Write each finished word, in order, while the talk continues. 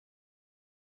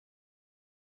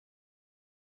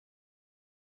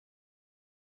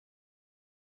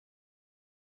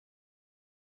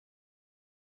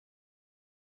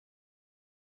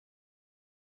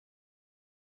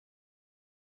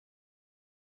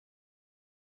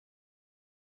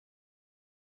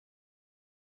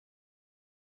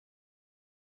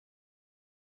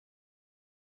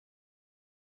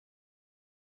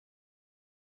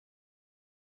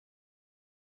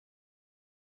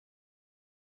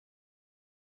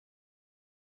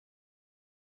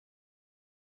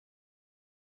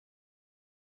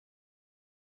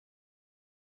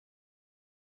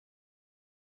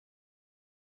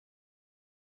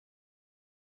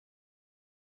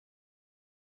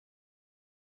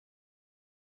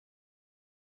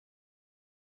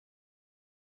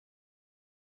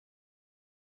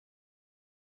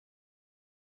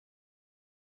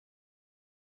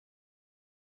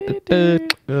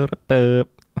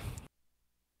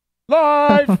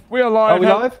Live! We are live. Are we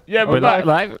live? Yeah, we're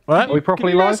live. What? Are we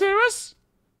properly Can you live? guys hear us?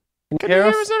 Can you you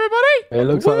hear hear us, everybody? It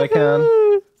looks like they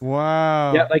can.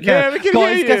 Wow. Yeah, they can. Yeah, we can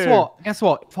Guys, hear guess you. what? Guess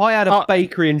what? If I had a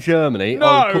bakery in Germany,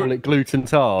 I would call it Gluten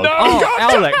Tag. No, Oh, God,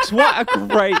 Alex, what a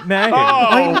great name. Oh.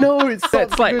 I know, it's such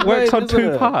That's a like good works name, on two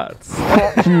isn't it? parts.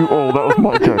 Oh, that was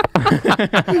my joke.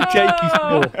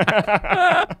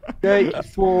 Jakey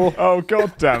swore. Oh,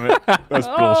 God damn it. That's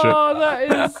bullshit.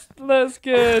 Oh, that's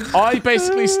good. I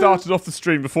basically started off the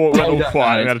stream before it went all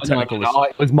quiet and we had a technical issue.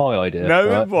 It was my idea. No,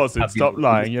 right? it wasn't. Stop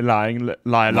lying. You're lying.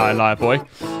 Liar, boy.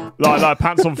 Liar,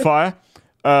 pants on fire.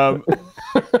 And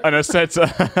I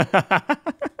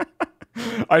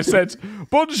said,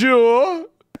 bonjour,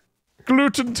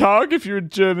 Gluten Tag if you're in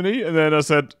Germany. And then I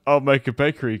said, I'll make a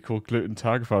bakery called Gluten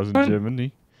Tag if I was in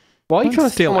Germany. Why are you trying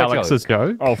to Steal my Alex's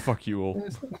joke? joke. Oh, fuck you all.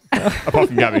 Apart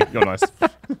from Gabby. You're nice.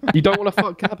 You don't want to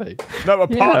fuck Gabby? No,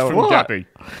 apart Yeah, from what? Gabby.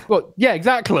 Well, yeah,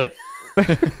 exactly.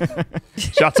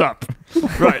 Shut up.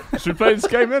 Right, should we play this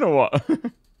game in or what? Look,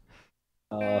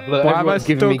 Why have I everyone's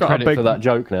giving still me got a credit big- for that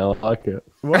joke now. I like it.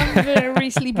 I'm very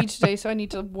sleepy today, so I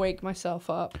need to wake myself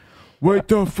up. Wake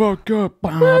the fuck up.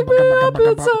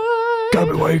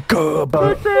 Gabby, wake up.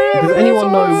 Does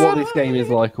anyone know what this game is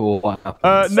like or what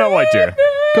happens? No idea.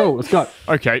 Cool, let's go.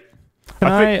 Okay.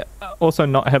 Can I also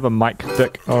not have a mic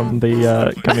dick on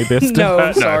the gummy bear stick?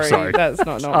 No, sorry, sorry. that's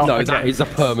not. No, that is a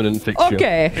permanent fixture.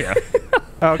 Okay. Yeah.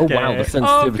 Oh wow, the sensitivity.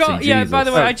 Oh god, yeah. By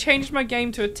the way, Jesus. I changed my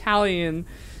game to Italian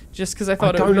just because I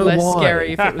thought it would don't be know less why.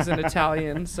 scary if it was in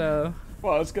Italian. So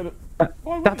Well, it's gonna.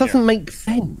 That doesn't make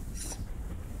sense.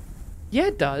 yeah,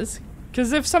 it does.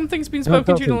 Because if something's been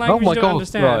spoken to you in a Oh language my you don't god!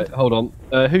 understand, Right, hold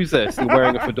on. Who's this? You're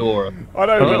wearing a fedora. I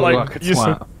know, You but look like, like a you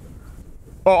twat.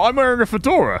 oh, I'm wearing a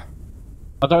fedora.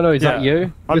 I don't know. Is that Yeah.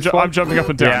 you? I'm, This one? I'm jumping up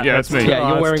and down. Yeah, it's me. Yeah,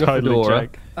 you're it's wearing a totally fedora.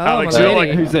 Jake. oh, Alex, my you're lady.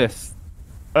 like- Who's this?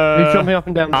 Who's jumping up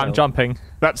and down? I'm now? jumping.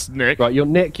 That's Nick. Right, you're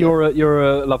Nick. You're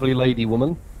a lovely lady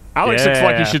woman. Alex looks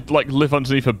like he Yeah. should like live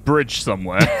underneath a bridge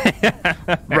somewhere.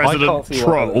 I Resident can't see what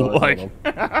troll. hold Like,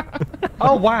 on.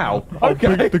 Oh wow.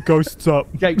 Okay. the ghosts up.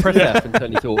 Jake, press F and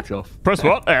turn your torch off. press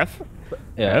what? F.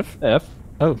 Yeah, F.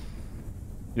 Oh.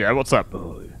 Yeah, what's up?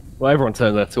 Well, everyone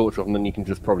turn their torch off, and then you can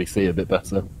just probably see a bit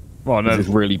better. Well, no. This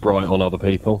is really bright on other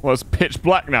people. Well, it's pitch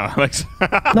black now, Alex.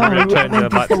 No, turn the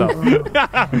lights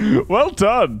up. Well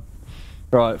done.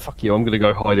 Right, fuck you. I'm gonna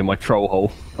go hide in my troll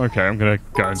hole. Okay, I'm gonna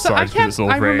go So inside I because it's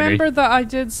all I rainy. remember that I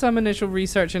did some initial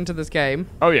research into this game,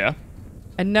 Oh yeah.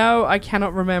 and now I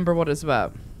cannot remember what it's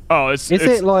about. Oh, it's. Is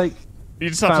it like You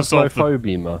just have to solve the.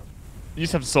 phasmophobia? You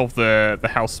just have to solve the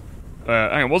house.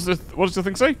 Hang on. What does the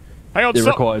thing say? Hang on. It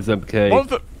Stop. requires a key.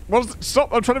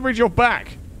 Stop! I'm trying to read your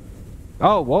back.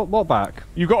 Oh, what back?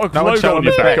 You got a No one logo show on him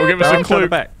your his back. back. It'll give us No a one show clue. the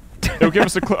back. It'll give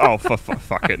us a clue. Oh,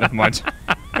 fuck it. Never mind.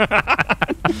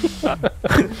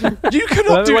 You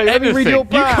cannot do Wait, let me anything. read your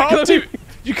back.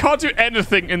 You can't do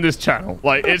anything in this channel.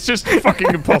 Like, it's just fucking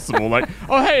impossible. Like,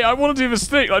 oh hey, I want to do the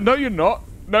stick. Like, no, you're not.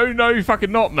 No, you're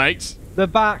fucking not, mate. The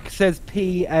back says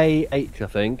PAH, I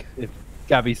think. If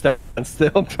Gabby stands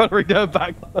still, I'm trying to read her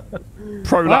back.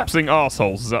 Prolapsing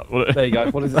arseholes. Is that what it? There you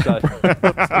go. What does it say?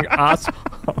 Asshole.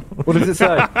 What does it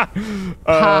say?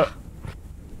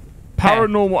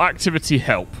 Paranormal activity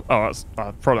help. Oh, that's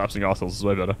prolapsing arseholes is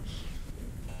way better.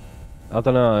 I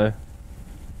don't know.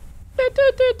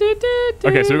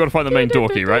 Okay, so we've got to find the main door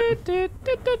key, right?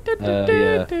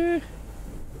 Yeah.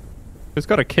 It's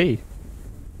got a key.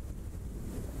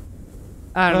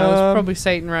 I don't know. It's probably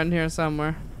Satan around here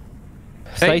somewhere.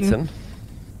 Satan?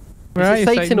 Where are Is you, it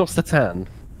Satan Satan? or Satan?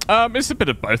 It's a bit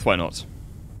of both. Why not?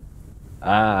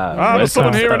 Ah. There's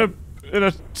someone sounds here in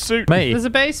a suit. Me. There's a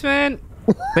basement.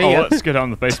 Oh, let's go down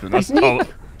the basement. That's oh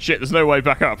shit. There's no way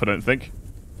back up. I don't think.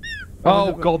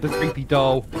 Oh god, the creepy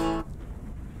doll.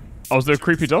 Oh, is there a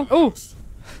creepy doll? Oh!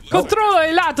 Controlla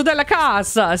il lato della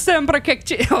casa, sempre che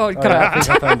oh I crap. think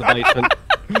I found the basement.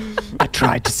 I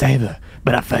tried to save her,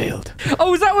 but I failed.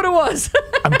 Oh, is that what it was?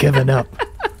 I'm giving up.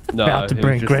 No, About to it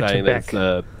bring was just Gretchen saying back.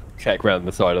 there's check round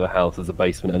the side of the house as a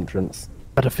basement entrance.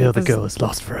 But I feel the Is- girl is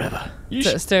lost forever. You Is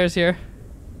it stairs here?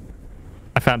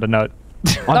 I found a note.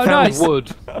 I found nice.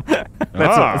 wood. That's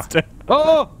what it's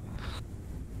Oh!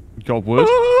 got wood.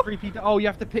 Creepy oh, you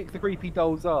have to pick the creepy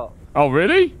dolls up. Oh,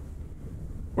 really?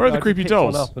 Where are the Just creepy pick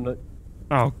one dolls? up and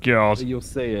Oh god. you'll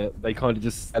see it. They kind of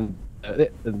just stand at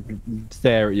it and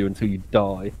stare at you until you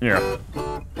die. Yeah.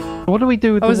 What do we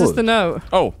do with Oh, the is this wood? the note?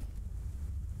 Oh.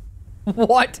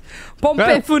 What?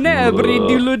 Pompe funebri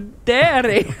di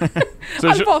ludere So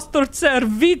al should- vostro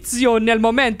servizio nel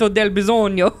momento del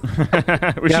bisogno.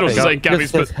 We should also say Gabby Gabby's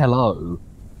just says put. hello.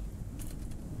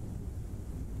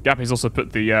 Gabby's also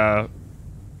put the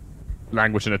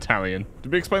language in Italian.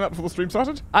 Did we explain that before the stream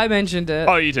started? I mentioned it.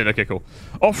 Oh, you did? Okay, cool.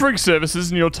 Offering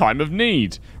services in your time of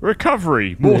need.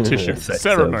 Recovery, mortician,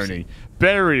 ceremony,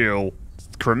 burial,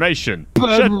 cremation,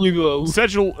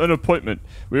 schedule an appointment.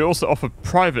 We also offer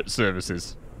private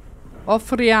services.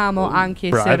 Offriamo anche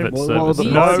Private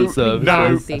servizi.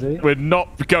 No, we're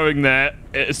not going there,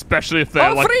 especially if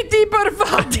they're like... Offriti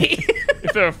privati!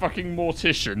 If they're a fucking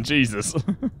mortician, Jesus.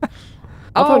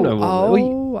 I don't know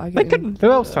what. I get it.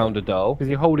 Who else found a doll? Because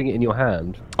you're holding it in your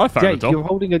hand. I found a Jake, doll.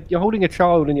 you're holding a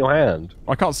child in your hand.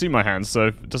 I can't see my hands, so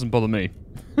it doesn't bother me.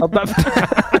 Oh,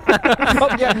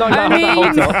 yeah, no, I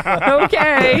mean,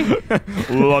 okay.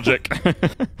 Logic.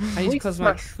 I need to close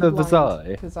my smash the Versailles.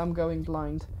 because I'm going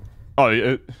blind. Oh,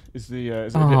 is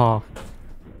it Oh.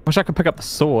 Wish I could pick up the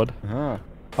sword. Ah.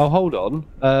 Oh, hold on.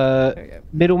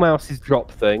 Middle mouse is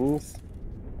drop things.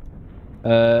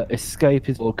 Escape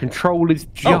is or control is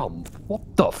jump. What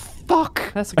the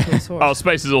fuck? That's a cool sword. Oh,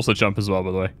 space is also jump as well,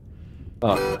 by the way.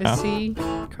 Oh. Is he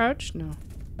crouched? No.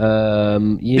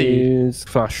 Use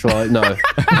flashlight. No.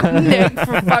 Nick,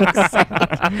 for fuck's sake.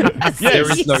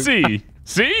 Yes, is no- see?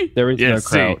 See? There is no Yes,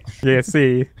 crouch. Yeah,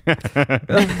 see.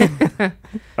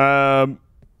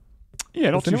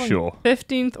 Yeah, not too sure.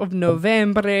 15th of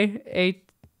November,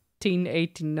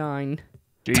 1889.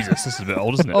 Jesus, this is a bit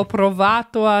old, isn't it? Ho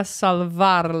provato a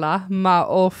salvarla, ma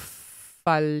ho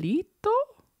fallito?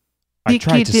 I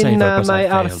tried to save her, but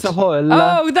I failed.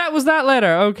 Oh, that was that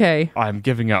letter. Okay. I am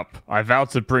giving up. I vowed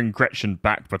to bring Gretchen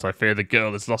back, but I fear the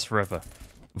girl is lost forever.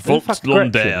 the fuck's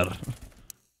Volkslunder. Gretchen?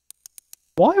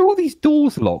 Why are all these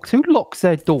doors locked? Who locks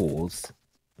their doors?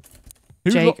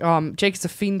 Jake's a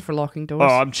fiend for locking doors. Oh,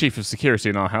 I'm chief of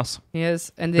security in our house. He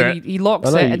is, and then Yeah. he locks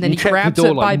I know, it, and then you he check the grabs door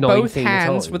it by like both 19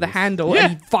 hands with a times. handle, Yeah.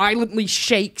 and he violently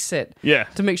shakes it Yeah.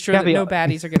 to make sure Gabby, that no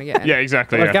baddies are going to get in. Yeah,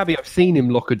 exactly. Like, Yeah. Gabby, I've seen him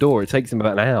lock a door. It takes him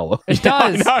about an hour. It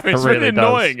I does. know, it's really really does.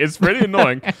 annoying. It's really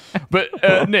annoying. But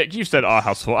Nick, you've said our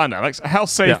house before, and Alex, how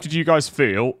safe Yeah. did you guys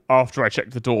feel after I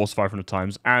checked the doors 500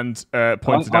 times and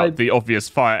pointed I- out the obvious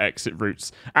fire exit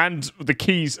routes and the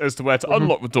keys as to where to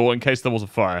unlock the door in case there was a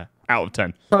fire? Out of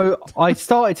 10. So I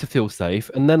started to feel safe,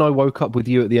 and then I woke up with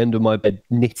you at the end of my bed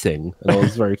knitting, and I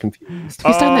was very confused.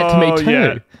 He's done that to me too.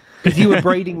 Yeah. Because you were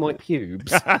braiding my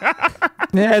pubes.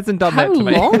 Yeah, hasn't done How that to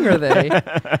me. long are they?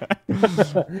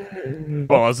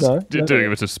 Well, I was just No, doing a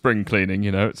bit of spring cleaning,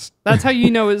 you know. It's That's how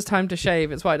you know it's time to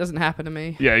shave. It's why it doesn't happen to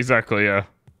me. yeah, exactly. Yeah.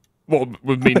 What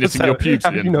with me knitting your pubes?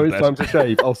 How at do the you end know of it's the time to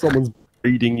shave? Oh, someone's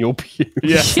braiding your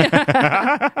pubes. bed.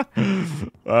 Yeah.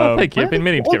 Oh, thank you. I've been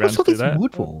meaning to get around What's to all do this that.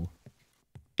 wood wall?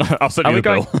 I'll send Are you we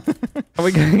the bill. Are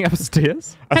we going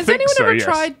upstairs? I Has think anyone so, ever yes.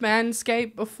 tried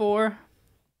Manscaped before?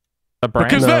 A brand?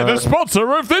 Because they're No. the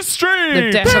sponsor of this stream.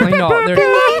 They're definitely not.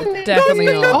 They're definitely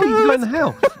Oh, not. you went in the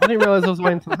house. I didn't realise I was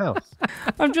going to the house.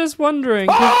 I'm just wondering.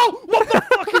 Oh, what the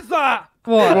fuck is that?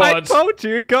 What? What? I told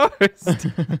you, ghost.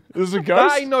 There's a That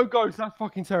ghost. ain't no ghost. That's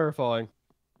fucking terrifying.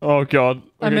 Oh god.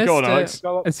 I Okay, go on, missed it. Alex.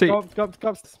 Go up, Is he- go up, go up, go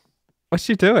up. What's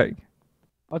she doing?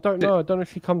 I don't know. I don't know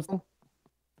if she comes on.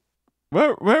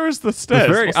 Where is the stairs?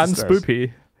 It's very What's the stairs? unspoopy.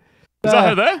 Is that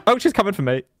her there? Oh, she's coming for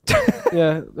me.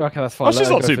 Yeah, okay, that's fine. Oh, she's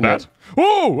not too bad.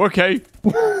 Whoa, okay.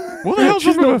 What the hell's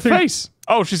She's wrong with not her too- face?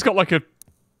 Oh, she's got like a.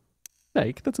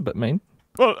 Snake, that's a bit mean.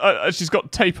 Well, she's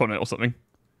got tape on it or something.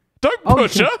 Don't Oh, you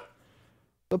push can- her.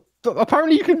 But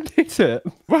apparently you can hit it.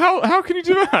 Well, how can you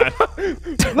do that?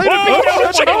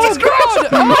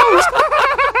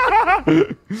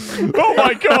 Oh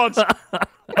my god!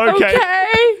 Okay.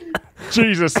 Okay.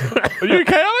 Jesus. Are you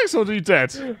okay, Alex, or are you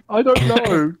dead? I don't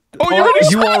know. Oh, you're really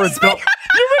small. You are a dog.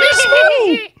 You're really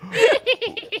small.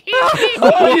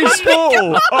 Oh, you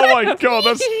small. Oh my god,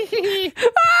 that's.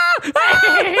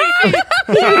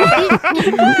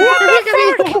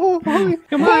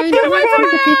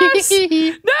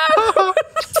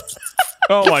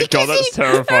 Oh my god, that's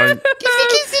terrifying.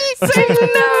 Say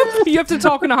no. You have to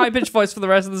talk in a high-pitched voice for the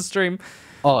rest of the stream.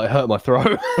 Oh, it hurt my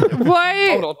throat.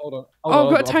 Why? Hold on. Oh,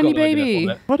 I've got a tiny baby.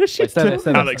 What is she Wait, stand there, doing?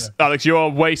 stand there, Alex, stand there. Alex, you are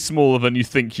way smaller than you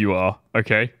think you are.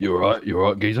 Okay. You're right,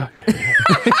 geezer.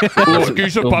 Oh,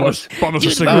 Geezer, buy us a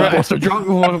cigarette.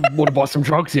 Want to buy some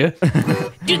drugs, yeah?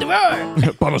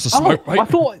 Buy us a Oh, smoke, I mate.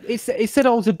 thought it said I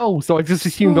was a doll, so I just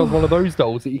assumed I was one of those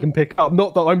dolls that you can pick up.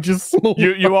 Not that I'm just small.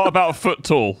 You are about a foot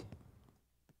tall.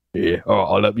 Yeah, all right,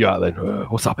 I'll help you out then.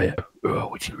 What's up here?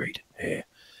 What you read? Yeah.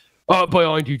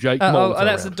 Behind you, Jake. Come on, Oh, turn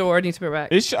that's the around. door. I need to be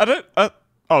back. Is she, I don't.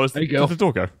 Oh, There you go. did the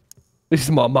door go? This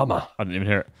is my mama. I didn't even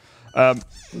hear it.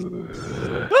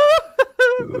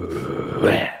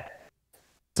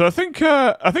 So I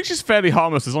think she's fairly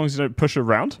harmless as long as you don't push her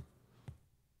around.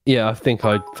 Yeah, I think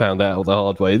I found out the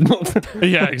hard way.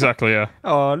 Yeah, exactly. Yeah.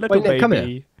 Oh, little Wait, baby. Nick, come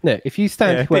here. Nick, if you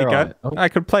stand Yeah, where there you go. I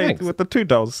could play thanks. with the 2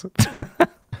 dolls. I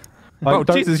Oh,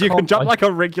 don't Jesus, you can com- jump I- like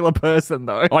a regular person,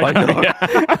 though. I know. Yeah.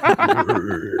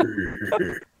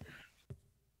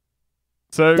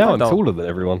 So Now I'm doll. taller than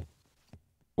everyone.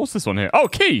 what's this one here? Oh,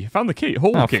 key. Found the key.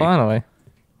 Hall Oh, key. finally.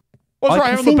 What's I right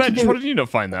can on the seem to bench? do- Why did you not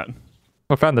find that?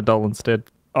 I found the doll instead.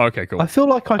 Oh, okay, cool. I feel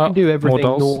like I can do more everything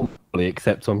dolls. normally,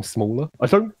 except I'm smaller. I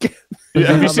don't get... Yeah, have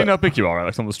you another- seen how big you are,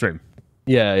 Alex, on the stream?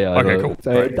 Yeah, yeah. I Okay, know. cool.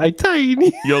 So, Right. I'm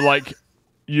tiny. You're like,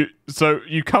 so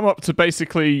you come up to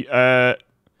basically,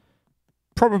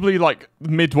 probably like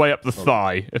midway up the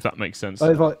thigh, if that makes sense. I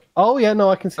was like, oh yeah, no,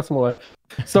 I can see smaller.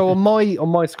 So on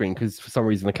my screen, because for some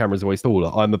reason the camera's always taller,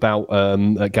 I'm about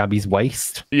at Gabby's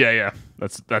waist. Yeah.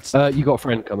 That's You got a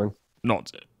friend coming.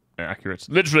 not accurate.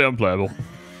 Literally unplayable.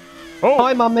 Oh,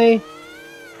 Hi, mummy.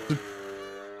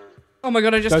 Oh my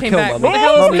god, I just Go came kill back. Mummy. What the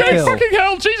hell? oh Mummy okay, kill. fucking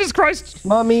hell, Jesus Christ!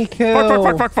 Mummy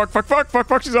kill.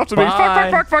 Fuck, she's after me.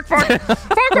 Bye. Fuck.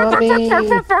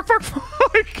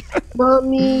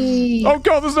 Mummy. Oh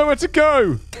god, there's nowhere to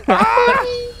go.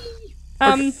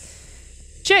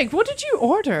 Jake, what did you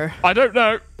order? I don't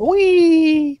know.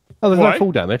 Wee. Oh, there's Why? no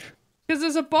full damage. Because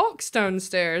there's a box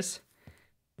downstairs.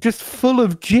 Just full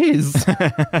of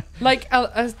jizz. Like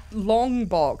a long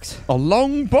box. A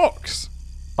long box.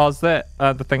 Oh, is that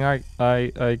the thing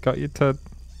I got you to...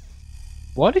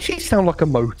 Why does she sound like a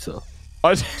motor?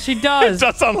 She It does.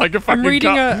 does sound like a fucking I'm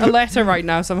reading car. a letter right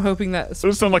now, so I'm hoping that. It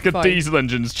does sound like a fine. diesel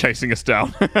engine's chasing us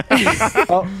down.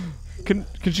 Oh, Can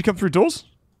she come through doors?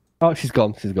 oh, she's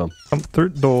gone. She's gone. Come through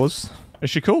doors. Is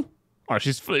she cool? Oh,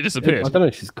 she's fully I disappeared. don't know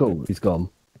if she's cool. She's gone.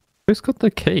 Who's got the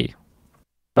key?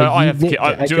 I You have the key.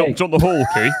 nicked it, Do you okay. want the hall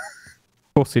key?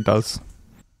 Of course he does.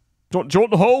 Do you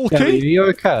want the hall Gabby, are key? you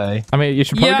okay? I mean, you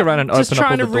should probably Yeah, go around and just open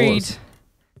up all trying the to read. doors.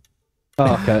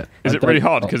 Oh, okay. Is I it really don't-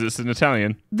 hard because it's in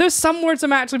Italian? There's some words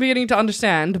I'm actually beginning to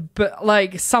understand, but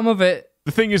like some of it.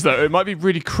 The thing is, though, it might be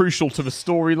really crucial to the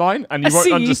storyline, and you I won't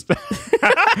see. understand.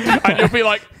 And you'll be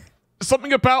like,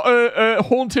 something about a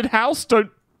haunted house. Don't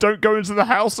go into the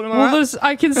house. Something Well, like that. there's.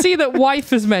 I can see that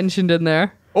wife is mentioned in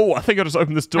there Oh, I think I just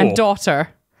opened this door. and daughter.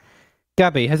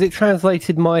 Gabby, has it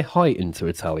translated my height into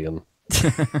Italian?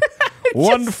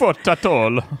 1 foot at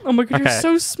all. Oh my god, Okay. you're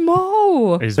so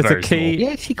small. He's There's a very key. small.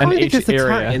 Yeah, she in kind of each just area.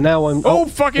 attacked, and now I'm. Oh,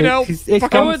 fucking hell. It's Fucking-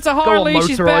 come- Oh, it's a go on, Harley,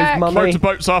 she's motorised back. mummy.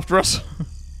 Motorboat's after us.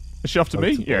 Is she after me?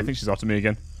 Motorboat. Yeah, I think she's after me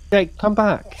again. Jake, come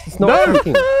back. She's not No!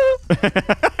 attacking.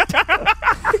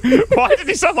 Why did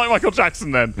he sound like Michael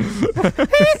Jackson then?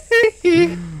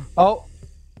 Oh,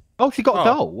 she got Oh. a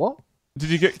doll. What? Did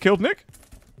you get killed, Nick?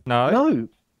 No? No.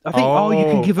 I think. Oh, you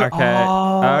can give her. okay,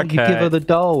 Oh, you give okay. her the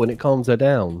doll, and it calms her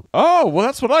down. Oh, well,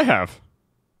 that's what I have.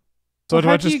 So Well, do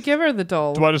how I do just you give her the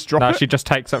doll? do I just drop No, it? she just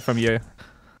takes it from you.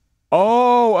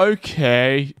 Oh,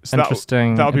 okay. So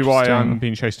Interesting. That'll be why I'm interesting.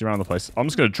 being chased around the place. I'm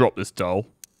just going to drop this doll.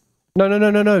 No.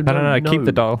 No, keep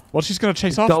the doll. Well, she's going to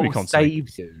chase The after doll me constantly.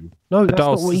 saves you. No, that's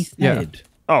doll not what he s- yeah. said.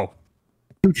 Oh.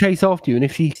 She'll chase after you, and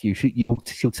if she sees you,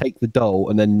 she'll take the doll,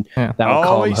 and then Yeah. that'll Oh,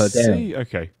 calm I her down. see.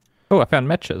 Okay. Oh, I found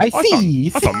matches. I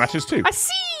see. I found matches too. I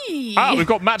see. Ah, we've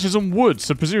got matches on wood,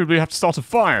 so presumably we have to start a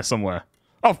fire somewhere.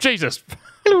 Oh, Jesus.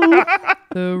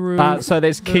 The roof. So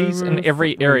there's the keys in roof,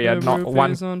 every area, the not roof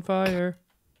one. is on fire.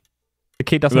 The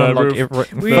key doesn't The unlock roof.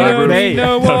 every. We The don't roof. need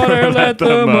no water. Let the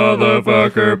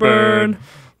motherfucker burn.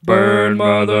 Burn,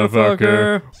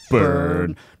 motherfucker.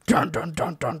 Burn. Dun dun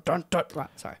dun dun dun dun. Right,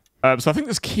 sorry. So I think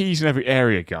there's keys in every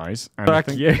area, guys. And I Fuck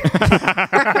think you.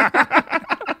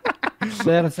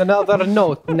 There's another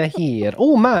note in here.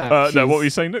 Oh, man. no, what were you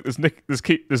saying, Nick?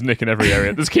 There's Nick in every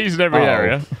area. There's keys in every Oh.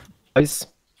 area. Guys,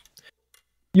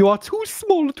 you are too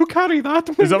small to carry that.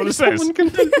 Is that what it says? Someone can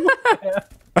tell you.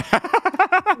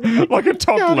 Like a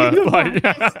toddler. Like,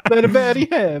 They're very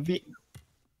heavy.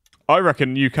 I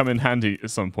reckon you come in handy at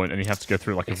some point, and you have to go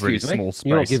through like a really Excuse me? small space.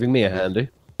 You're not giving me a handy.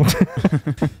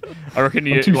 I reckon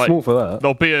you I'm too like small for that.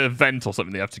 there'll be a vent or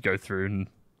something they have to go through, and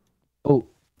Oh,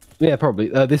 yeah, probably.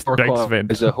 This Jake's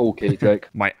vent. is a hall key, Jake.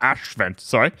 my ash vent.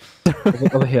 Sorry.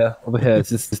 Over here. It's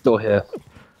this door here.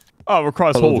 Oh, it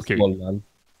requires Follow hall this key. one, man.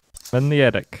 In the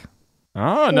attic.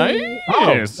 Ah, nice.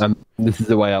 This is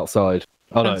the way outside.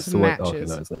 Oh no, That's it's the way. Okay, matches.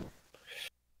 no, it's not.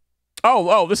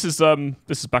 Oh, this is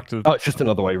back to. Oh, it's just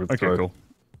another way. Okay, cool.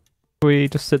 We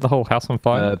just set the whole house on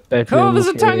fire. Bedroom Oh, there's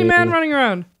a tiny key. man running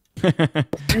around.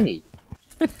 Hey,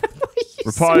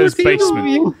 Requires Seriously, basement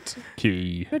you-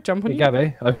 key. Good jump on Hey, you.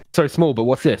 Gabby. I'm so small, but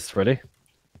what's this? Ready?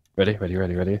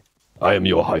 Ready? I am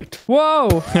your height.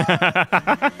 Whoa.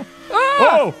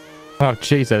 Oh, Oh,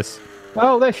 Jesus.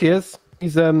 Oh, there she is.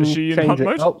 He's Is she in hunt changing.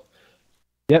 mode? Oh,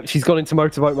 yep, she's gone into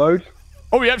motorboat mode.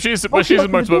 Oh, yeah, she's in open the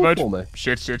motorboat door for me. mode.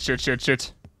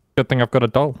 Shit. Good thing I've got a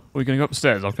doll. We're going to go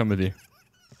upstairs. I'll come with you.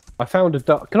 I found a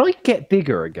duck. Can I get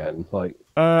bigger again? Like,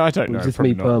 I don't know. is this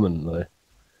probably me not. permanently?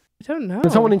 I don't know.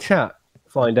 Can someone in chat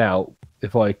find out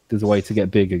if there's a way to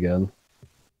get big again?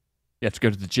 You have to go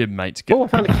to the gym, mate. To get, Oh, I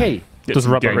found a key. get Just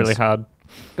some rub it gains. really hard.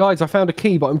 Guys, I found a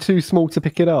key, but I'm too small to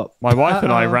pick it up. My wife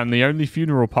and I ran the only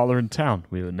funeral parlor in town.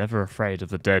 We were never afraid of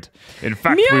the dead. In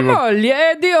fact, we were... moglie,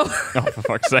 Dio. Oh, for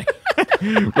fuck's sake.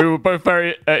 We were both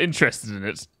very interested in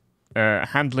it.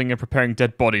 Handling and preparing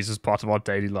dead bodies as part of our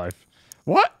daily life.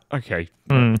 What? Okay.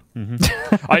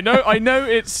 I know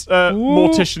it's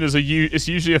mortician it's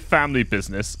usually a family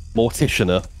business.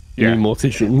 Morticianer. Yeah. You mean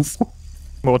morticians?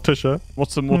 Morticia.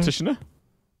 What's a morticianer?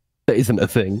 That isn't a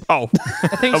thing. Oh.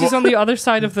 I think she's on the other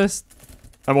side of this.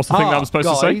 And what's the thing that I'm supposed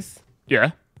to say?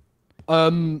 Yeah.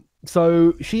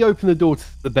 So she opened the door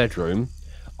to the bedroom.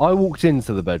 I walked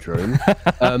into the bedroom,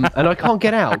 and I can't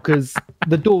get out because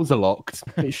the doors are locked.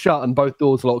 It's shut and both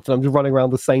doors are locked, and I'm just running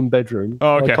around the same bedroom.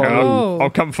 Oh, okay. I can't hang on. move. I'll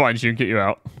come find you and get you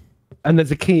out. And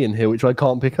there's a key in here which I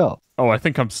can't pick up. Oh, I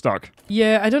think I'm stuck.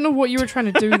 Yeah, I don't know what you were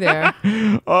trying to do there.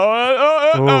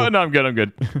 Oh, no, I'm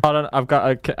good. Hold on, I've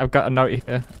got a note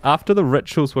here. After the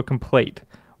rituals were complete,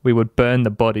 we would burn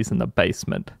the bodies in the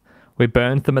basement. We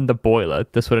burned them in the boiler.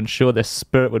 This would ensure their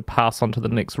spirit would pass on to the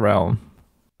next realm.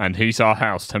 And heat our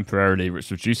house temporarily, which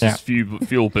reduces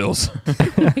fuel bills.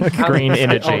 Green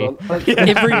energy. Hold on.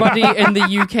 Everybody in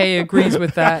the UK agrees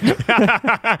with that.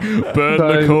 Burn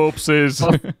the corpses.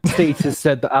 Steve has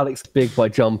said that Alex is big by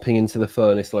jumping into the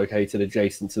furnace located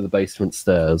adjacent to the basement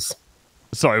stairs.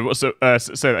 Sorry, say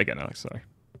that again, Alex. Sorry.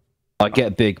 I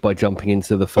get big by jumping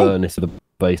into the furnace of the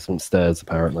basement stairs,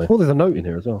 apparently. Oh, there's a note in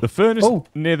here as well. The furnace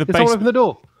near the Did someone open basement. the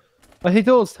door? I hear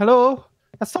doors. Hello?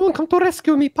 Has someone come to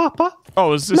rescue me, Papa?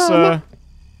 Oh, is this? Mama.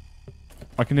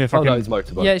 I can hear Oh, fucking. no, it's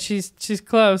motorbike. Yeah, she's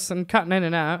close and cutting in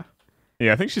and out.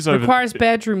 Yeah, I think she's over. Requires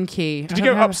bedroom key. Did you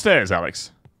go upstairs, Alex?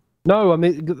 No, I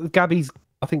mean,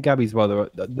 I think Gabby's rather...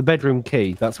 The bedroom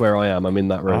key, that's where I am. I'm in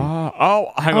that room. Hang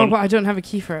Oh, on. but I don't have a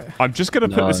key for it. I'm just going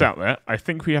to put No. this out there. I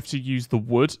think we have to use the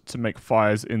wood to make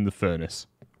fires in the furnace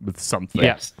with something.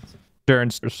 Yes.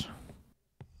 Durensters.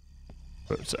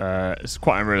 But it's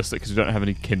quite unrealistic because we don't have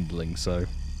any kindling, so...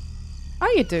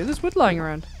 Oh, you do. There's wood lying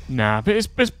around. Nah, but it's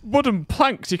wooden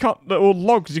planks. You can't... Or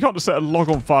logs. You can't just set a log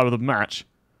on fire with a match.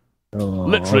 Oh,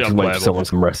 Literally I'll just wait unplayable. for someone to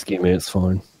come rescue me. It's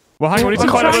fine. Well, hang on. We need I'm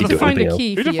to find out trying where to the find a anything key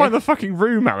We for need to you. find the fucking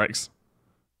room, Alex.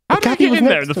 How did Gabby you get was in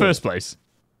there next in the to first it. place?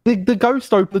 The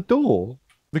ghost opened the door.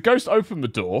 The ghost opened the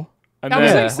door, and That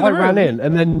was then next to the I ran room. in,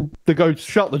 and then the ghost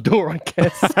shut the door, I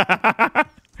guess.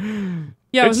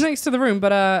 Yeah, I was It's- next to the room,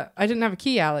 but I didn't have a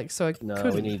key, Alex, so I No,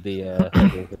 couldn't. we need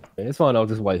the... It's fine, I'll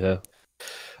just wait here.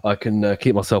 I can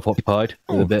keep myself occupied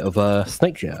with a bit of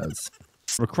snake jazz.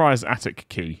 requires attic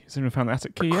key. Has anyone found the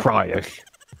attic key yet? Cryish.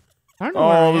 I don't know where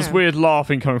I Oh, there's am. weird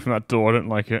laughing coming from that door. I don't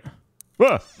like it.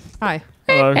 Whoa! Hi.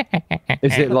 Hello.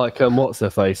 Is it like, what's her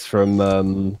face from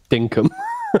Dinkum?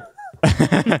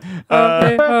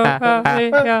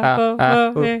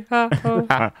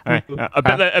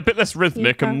 A bit less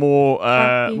rhythmic and more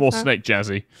snake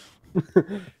jazzy.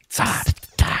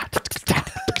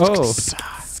 Oh.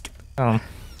 Oh.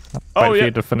 Oh, Wait for yeah.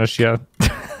 you to finish your...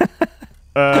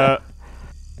 Oh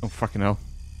fucking hell!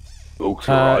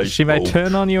 she may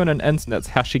turn on you in an instant. That's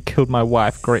how she killed my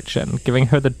wife, Gretchen. Giving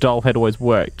her the doll had always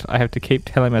worked. I have to keep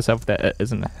telling myself that it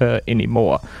isn't her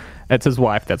anymore. It's his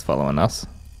wife that's following us.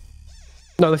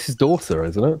 No, that's his daughter,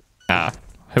 isn't it? Ah,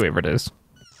 whoever it is.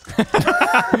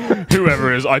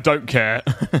 Whoever it is, I don't care.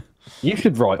 You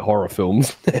should write horror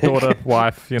films. Daughter,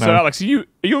 wife, you know. So Alex, are you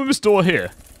in this door here?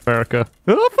 America.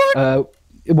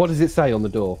 What does it say on the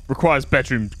door? Requires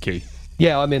bedroom key.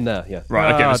 Yeah, I'm in there, yeah.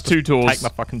 Right. Okay. There's Just two doors. Take my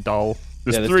fucking doll.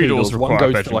 There's Yeah, three two doors One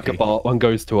require goes to bedroom like key. a bar. One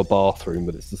goes to a bathroom,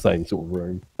 but it's the same sort of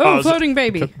room. Oh, there's a- floating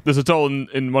baby. There's a doll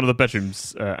in one of the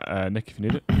bedrooms, Nick, if you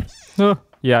need it. Oh,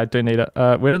 yeah, I do need it.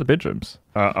 Where are the bedrooms?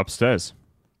 Upstairs.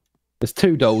 There's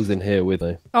two dolls in here with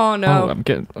me. Oh Oh, no. I'm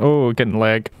getting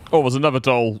lag. Oh, there's another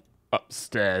doll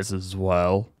upstairs as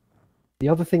well. The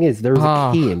other thing is, there is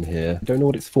a key in here. I don't know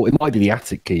what it's for. It might be the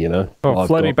attic key, you know. Oh, I've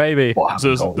floaty got- baby. What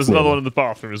So I've got there's is another me. one in the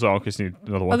bathroom as well, in case you need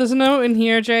another Oh, one. there's a note in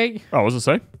here, Jake. Oh, what does it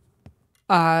say?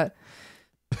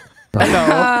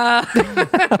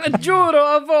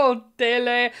 Giuro a volte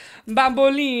le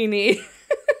bambolini.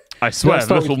 I swear, it's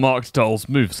not- little marked dolls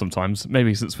move sometimes.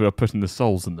 Maybe since we are putting the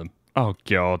souls in them. Oh,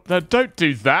 God. No, don't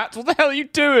do that. What the hell are you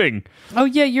doing? Oh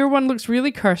yeah, your one looks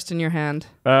really cursed in your hand.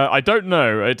 I don't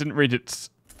know. I didn't read it.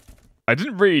 I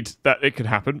didn't read that it could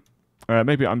happen.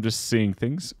 Maybe I'm just seeing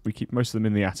things. We keep most of them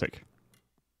in the attic.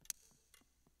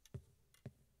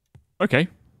 Okay.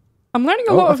 I'm learning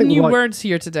a lot of new words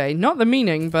here today. Not the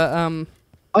meaning, but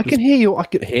I can hear you. I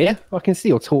can see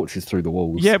your torches through the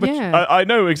walls. Yeah, but I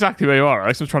know exactly where you are.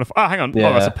 I'm trying to. Hang on. Yeah.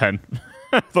 Oh, that's a pen.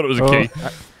 I thought it was a key.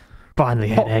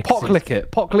 Finally, pot click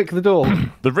it. Pot click the door.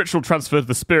 The ritual transferred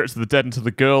the spirits of the dead into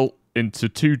the girl into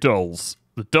 2 dolls.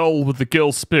 The doll with the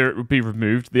girl's spirit would be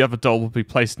removed. The other doll would be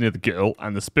placed near the girl,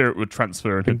 and the spirit would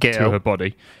transfer to her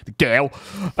body. The girl.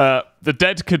 The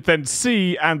dead could then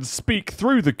see and speak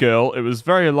through the girl. It was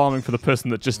very alarming for the person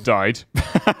that just died.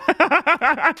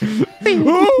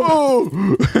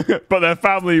 But their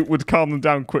family would calm them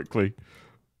down quickly.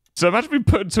 So imagine being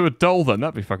put into a doll then.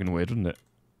 That'd be fucking weird, wouldn't it?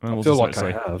 I feel like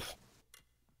I have.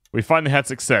 We finally had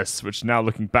success, which now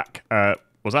looking back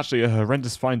was actually a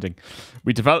horrendous finding.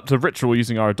 We developed a ritual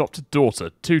using our adopted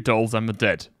daughter, 2 dolls, and the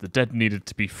dead. The dead needed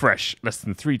to be fresh, less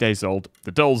than 3 days old.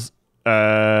 The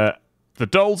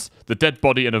dead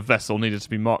body, and a vessel needed to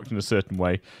be marked in a certain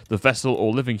way. The vessel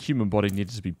or living human body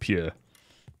needed to be pure.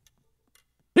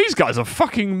 These guys are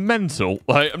fucking mental.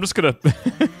 Like, I'm just gonna...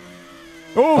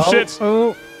 shit!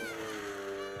 Oh.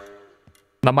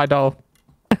 Not my doll.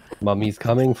 Mummy's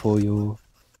coming for you.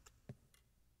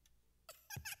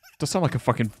 Does sound like a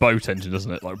fucking boat engine,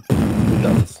 doesn't it? Like, it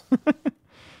does.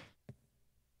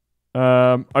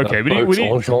 Okay, we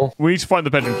need to find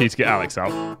the bedroom key to get Alex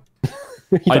out.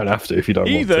 You don't have to if you don't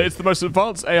want to. Either it's the most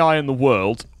advanced AI in the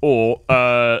world, or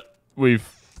that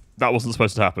wasn't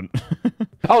supposed to happen.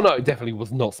 Oh no, it definitely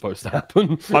was not supposed to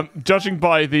happen. I'm judging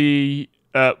by the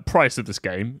price of this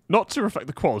game, not to reflect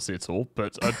the quality at all,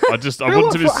 but I wouldn't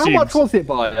have assumed. How much was it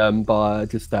by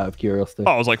just out of curiosity?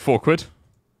 Oh, it was like £4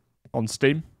 on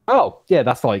Steam. Oh, yeah,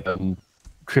 that's like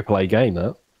AAA game,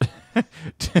 that.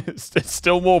 It's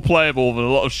still more playable than a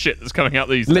lot of shit that's coming out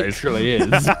these days. Literally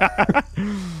is.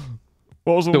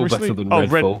 What was still better than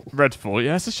Redfall. Redfall.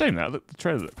 Yeah, it's a shame that the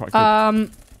trailer looked quite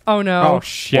good. Oh no. Oh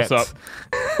shit. What's up?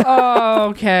 Oh,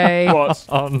 okay. What?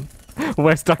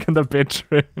 We're stuck in the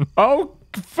bedroom. Oh,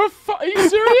 are you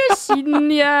serious?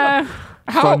 Yeah.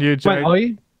 How? On you, Jake. Wait, are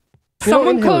you?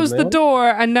 Someone closed the door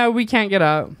and now we can't get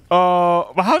out.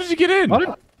 Well, how did you get in?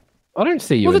 I don't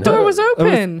see you. Well, the door was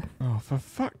open. Oh, for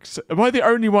fuck's sake. Am I the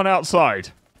only one outside?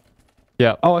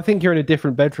 Yeah. Oh, I think you're in a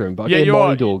different bedroom, but I get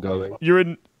my door going. You're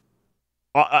in...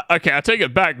 okay, I take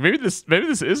it back. Maybe this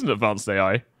isn't advanced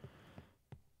AI.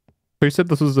 Who said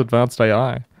this was advanced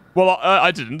AI? Well,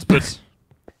 I didn't, but...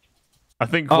 I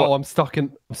think... I'm stuck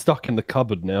in the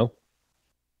cupboard now.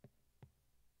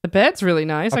 The bed's really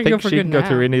nice. I think she can go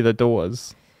through any of the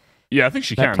doors. Yeah, I think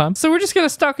she can. So we're just going to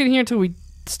stuck in here until we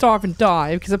starve and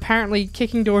die, because apparently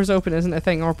kicking doors open isn't a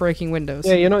thing, or breaking windows.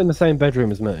 Yeah, you're not in the same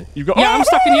bedroom as me. I'm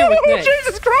stuck in here with Nick.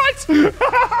 Jesus Christ!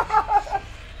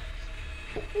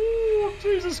 Oh,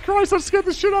 Jesus Christ, that scared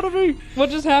the shit out of me. What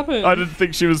just happened? I didn't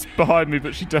think she was behind me,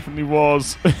 but she definitely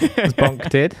was. Is Bonk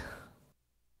dead?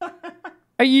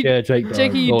 Are you... Yeah, Jake, are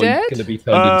you dead? Going to be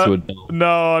turned into a doll.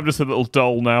 No, I'm just a little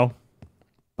doll now.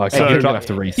 Okay, so you're going to have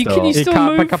to restart. Can you still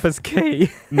can't move? pick up his key.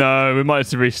 No, we might have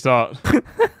to restart.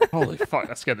 Holy fuck,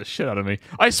 that scared the shit out of me.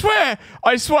 I swear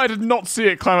I did not see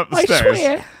it climb up the stairs.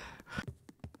 Swear.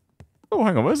 Oh,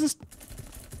 hang on, where's this?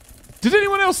 Did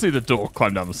anyone else see the door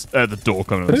climb down the stairs? The door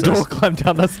climbed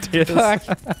down the stairs.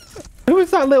 Who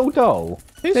was that little doll?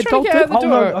 Who's trying to get out the door?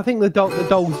 No, I think the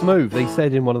dolls move. They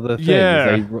said in one of the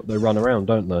things they run around,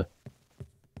 don't they?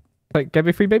 Like, Gabby,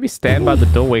 if we maybe stand by the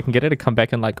door, we can get her to come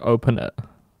back and like open it.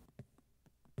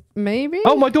 Maybe?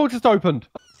 Oh, my door just opened.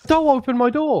 Doll opened my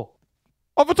door.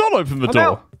 Oh, the doll opened the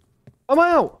door. I'm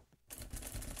out.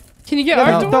 Can you get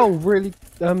our door? Doll really.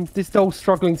 This doll's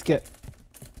struggling to get.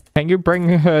 Can you bring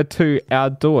her to our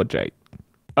door, Jake?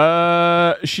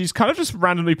 She's kind of just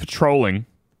randomly patrolling.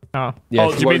 Oh, yeah.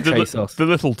 Oh, do you mean the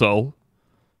little doll?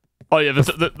 Oh yeah,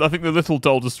 I think the little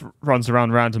doll just runs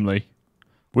around randomly.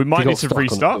 We might need to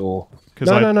restart. No.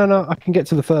 I can get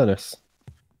to the furnace.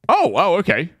 Oh,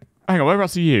 okay. Hang on,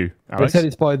 whereabouts are you, Alex? They said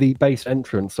it's by the base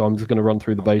entrance, so I'm just going to run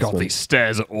through the basement. God, these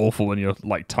stairs are awful when you're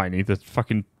like tiny. The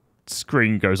fucking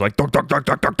screen goes like dog, dog, dog,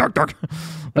 dog, dog, dog, dog.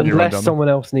 Unless someone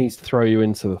else needs to throw you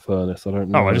into the furnace, I don't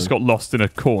know. Oh, I just got lost in a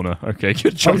corner. Okay,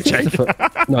 good job, Jake.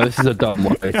 No, this is a dumb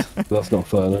way. That's not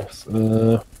furnace.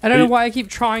 I don't know why I keep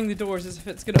trying the doors as if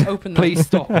it's going to open them. Please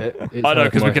stop it. I know,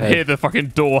 because we can hear the fucking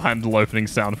door handle opening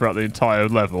sound throughout the entire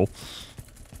level.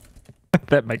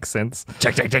 That makes sense.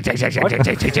 Check. So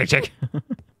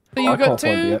you got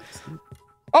two?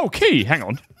 Oh, key. Hang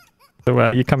on.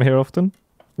 So you come here often?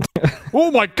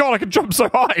 Oh my god, I can jump so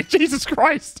high. Jesus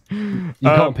Christ. You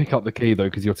can't pick up the key, though,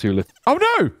 because you're too little. Oh,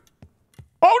 no.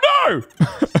 Oh, no.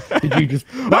 Did you just...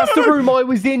 That's the room I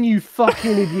was in, you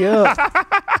fucking idiot.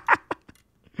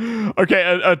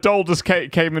 Okay, a doll just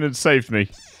came in and saved me.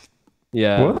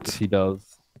 Yeah, What? she does.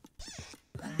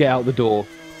 Get out the door.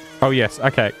 Oh yes.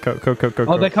 Okay. Go.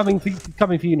 Oh, they're coming for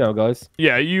you now, guys.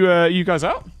 Yeah, you guys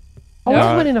out? Oh,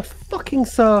 Yeah. I went in a fucking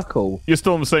circle. You're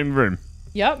still in the same room.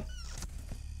 Yep.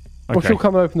 Well, Okay. she'll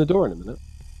come and open the door in a minute.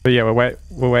 But yeah,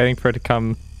 we're waiting for her to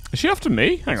come Is she after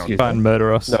me? Hang on. Excuse try and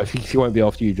murder us. No, she won't be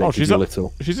after you, Jake. Oh, 'Cause she's you're up.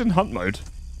 little. She's in hunt mode.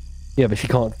 Yeah, but she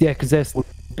can't. Yeah, because they're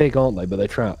big, aren't they? But they're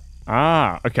trapped.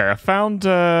 Ah, okay. I found.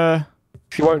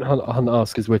 She won't hunt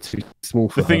us because we're too small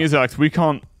for The thing her. is, Alex, we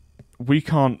can't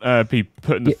be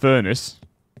put in the furnace.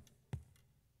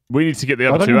 We need to get the I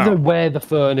other don't two even know out. where the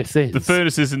furnace is. The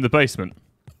furnace is in the basement.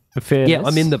 The fairness. Yeah,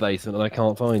 I'm in the basement and I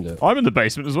can't find it. I'm in the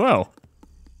basement as well.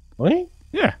 What?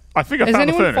 Yeah, I think I Is found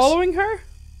the anyone furnace. following her?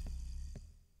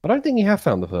 I don't think you have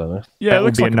found the furnace. Yeah, That it would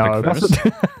looks be like a no. a big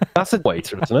furnace. That's a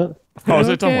waiter, isn't it? Oh, is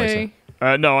it done Okay.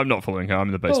 waiter? No, I'm not following her. I'm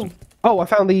in the basement. Oh, I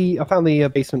found the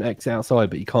basement exit outside,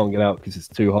 but you can't get out because it's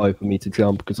too high for me to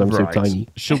jump because I'm so Right. tiny.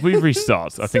 Should we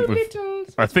restart? I think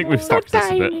we've fucked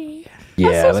this a bit.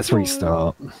 Yeah, so let's small.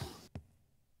 restart.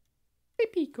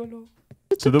 Piccolo.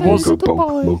 So there was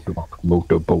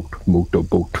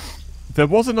Motorboat. there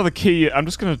was another key. I'm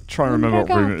just gonna try and remember what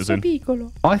room it was in.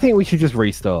 Piccolo. I think we should just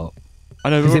restart I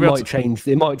know because we'll it be able might to... change.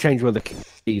 It might change where the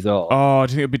keys are. Oh,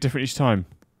 do you think it'll be different each time?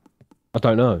 I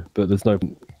don't know, but there's no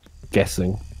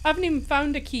guessing. I haven't even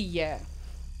found a key yet.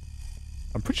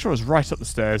 I'm pretty sure it was right up the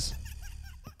stairs.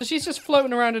 So she's just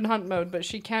floating around in hunt mode, but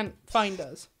she can't find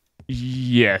us.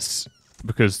 Yes,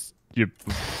 because you're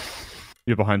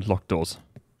behind locked doors.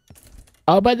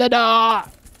 Open the door.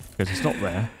 Because it's not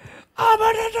there.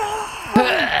 Open the door!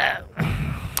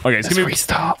 Okay, Let's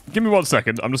restart. give me 1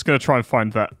 second. I'm just gonna try and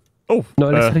find that. Oh, No,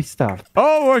 let's restart.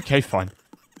 oh, okay, fine.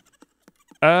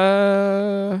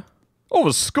 Oh,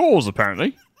 there's scores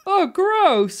apparently. Oh,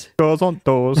 gross! Doors on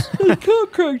doors. There's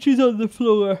cockroaches on the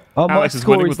floor. Oh, my Alex is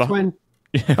score winning is with the- 20.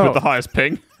 Yeah, with the highest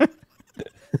ping.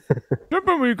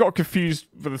 Remember when we got confused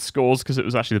with the scores because it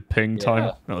was actually the ping time?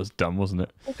 Yeah. That was dumb, wasn't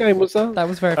it? What game was that? That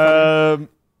was very funny.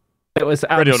 It was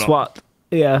Ready or not? SWAT.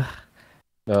 Yeah.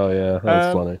 Oh yeah, that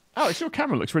was funny. Alex, your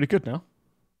camera looks really good now.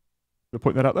 We'll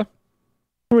point that out there.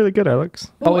 Really good,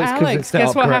 Alex. Oh, Oh, it's 'cause Alex, it's set guess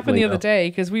up what happened correctly the other now. day?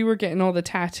 Because we were getting all the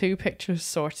tattoo pictures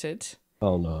sorted.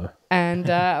 Oh no.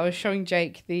 And I was showing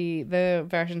Jake the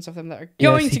versions of them that are Yes,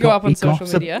 going he to go got- up on he got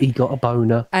social media. He got a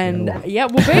boner. And Yeah.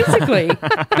 well, basically,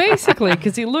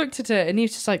 because he looked at it and he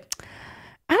was just like,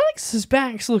 Alex's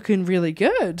back's looking really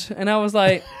good. And I was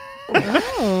like,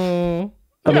 oh.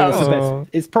 I mean, it's, the Oh. best,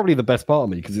 it's probably the best part of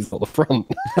me because it's not the front.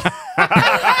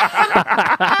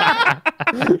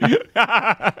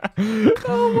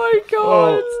 Oh my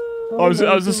god. I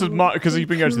was just admiring because you've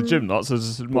been going to the gym lots. So I was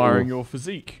just admiring your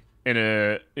physique in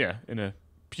a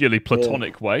purely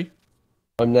platonic way.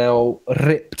 I'm now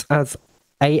ripped as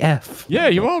AF. Yeah,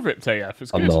 you are ripped AF.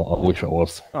 It's I'm good. not. I wish I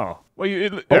was. Oh, well,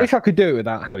 you. I wish I could do it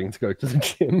without having to go to the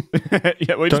gym.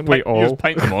 Yeah, well, you just Don't we paint, you all? just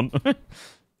paint them on.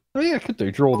 Oh yeah, I could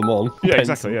do. Draw them on. Yeah,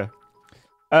 Pencil. exactly. Yeah.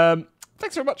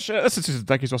 Thanks very much.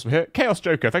 Thank you so much for here. Chaos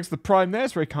Joker, thanks for the Prime there.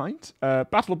 It's very kind.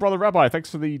 Battle Brother Rabbi,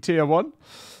 thanks for the tier 1.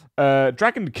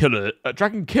 Dragon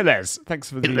Killers, thanks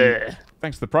for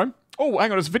the Prime. Oh,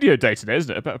 hang on, it's video day today,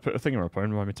 isn't it? I better put a thing on my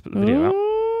phone. Remind me to put the video out.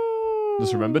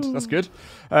 Just remembered. That's good.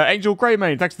 Angel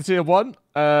Greymane, thanks for tier 1.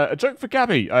 A joke for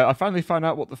Gabby. I finally found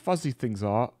out what the fuzzy things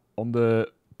are on the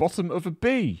bottom of a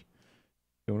bee.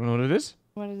 You want to know what it is?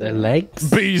 What is Their it? legs.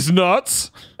 Bees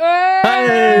nuts.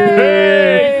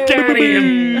 Hey! Got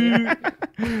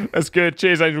him. That's good.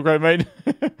 Cheers, Angel Greymane.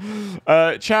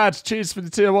 Chad, cheers for the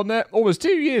tier 1 there. Almost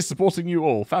 2 years supporting you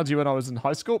all. Found you when I was in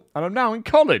high school, and I'm now in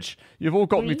college. You've all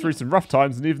got me through some rough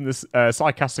times, and even this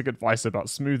sarcastic advice about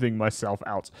smoothing myself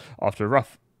out after a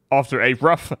rough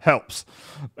helps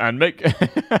and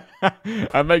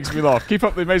and makes me laugh. Keep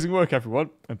up the amazing work, everyone,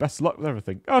 and best of luck with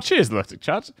everything. Oh, cheers, Athletic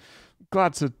Chad.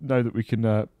 Glad to know that we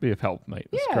can be of help, mate.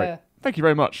 That's Yeah. great. Thank you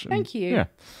very much. Thank you. Yeah.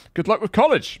 Good luck with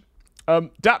college.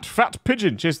 Dat Fat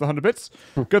Pigeon, cheers for the 100 bits.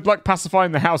 Good luck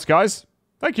pacifying the house, guys.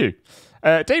 Thank you.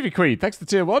 Davy Queen, thanks for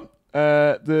tier 1.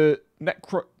 The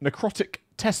Necrotic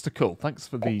Testicle, thanks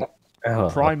for the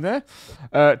Prime there.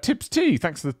 Tips T,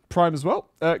 thanks for the Prime as well.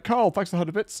 Carl, thanks for the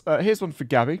 100 bits. Here's one for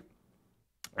Gabby.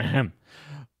 Ahem.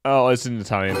 Oh, it's in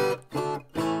Italian.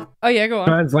 Oh yeah, go on.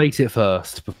 Translate it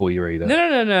first before you read it.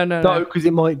 No. No, because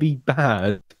it might be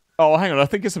bad. Oh, hang on. I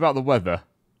think it's about the weather.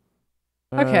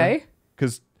 Okay.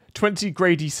 Because 20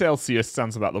 gradi Celsius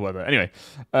sounds about the weather. Anyway.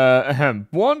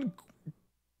 Buon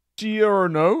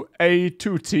giorno a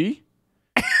tutti.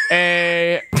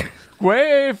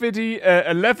 Que vidi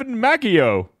 11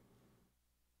 maggio.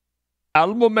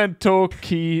 Al momento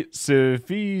che si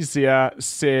visia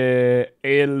se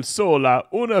il sola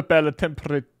una bella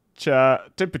temperatura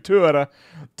temperatura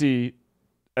di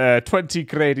 20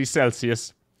 gradi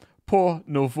Celsius por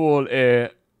nuvole e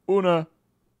una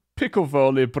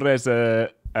piccola brezza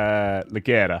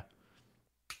leggera.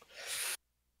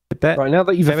 Right, now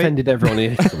that you've offended everyone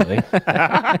instantly.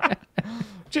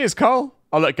 Cheers, Cole.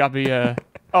 I'll let Gabby...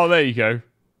 Oh, there you go.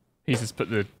 He's just put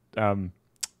the...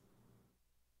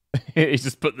 He's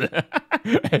just put the...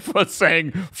 Everyone's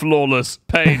saying flawless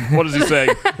pain. What is he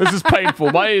saying? This is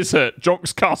painful. My ears hurt.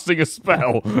 Jock's casting a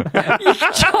spell.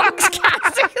 Jock's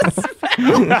casting a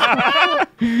spell.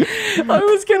 I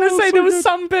was going to say there were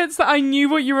some bits that I knew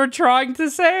what you were trying to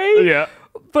say. Yeah.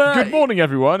 But good morning,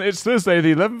 everyone. It's Thursday,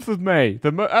 the 11th of May.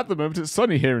 At the moment, it's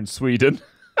sunny here in Sweden.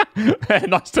 A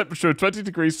nice temperature of 20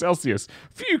 degrees Celsius.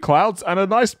 Few clouds and a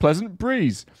nice, pleasant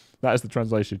breeze. That is the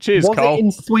translation. Cheers, Was Carl. it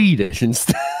in Swedish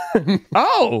instead?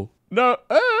 Oh, no.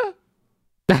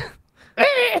 I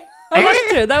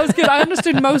liked it. That was good. I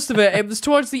understood most of it. It was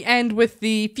towards the end with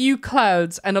the few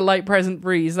clouds and a light present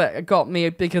breeze that got me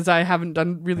because I haven't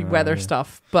done really weather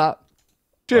stuff. But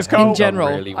cheers, Carl. in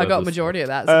general, I got a majority of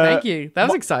that. So thank you. That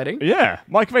was exciting. Yeah.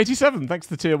 Mike of 87, thanks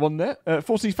for the tier 1 there.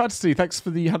 40 Fantasy, thanks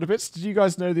for the 100 bits. Did you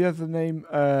guys know the other name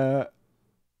for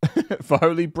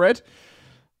holy bread?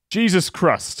 Jesus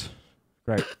Crust.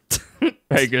 Great.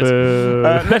 Very good.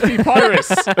 Lethy Pyrus.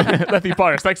 Lethy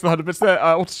Pyrus, thanks for the 100 bits there.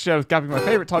 I want to share with Gabby my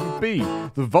favourite type of bee,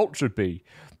 the vulture bee.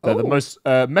 They're the most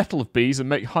metal of bees and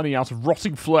make honey out of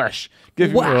rotting flesh.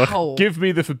 Give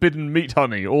me the forbidden meat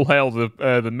honey. All hail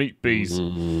the meat bees.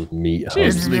 Meat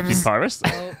Cheers, honey. Lethy Pyrus.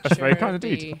 That's very kind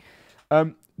indeed.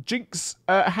 Jinx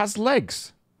has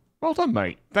legs. Well done,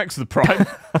 mate. Thanks for the prime.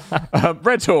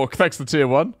 Red Hawk, thanks for the tier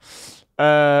 1.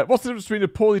 What's the difference between a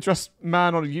poorly dressed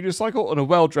man on a unicycle and a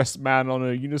well-dressed man on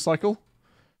a unicycle?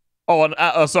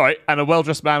 Oh, sorry, and a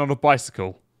well-dressed man on a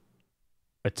bicycle.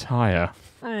 Attire.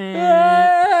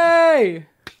 Hey!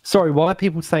 Sorry, why are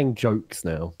people saying jokes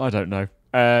now? I don't know.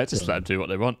 Just let them do what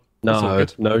they want. No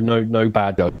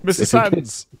bad jokes. Mr.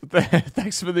 Sands,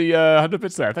 thanks for the 100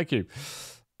 bits there. Thank you.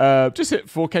 Just hit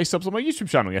 4K subs on my YouTube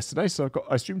channel yesterday, so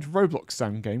I streamed a Roblox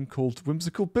sound game called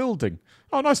Whimsical Building.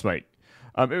 Oh, nice, mate.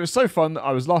 It was so fun that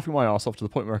I was laughing my ass off to the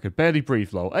point where I could barely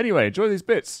breathe, lol. Anyway, enjoy these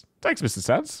bits. Thanks, Mr.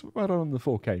 Sands. Well done on the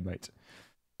 4K, mate.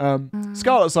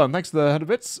 Scarlet Sun, thanks for the 100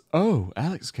 bits. Oh,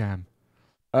 Alex Cam.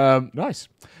 Nice.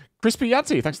 Crispy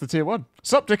Yanti, thanks for the tier 1.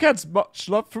 Sup, dickheads. Much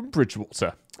love from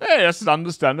Bridgewater. Hey, let's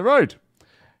understand the road.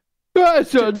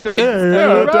 Cheers, Crispy.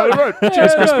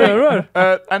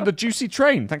 And the Juicy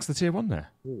Train, thanks for the tier 1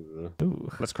 there. Ooh.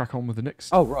 Let's crack on with the next.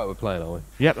 Oh, right, we're playing, are we?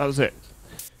 Yep, that was it.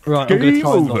 Right, I'm going to try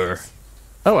over.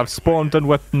 Oh, I've spawned in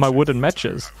with my wooden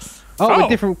matches. We're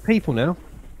different people now.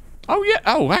 Oh, yeah.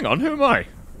 Oh, hang on. Who am I?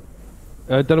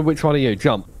 Don't know which one are you.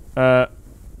 Jump. Right,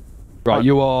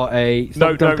 you are a...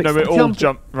 No, we're all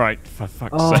jump. Right, for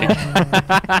fuck's sake.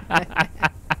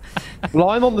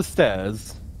 Well, I'm on the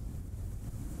stairs.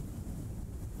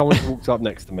 Someone walks up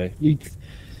next to me.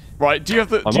 Right, do you have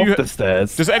the... I'm off the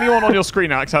stairs. Does anyone on your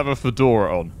screen have a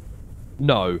fedora on?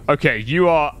 No. Okay, you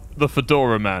are the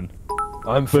fedora man.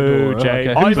 I'm Fedora. Jake.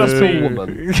 Okay. Who's the tall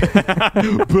woman?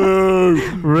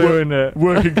 Boo! Ruin it.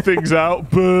 Working things out.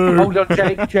 Boo! Hold on,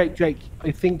 Jake. I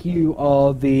think you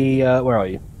are the... where are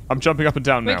you? I'm jumping up and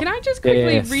down now. Wait, can I just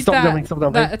quickly read that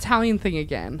jumping. Italian thing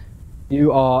again?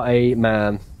 You are a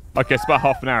man. Okay, it's about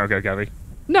half an hour ago, Gabby.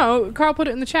 No, Carl put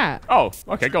it in the chat. Oh,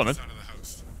 okay, go on then.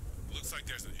 Looks like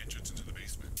there's an entrance into the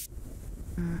basement.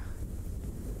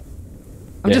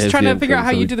 I'm just trying to figure out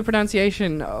how you do the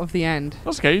pronunciation of the end.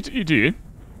 That's okay, you do you.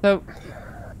 So,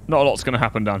 not a lot's going to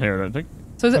happen down here, I don't think.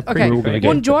 So is it, okay.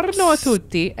 Buongiorno a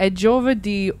tutti. È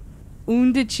giovedì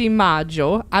 11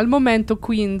 maggio. Al momento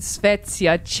qui in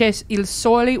Svezia c'è il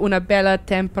sole, una bella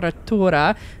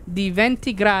temperatura di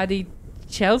 20 gradi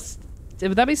Celsius.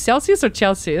 Would that be Celsius or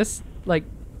Celsius? Like,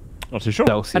 not too sure.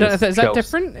 Celsius. I don't know. Is that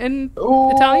different in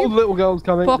Italian? Italian? Little girls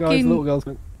coming, guys. Little girls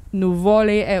coming.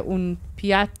 Nuvole e un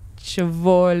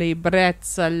piacevole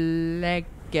brezza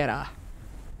leggera.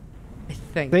 I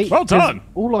think. See, well done.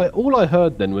 All I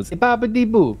heard then was babidi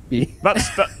boopy. That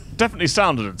definitely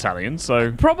sounded Italian,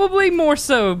 so... Probably more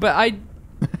so, but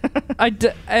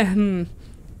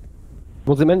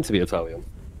Was it meant to be Italian?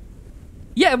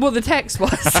 Yeah, well, the text was.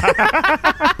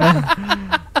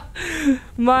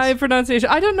 My pronunciation.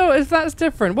 I don't know if that's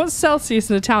different. What's Celsius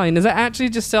in Italian? Is that actually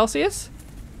just Celsius?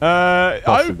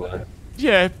 Possibly.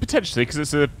 Yeah, potentially,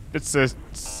 because it's a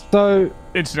So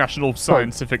international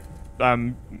scientific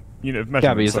unit of measurement.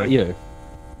 Gabby, is so. that you?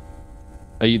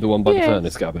 Are you the one by the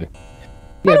furnace, Gabby?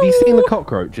 Yeah, have you seen the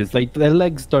cockroaches? Their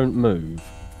legs don't move.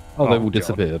 Oh, they've all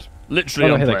disappeared. Literally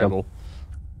here they unplayable.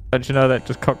 Don't you know that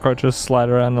just cockroaches slide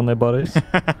around on their bodies?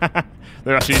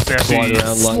 They actually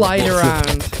Slide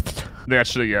around. They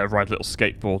actually ride little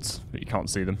skateboards, but you can't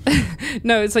see them.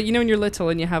 No, it's like, you know when you're little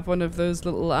and you have one of those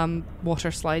little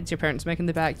water slides your parents make in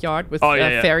the backyard with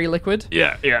fairy liquid?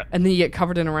 Yeah. And then you get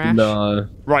covered in a rash? No.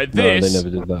 Right, No, they never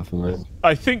did that for me.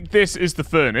 I think this is the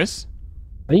furnace.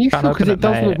 Are you sure? Because it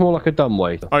does look more like a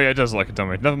dumbwaiter. Oh yeah, it does look like a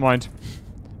dumbwaiter. Never mind.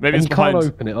 Maybe And it's you behind. can't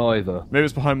open it either. Maybe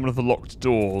it's behind one of the locked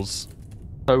doors.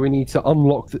 So we need to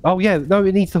unlock. Oh yeah, no,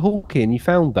 it needs the hall key, and you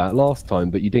found that last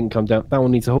time, but you didn't come down. That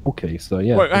one needs a hall key. So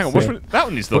yeah. Wait, hang on. Which one? That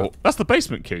one needs the hall. That's the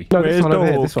basement key. No, Where's this one the over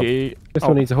here. hall This one. key? This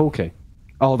one needs a hall key.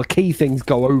 Oh, the key things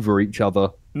go over each other.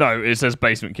 No, it says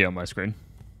basement key on my screen.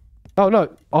 Oh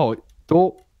no. Oh,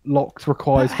 door locked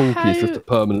requires hall key. It's just a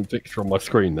permanent fixture on my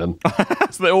screen then.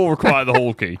 So they all require the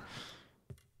hall key.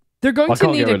 They're going I to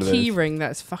can't need get a rid of key this. ring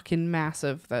that's fucking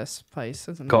massive, this place,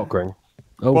 isn't it? Cock ring.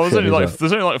 Oh, Well, shit,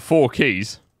 there's only like 4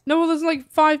 keys. No, well, there's like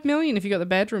 5 million if you got the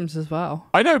bedrooms as well.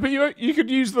 I know, but you could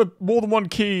use more than one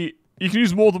key. You can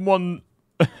use more than one.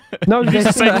 No, use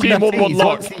the same key in more than one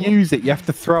lock. Once you use it, you have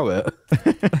to throw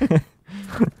it.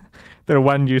 They're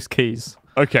one-use keys.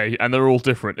 Okay, and they're all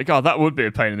different. God, that would be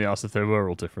a pain in the ass if they were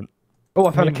all different. Oh,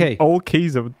 I found a key. All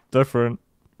keys are different.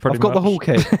 I've got the hall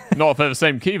key. Not if they're the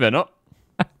same key, they're not.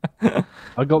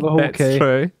 I got the hall That's key.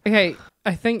 true. Okay,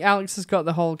 I think Alex has got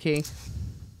the whole key.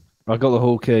 I got the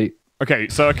hall key. Okay,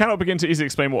 so I cannot begin to easily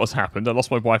explain what has happened. I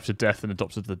lost my wife to death and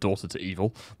adopted the daughter to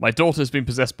evil. My daughter has been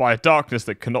possessed by a darkness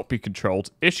that cannot be controlled.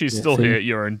 If she's still here,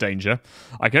 you're in danger.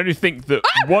 I can only think that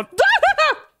one...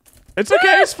 It's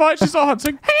okay, it's fine, she's not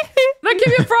hunting. Look, give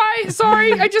me a fry!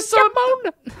 Sorry, I just saw a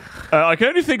bone! I can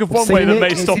only think of one way that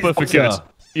may stop her for good.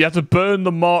 You have to burn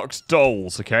the marked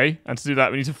dolls, okay? And to do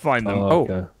that, we need to find them. Oh,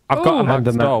 okay. I've got a And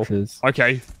the marked doll. matches.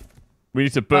 Okay. We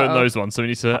need to burn those ones, so we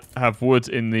need to have wood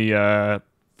in the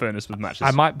furnace with matches.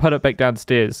 I might put it back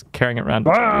downstairs. Carrying it around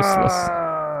is useless.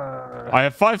 I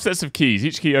have 5 sets of keys.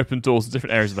 Each key opens doors to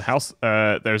different areas of the house.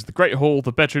 There's the Great Hall,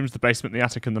 the bedrooms, the basement, the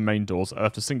attic, and the main doors. I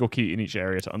left a single key in each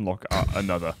area to unlock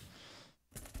another.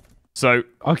 So...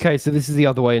 Okay, so this is the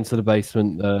other way into the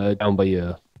basement, down by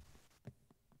you.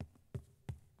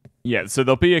 Yeah, so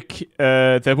there'll be a key,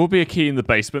 there will be a key in the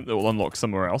basement that will unlock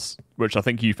somewhere else, which I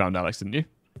think you found, Alex, didn't you?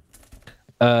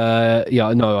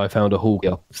 Yeah, no, I found a hall key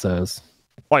upstairs.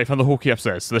 Oh, you found the hall key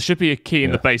upstairs. So there should be a key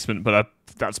in the basement, but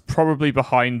that's probably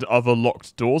behind other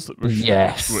locked doors,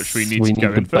 which we need to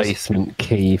go in the first. Basement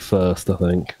key first, I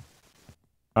think.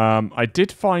 I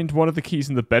did find one of the keys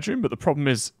in the bedroom, but the problem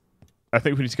is, I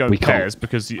think we need to go in pairs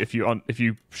because if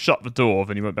you shut the door,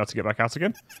 then you won't be able to get back out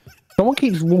again. Someone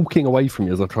keeps walking away from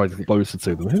you as I try to get closer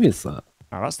to them. Who is that?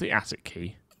 Oh, that's the attic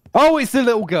key. Oh, it's the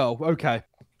little girl. Okay.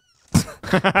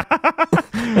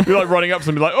 You're like running up to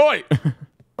them, and be like, "Oi,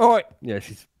 oi!" Yeah,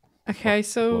 she's Okay,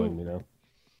 so... following me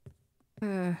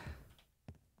now.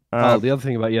 Uh, The other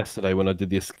thing about yesterday when I did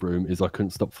the escape room is I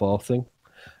couldn't stop farting,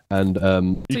 and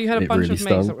so you had a it bunch really of mates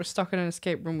stung. that were stuck in an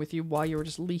escape room with you while you were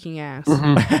just leaking ass.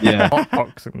 Yeah,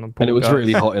 Hotbox in the pool and it was guys.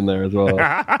 really hot in there as well.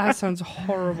 That sounds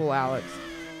horrible, Alex.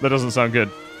 that doesn't sound good."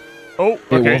 Oh,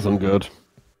 It okay. wasn't good.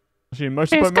 Is she in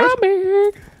motorboat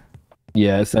mode?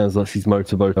 Yeah, it sounds like she's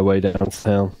motorboat her way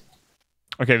downtown.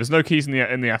 Okay, there's no keys in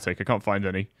the attic. I can't find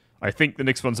any. I think the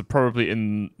next ones are probably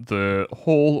in the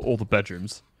hall or the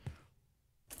bedrooms.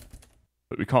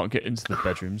 But we can't get into the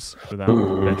bedrooms without the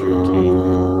bedroom key.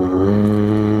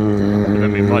 And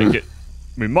then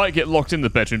we might get locked in the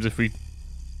bedrooms if we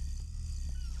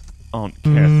aren't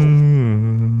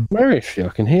careful. Where is she? I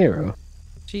can hear her.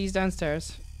 She's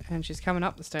downstairs, and she's coming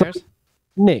up the stairs,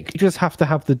 Nick, you just have to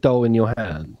have the doll in your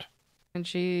hand. and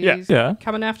she's Yeah.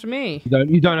 coming after me.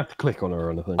 You don't have to click on her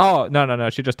or anything. Oh, no.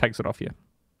 She just takes it off you.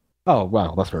 Oh,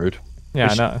 wow, that's rude. Yeah,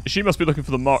 I know. She must be looking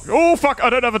for the mark. Oh, fuck, I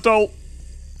don't have a doll.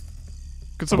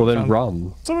 Could Well, someone, then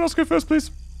run. someone else go first,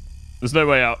 please? There's no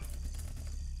way out.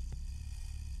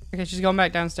 Okay, she's going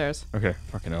back downstairs. Okay,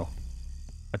 fucking hell.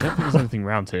 I don't think there's anything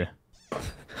around here.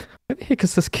 Where the heck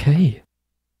is this key?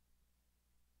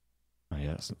 Oh,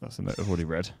 yeah, that's a note I've already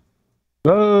read.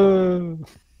 Oh.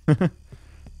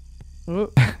 Oh.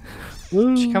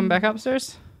 She coming back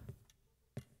upstairs?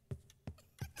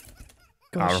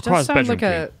 God, she does requires sound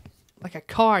bedroom like a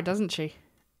car, doesn't she?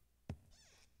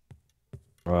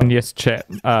 Right. And yes, chat.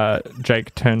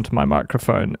 Jake turned my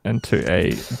microphone into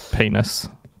a penis.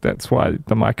 That's why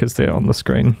the mic is there on the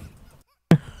screen.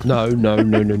 No,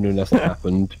 that's not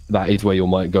happened. That is where your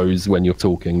mic goes when you're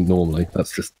talking normally.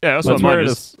 That's just... Yeah, that's That's what where mine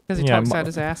it is. is. Because he Yeah, talks my- out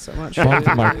his ass so much. Mine's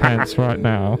in my pants right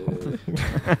now.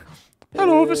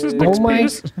 Hello, this is Nick's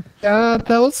penis. God,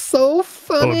 that was so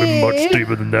funny.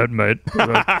 deeper than that, mate.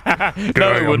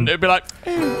 No, it wouldn't. It'd be like,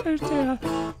 oh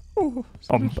dear.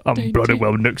 I'm bloody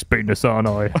well Nick's penis, aren't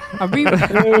I? Are we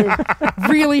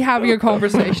really having a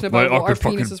conversation about Mate, what our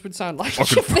penises would sound like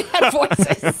if they had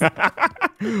voices?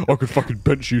 I could fucking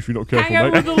bench you if you're not careful, Hang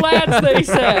out mate. with the lads, they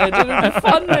said. It'll be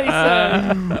fun, they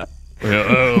said.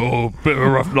 Yeah, bit of a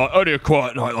rough night. Only a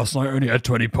quiet night last night. Only had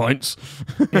 20 pints.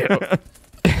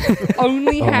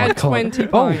 Only had 20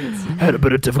 pints. Had a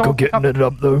bit of difficulty getting it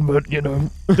up though, but you know.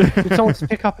 Did someone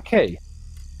pick up a key?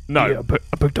 No. Yeah,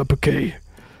 I picked up a key.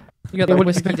 You got Yeah, that what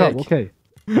did you whiskey pick up? dick.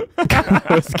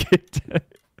 What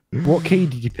key? What key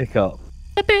did you pick up?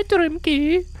 The bedroom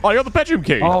key. Oh, I got the bedroom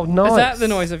key. Oh, nice. Is that the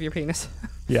noise of your penis?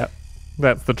 Yeah,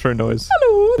 that's the true noise.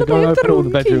 Hello, You the go and open all the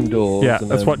bedroom key. doors. Yeah, and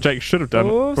that's then- what Jake should have done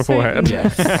Oh, beforehand.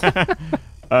 Satan.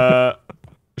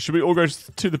 Should we all go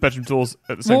to the bedroom doors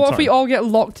at the same What time? if we all get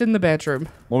locked in the bedroom?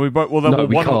 Well, then No,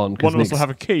 we one can't, 'cause one of us will Nick's- have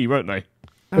a key, won't they?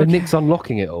 But Nick's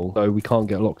unlocking it all, so we can't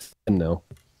get locked in now.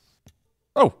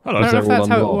 Oh, hello. I don't know if they're all that's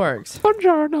how it unlocked. works.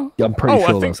 Buongiorno. Yeah, I'm pretty I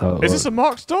sure think. that's how it Is works. this a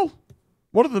marked doll?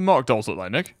 What do the marked dolls look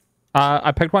like, Nick?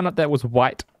 I picked one up that was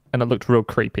white and it looked real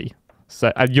creepy.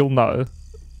 So you'll know.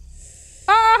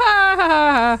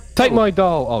 Ah! Take my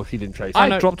doll. Oh, she didn't chase. I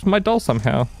know. dropped my doll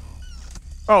somehow.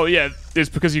 Oh, yeah. It's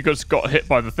because you just got hit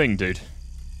by the thing, dude.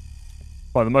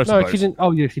 By the No, motorboat. she didn't.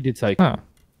 Oh, yeah, she did take. Oh.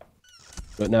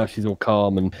 But now she's all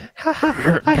calm and. Ha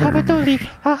ha! I have a dolly.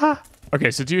 Ha ha!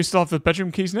 Okay, so do you still have the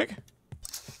bedroom keys, Nick?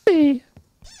 See.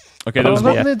 Okay, there I'm was yeah.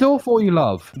 one. knocking the door for you,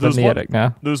 love. I'm in There's the one. attic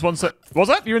now. There was one set. Was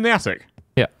that? You're in the attic?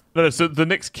 Yeah. No, so the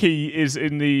next key is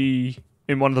in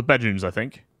one of the bedrooms, I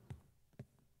think.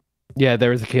 Yeah,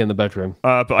 there is a key in the bedroom.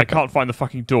 But I can't find the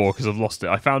fucking door because I've lost it.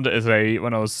 I found it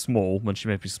when I was small, when she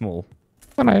made me small.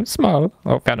 When I am small.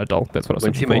 Oh, found a doll. That's what I was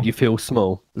When she looking made for. you feel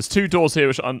small. There's two doors here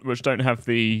which don't have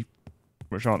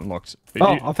which aren't unlocked. Oh,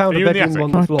 I found are a you in the bedroom attic?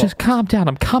 one that's Oh, locked. just calm down.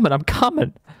 I'm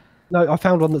coming. No, I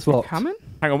found one that's locked. Coming?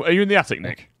 Hang on, are you in the attic,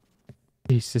 Nick?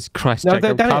 Jesus Christ, No, Jake,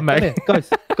 I'm down coming. here, guys.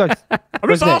 I'm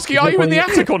Where's just Nick? asking, Is are Nick you in on the the-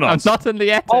 attic or I'm not? not in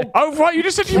the attic. Oh, right, you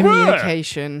just said you were.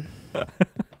 Communication.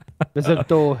 There's a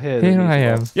door here. that Here needs I to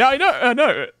am. lock. Yeah, I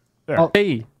know. There. Oh.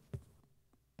 Key.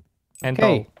 And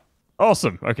Okay. doll.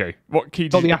 Awesome. Okay, what key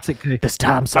Got did the you... attic key. This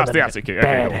time That's something the attic key. Okay,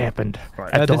 bad cool. happened. Right.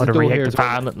 A there's a daughter door here reacted as well.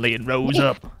 violently and rose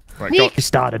up. Right, go. She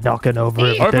started knocking over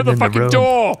everything Open the in the fucking room.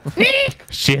 door!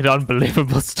 She had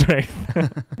unbelievable strength.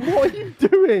 What are you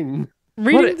doing?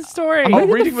 Reading the story. Oh,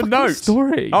 reading the fucking notes.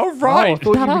 story. Oh, Oh, I right.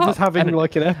 thought you were just having And-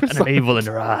 like an And episode. an evil in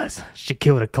her eyes. She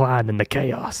killed a client in the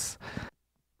chaos.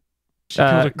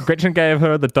 killed Gretchen gave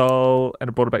her the doll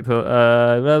and brought it back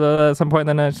to at some point.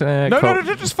 Then No,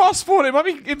 just fast forward. It might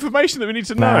be information that we need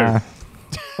to know. Nah.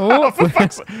 Oh, for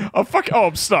fuck's sake. Oh, fuck. Oh,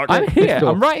 I'm stuck. I'm here.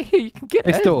 door. I'm right here. You can get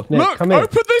Next it. door. Nick, Look, come here.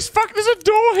 open this. Fuck, there's a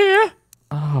door here.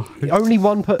 Only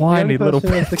one Whiny the only little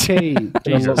person has the key.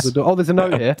 to unlock Jesus. the door. Oh, there's a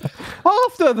note here.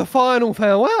 After the final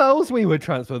farewells, we would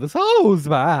transfer the souls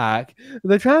back.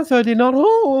 The transfer did not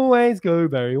always go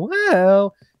very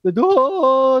well. The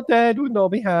door dead would not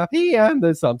be happy,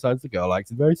 and sometimes the girl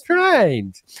acted very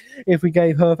strange. If we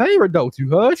gave her favorite doll to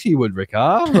her, she would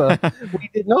recover. We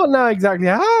did not know exactly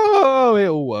how it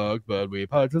all worked, but we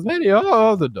purchased many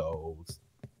of the dolls.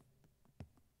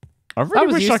 I That really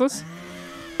was wish useless.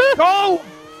 Oh!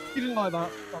 You didn't like that.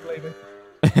 I'm leaving.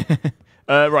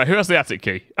 Right, who has the attic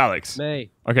key? Alex.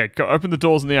 Me. Okay, go open the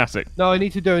doors in the attic. No, I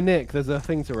need to do a Nick. There's a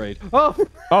thing to read. Oh!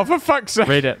 Oh, for fuck's sake.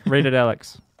 Read it,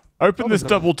 Alex. Open this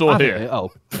double door I here. did it.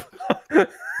 Oh.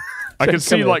 I can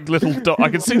see here. like I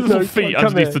can see little No, feet come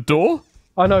underneath here. the door.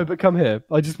 I know, but come here.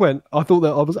 I just went. I thought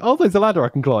that I was. Oh, there's a ladder I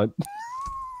can climb.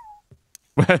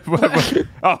 Where-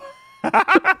 oh.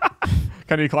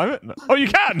 Can you climb it? No. Oh, you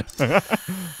can.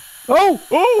 Oh!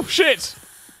 Oh, shit.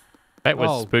 That was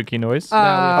Oh. spooky noise.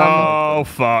 Oh,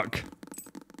 fuck.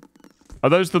 Are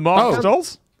those the marked Oh.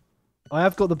 dolls? I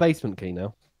have got the basement key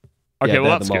now. Okay, Yeah, well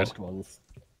they're that's the good. marked ones.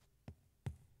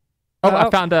 I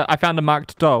found a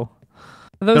marked doll.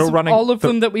 Are those They're all running- all of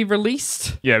them that we've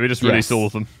released? Yeah, we just released Yes. all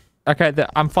of them. Okay,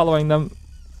 I'm following them.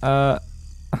 They're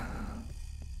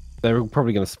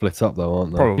probably going to split up though,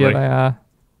 aren't they? Probably. Yeah, they are.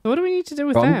 So what do we need to do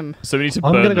with Wrong. them? So we need to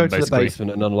I'm burn going to go them, to the basically.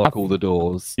 basement and unlock all the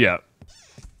doors. Yeah.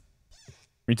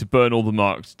 We need to burn all the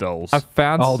marked dolls. I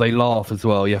found. Oh, they laugh as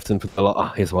well. You have to input the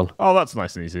Ah, here's one. Oh, that's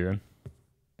nice and easy then.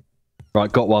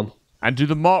 Right, got one. And do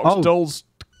the marked Oh. dolls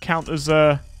count as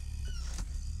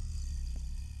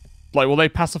like, will they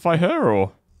pacify her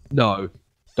or? No,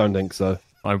 don't think so.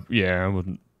 I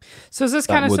wouldn't. So is this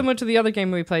That kind of would- similar to the other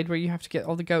game we played where you have to get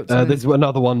all the goats? and There's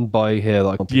another one by here that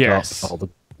I can pick Yes. up. Oh, the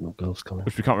girl's coming.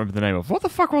 Which we can't remember the name of. What the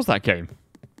fuck was that game?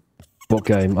 What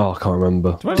game? Oh, I can't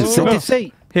remember. I just Deceit. remember-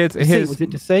 Deceit. Here's Was it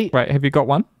Deceit? Right, have you got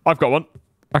one? I've got one.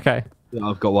 Okay, Yeah,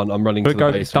 I've got one. I'm running we'll to the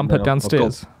go basement dump now. it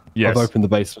downstairs. Yes. I've opened the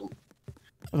basement.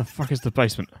 Where the fuck is the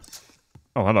basement?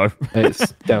 Oh, hello.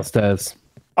 It's downstairs.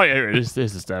 Oh, yeah, here it is.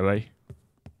 There's the stairway.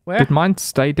 Where? Did mine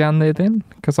stay down there then?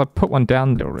 Because I put one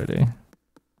down there already.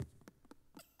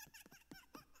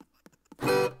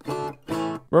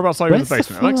 Whereabouts are you in the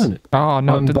basement, Alex? furnace? Oh,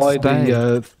 no, it I'm didn't by stay.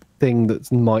 the thing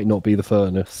that might not be the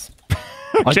furnace.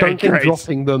 I don't think great.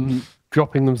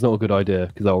 dropping them's not a good idea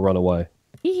because they'll run away.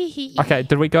 Okay,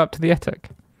 did we go up to the attic?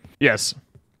 Yes.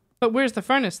 But where's the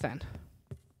furnace then?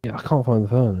 Yeah, I can't find the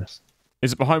furnace.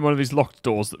 Is it behind one of these locked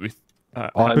doors that we?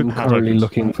 I'm had currently opened?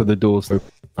 looking for the doors. Oh,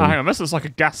 hang on, this looks like a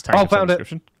gas tank. Oh, of some found it.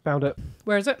 description. Found it.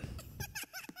 Where is it?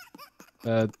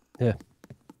 Yeah.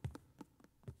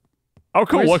 Oh,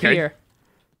 cool. Where's Okay. here?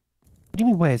 What do you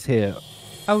mean where's here?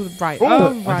 Oh, right. Oh, Oh,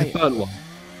 I just right. burnt one.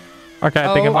 Okay,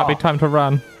 I think it might be time to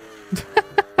run.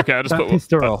 Okay, I just That put.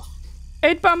 pissed her off.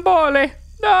 Eight bambole!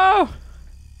 No!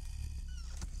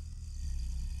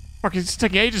 Fuck, it's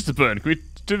taking ages to burn. Can we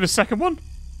do the second one?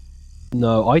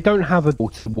 No, I don't have a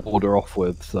door to water off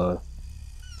with, so...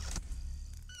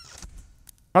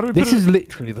 How do we This put is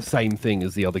literally the same thing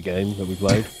as the other game that we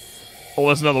played. Oh,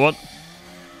 there's another one.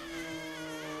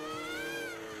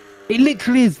 It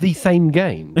literally is the same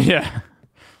game. Yeah.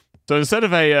 So instead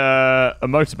of a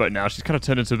motorboat now, she's kind of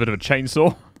turned into a bit of a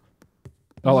chainsaw.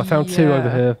 Oh, I found two over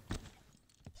Yeah. here.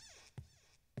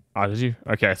 Ah, did you?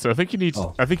 Okay, so I think you need.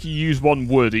 Oh. I think you use one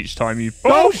wood each time you.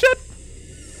 Oh shit!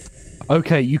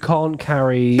 Okay, you can't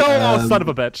carry... Oh, son of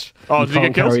a bitch. Oh, you did you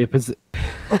get can't carry killed?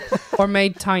 a Or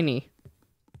made tiny.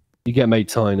 You get made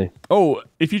tiny. Oh,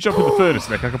 if you jump in the furnace,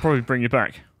 Nick, I could probably bring you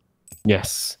back.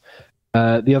 Yes.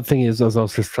 The other thing is, as I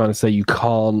was just trying to say, you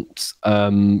can't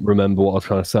remember what I was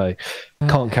trying to say.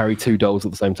 Can't carry two dolls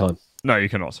at the same time. No, you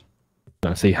cannot.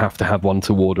 No, so you have to have one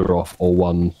to water off or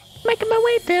one. Making my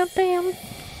way downtown.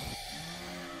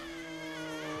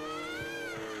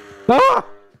 Ah!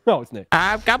 Oh, it's Nick.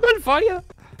 I've got one for you.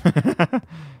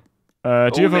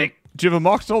 Do you have a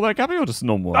marked doll there, Gabby, or just a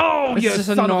normal one? Oh, It's yeah, just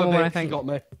a son normal of a one, I bitch, think. you got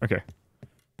me. Okay.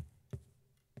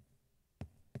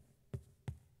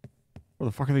 What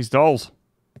the fuck are these dolls?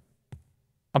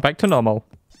 I'm back to normal.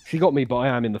 She got me, but I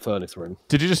am in the furnace room.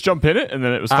 Did you just jump in it and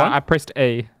then it was fine? I pressed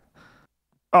E.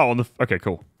 Oh, on the. Okay,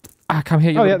 cool. Come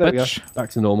here, you Oh, yeah, little there we go. bitch. Back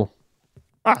to normal.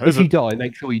 Ah, If there's you a, die,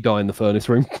 make sure you die in the furnace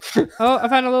room. Oh, I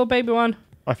found a little baby one.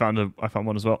 I found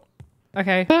one as well.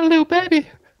 Okay. Hello, little baby.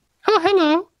 Oh,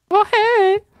 hello. Oh,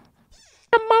 hey.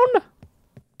 Come on.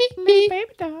 Baby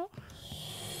doll.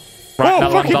 Right, Oh,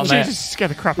 that one's fucking on there. Jesus!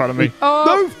 Scared the crap out of me.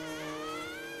 Oh,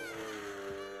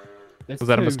 There's Was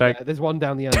that a two mistake? there. There's one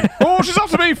down the end. Oh, she's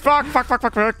after me! Fuck!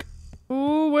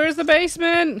 ooh, where's the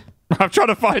basement? I'm trying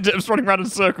to find it. I'm just running around in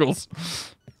circles.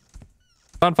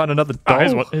 Can't find another Oh,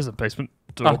 doll. here's a basement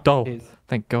door. Oh, doll. Is-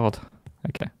 Thank God.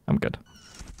 Okay, I'm good.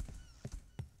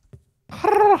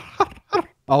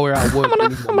 Oh, we're out of wood. We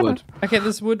need more wood. Okay,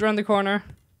 there's wood around the corner.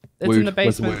 It's Wood. in the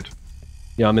Where's the basement. wood?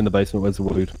 Yeah, I'm in the basement. Where's the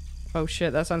wood? Oh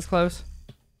shit, that sounds close.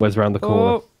 Where's around the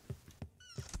corner? Oh,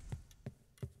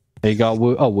 There you go.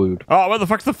 Wood. Oh, wood. Oh, where the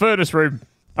fuck's the furnace room?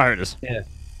 Oh, here it is. Yeah.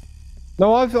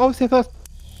 No, I was here first.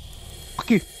 Fuck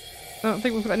you. I don't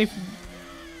think we've got any.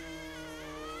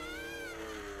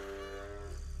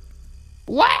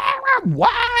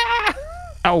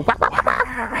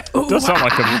 Oh, Does sound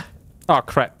like him. oh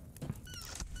crap.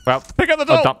 Well, Pick up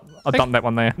the I'll doll. dump that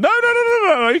one there. No!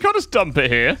 You can't just dump it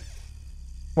here.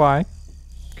 Why?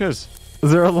 Because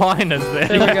Is there a line, is there?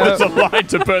 There we go. there's a line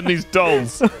to burn these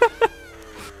dolls.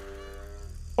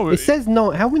 Oh, It says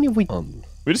no. How many have we done?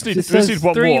 we just need it says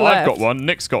one 3 more. I've got left. one.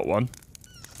 Nick's got one.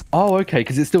 Oh, okay,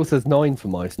 because it still says 9 for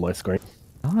my screen.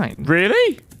 9.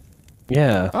 Really?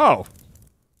 Yeah. Oh.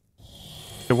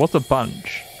 There was a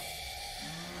bunch.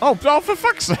 Oh, for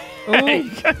fuck's sake. Ooh.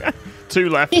 2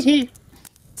 left.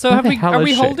 So Where have the we? hell Are is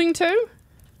we she? holding two?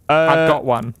 I've got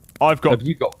one. I've got. Have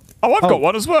you got? Oh, I've Oh. got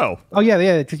one as well. Oh,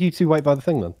 yeah. Just you two wait by the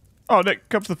thing then. Oh, Nick,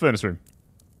 come to the furnace room.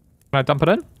 Can I dump it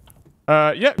in?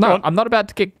 Yeah, No, go on. I'm not about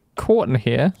to get caught in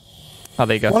here. Oh,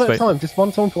 there you go. One at a Sweet. time. Just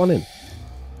one time for one in.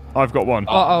 I've got one.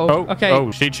 Uh oh. Okay. Oh,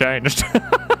 she changed.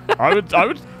 I would Is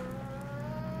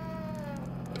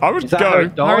that her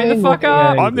go. Hurry the dying fuck or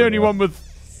up. I'm the only one with.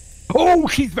 Oh,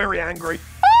 she's very angry.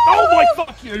 Oh my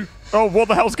fuck you. Oh, what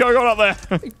the hell's going on up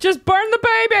there? Just burn the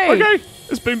baby. Okay,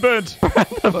 it's been burned.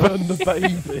 Burn the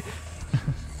baby.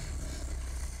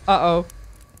 Uh oh.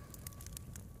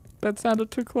 That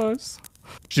sounded too close.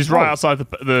 She's right outside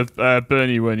the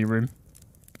Bernie Wernie room.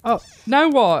 Oh. Now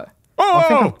what?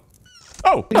 Oh!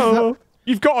 Oh!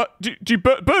 You've got. Do you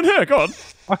burn her? Go on.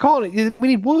 I can't. We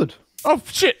need wood. Oh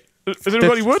shit! Is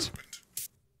anybody wood?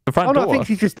 The front Oh no, door. I think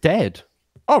she's just dead.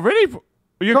 Oh really?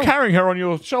 You're carrying her on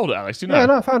your shoulder, Alex. You know. Yeah,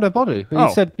 no, I found her body. Oh.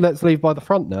 You said let's leave by the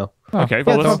front now. Okay, Yeah,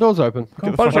 well, the let's front door's open.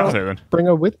 get the fuck out of here then. Bring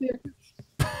her with me.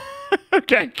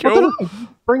 Okay, I cool. don't know.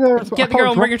 Bring her. Get the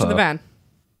girl and bring her to the van.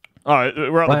 All right,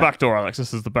 we're at the Where? back door, Alex.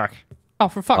 This is the back. Oh,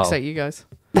 for fuck's Oh. sake, you guys.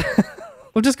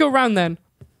 We'll just go round then.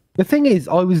 The thing is,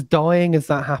 I was dying as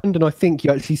that happened, and I think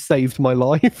you actually saved my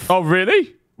life. Oh,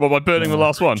 really? Well, by burning the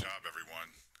last one. Job, everyone.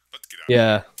 Let's get out.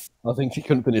 Yeah, I think she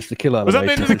couldn't finish the kill Was that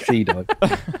the animation, end of so she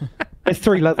died. There's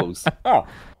 3 levels. Oh.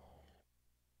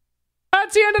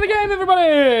 That's the end of the game,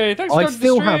 everybody. Thanks for I coming to the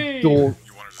still have stream. door.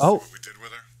 You wanted to see Oh. what we did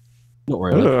with her? Not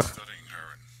really. Ugh. Studying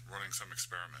her and running some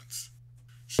experiments.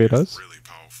 It She's does? really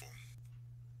powerful.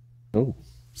 Oh.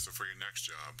 So for your next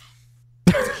job,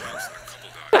 there's a house and a couple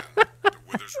died in. The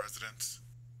Withers residence.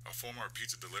 A former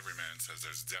pizza delivery man says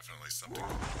there's definitely something.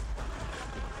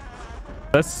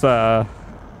 This,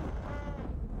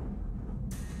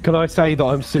 Can I say that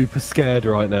I'm super scared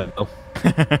right now?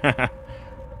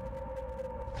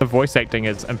 the voice acting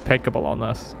is impeccable on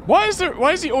this. Why is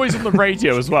he always on the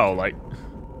radio as well? Like,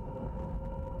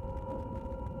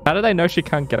 How do they know she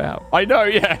can't get out? I know,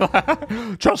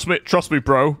 yeah. Trust me,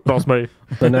 bro. Trust me.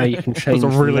 So now you can change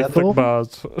There's a really the level, thick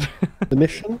bars. the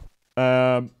mission.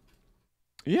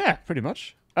 Yeah, pretty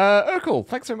much. Urkel,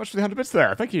 thanks so much for the 100 bits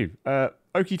there. Thank you.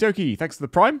 Okie dokie, thanks for the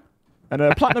Prime.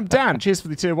 And Platinum Dan, cheers for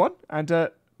the tier 1. And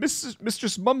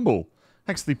Mistress Mumble,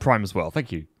 thanks for the Prime as well.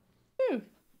 Thank you.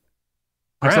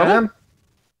 Thanks, Ella.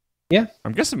 Yeah.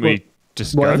 I'm guessing we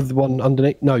just Whatever go. the one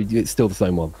underneath. No, it's still the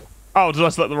same one. Oh, did I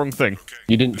select the wrong thing?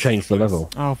 You didn't change the level.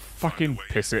 Oh, fucking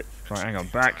piss it. Right, hang on,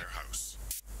 back. House.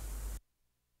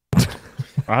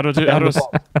 How do I do Down, it?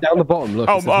 the down the bottom, look.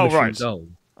 Oh, it says oh, mission right.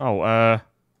 done.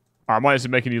 I might as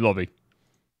well make a new lobby.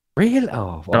 Really?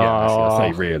 Oh, well, yeah, actually, I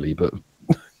say Oh. really, but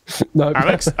no.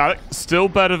 Alex, still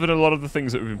better than a lot of the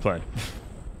things that we've been playing.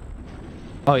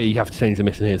 Oh, yeah, you have to change the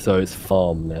mission here, so it's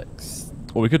farm next.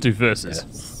 Well, we could do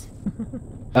versus.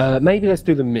 Yes. Maybe let's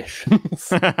do the missions.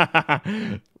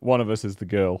 One of us is the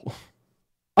girl.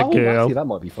 Oh, girl. actually, that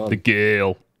might be fun. The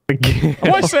girl.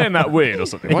 Am I saying that weird or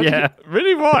something? Why Yeah.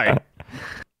 Really? Why?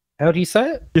 How do you say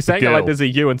it? You're saying it Girl. like there's a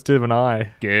U instead of an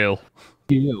I. Girl.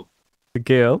 You. The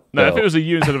girl. No, if Girl. it was a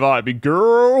U instead of I, it'd be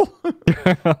girl.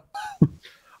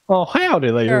 Oh,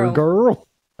 howdy there, girl.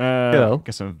 Girl.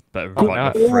 Guess I'm better Oh,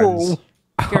 inviting my friends.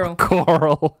 Girl.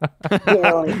 Coral.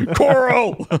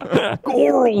 Coral.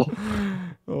 Coral.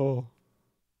 Oh.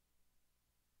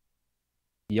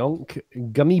 Yonk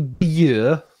gummy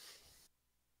beer.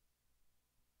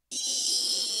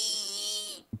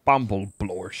 Bumble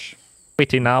blorsh.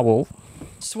 Witty narwhal.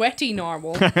 Sweaty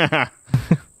narwhal.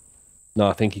 No,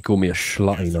 I think he called me a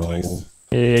slutty narwhal.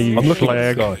 Yeah, you I'm looking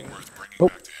at flag. this guy. Worth bringing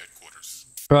back to headquarters.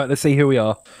 Right, let's see who we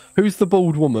are. Who's the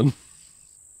bald woman?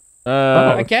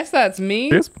 I guess that's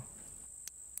me. Yes.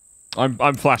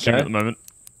 I'm flashing Okay. at the moment.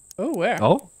 Oh, where?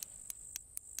 Oh?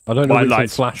 I don't know My which one's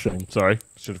lights. flashing. Sorry.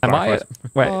 Should have Am I? clarified.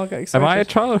 Wait. Oh, I got Am I a excited.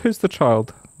 child? Who's the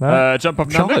child? No, Jump up,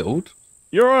 Nando. Child?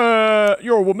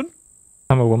 You're a woman.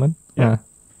 I'm a woman. Yeah.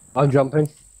 I'm jumping.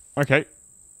 Okay.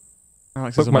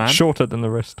 Alex Look is a much man. shorter than the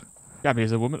rest. Gabby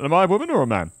is a woman. Am I a woman or a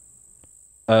man?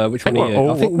 Which one think are we're you?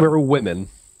 all I think women. we're all women.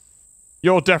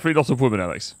 You're definitely not a woman,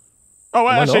 Alex. Oh,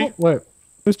 wait, Am I actually, not? Wait,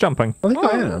 Who's jumping? I think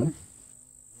I am.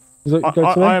 Does it go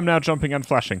to me? I am now jumping and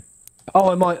flashing. Oh,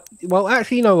 I might. Well,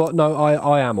 actually, you know what? No,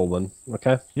 I am a woman.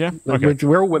 Okay. Yeah? Okay.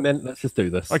 We're all women. Let's just do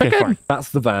this. Okay, fine. That's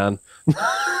the van.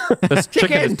 This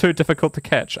chicken is Chicken! too difficult to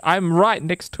catch. I'm right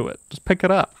next to it. Just pick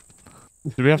it up.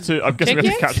 Do we have to... I'm guessing we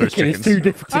have to catch those Chicken is chickens. too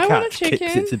difficult to I want a catch. Kicks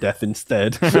chicken. it to death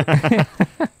instead.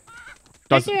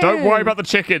 Guys, don't worry Chicken. about the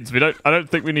chickens. I don't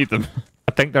think we need them.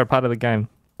 I think they're part of the game.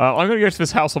 I'm going to go to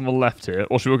this house on the left here,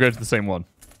 or should we go to the same one?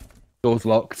 Door's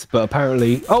locked, but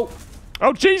apparently. Oh,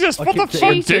 Oh, Jesus! What the kicked it fuck,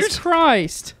 in. Jesus dude?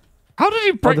 Christ. How did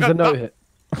you break there's a that? note here.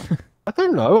 I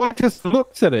don't know. I just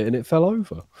looked at it and it fell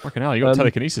over. Fucking hell, you got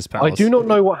telekinesis powers. I do not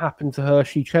know what happened to her.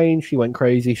 She changed. She went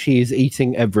crazy. She is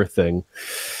eating everything.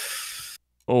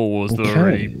 Oh, was there Okay.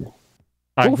 already...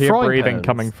 I All hear frying breathing pans.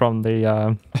 coming from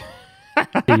the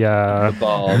The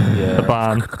barn. the Yeah.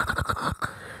 barn.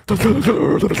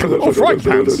 Oh, frying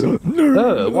pans!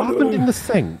 What happened in the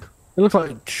sink? It looks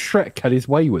like Shrek had his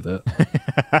way with it.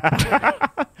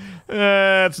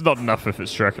 It's not enough if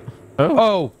it's Shrek.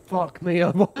 Oh, fuck me.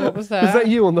 What was Was that? that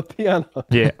you on the piano?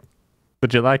 Yeah.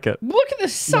 Did you like it? Look at the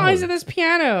size of this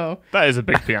piano. That is a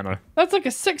big piano. That's like a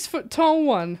 6-foot tall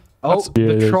one. Oh, Yeah,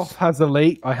 it the is. trough has a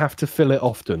leak. I have to fill it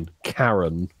often.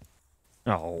 Karen.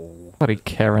 Oh. Bloody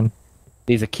Karen.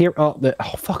 Needs a key. Oh,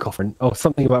 fuck off. Oh,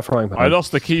 something about frying pan. I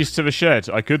lost the keys to the shed.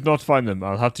 I could not find them.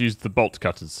 I'll have to use the bolt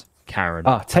cutters. Karen.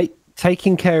 Take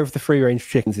taking care of the free-range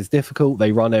chickens is difficult.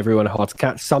 They run everywhere, hard to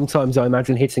catch. Sometimes I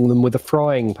imagine hitting them with a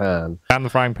frying pan. And the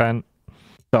frying pan.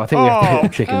 So I think we have to hit the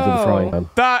chickens with a frying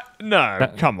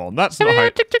pan. Come on, that's not how.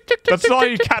 That's not how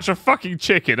you catch a fucking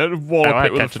chicken and wallop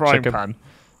it with a frying pan.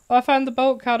 Oh, I found the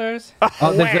bolt cutters.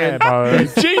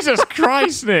 Jesus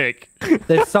Christ, Nick! You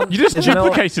just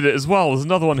duplicated it as well. There's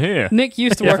another one here. Nick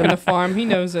used to work on a farm. He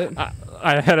knows it.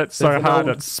 I hit it so hard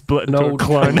it split into a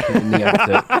clone.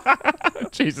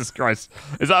 Jesus Christ.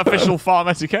 Is that official farm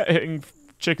etiquette, hitting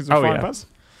chickens with frying pans?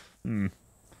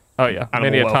 Oh, yeah.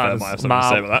 Animal Many a welfare times, might have something to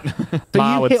say about that.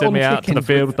 Ma would send me out to the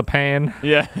field with the pan.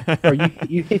 Yeah.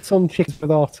 You hit on chickens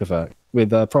with artifact,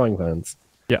 with frying pans.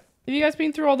 Yeah. Have you guys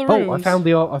been through all the rooms?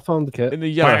 Oh, I found the kit. In the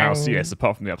yellow house, yes,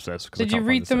 apart from the upstairs. Did you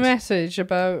read the message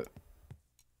about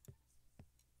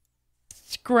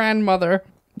grandmother?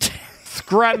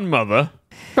 Grandmother?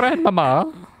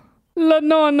 Grandmama? La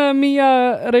nonna mi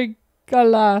ha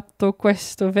regalato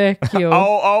questo vecchio.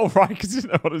 Oh, right, because you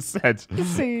know what it said.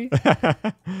 Sì.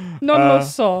 Non lo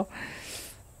so.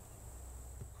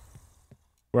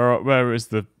 Where is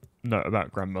the note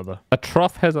about grandmother? A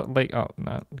trough has a leak. Oh,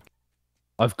 no.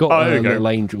 I've got little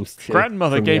angels.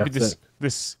 Grandmother gave me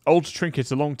this old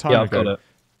trinket a long time ago. Yeah, I've got it.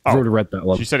 I've already read that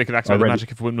one. She said it could activate the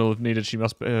magic if a windmill if needed. She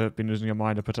must have been losing her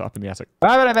mind and put it up in the attic.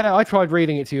 I tried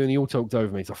reading it to you and you all talked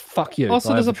over me, so fuck you.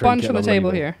 Also, there's a bunch on the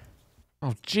table here.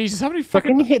 Oh, Jesus, how many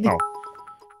fucking... Can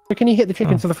you hit the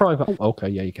chickens to the frying pan? Oh, okay,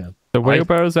 yeah, you can. The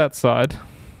wheelbarrow's outside.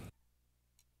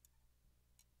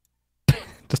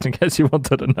 Just in case you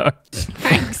wanted to know.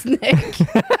 Thanks, Nick.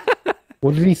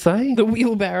 What did he say? The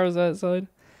wheelbarrow's outside.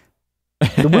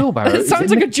 The wheelbarrow? It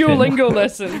sounds like a Duolingo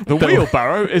lesson. The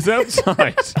wheelbarrow is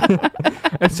outside.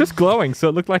 It's just glowing, so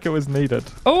it looked like it was needed.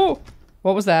 Oh,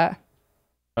 what was that?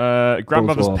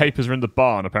 Grandmother's papers are in the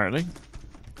barn, apparently.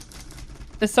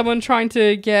 Is someone trying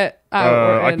to get out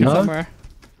or in somewhere?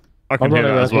 I can hear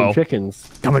that as well. Chickens.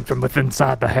 Coming from within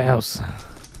inside the house.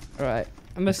 Right.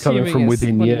 I'm assuming coming from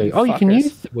within you. Oh, you can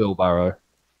use the wheelbarrow.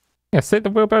 Yeah, see,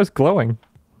 the wheelbarrow's glowing.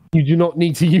 You do not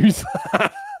need to use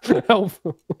that.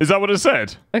 Is that what it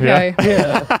said? Okay.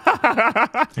 Yeah.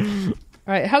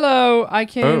 Right. Hello.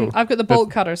 I've got the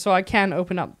bolt cutter, so I can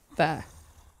open up that.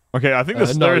 Okay, I think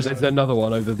there's another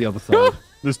one over the other side.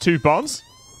 There's two barns.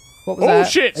 What was that? Oh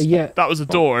shit! Yeah. That was a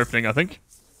door opening, I think.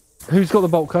 Who's got the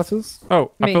bolt cutters?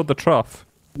 Oh, Me. I filled the trough.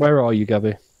 Where are you,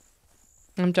 Gabby?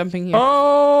 I'm jumping here.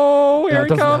 Oh, here That he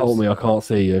doesn't comes. help me. I can't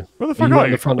see you. Where the fuck are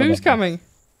you? Who's coming?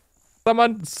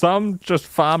 Some just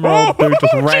farmer old dude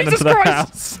just ran into the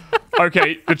house.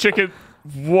 Okay, the chicken.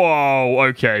 Whoa.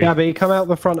 Okay. Gabby, come out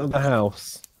the front of the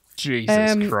house.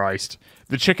 Jesus Christ.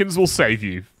 The chickens will save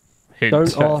you. Hint.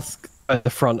 Don't ask where the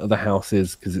front of the house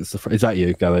is because it's the. Is that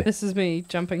you, Gabby? This is me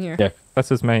jumping here. Yeah.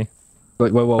 This is me.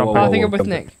 Wait, whoa, I think I'm with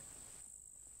Nick.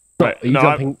 Wait, Are you no,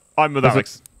 jumping? I'm with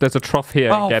Alex. There's a trough here,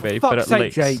 Gabby, but it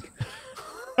leaks. Jake.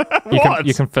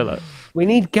 You can fill it. We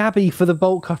need Gabby for the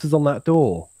bolt cutters on that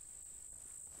door.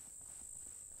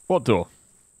 What door?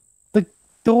 The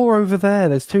door over there.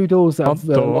 There's two doors that have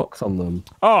door. locks on them.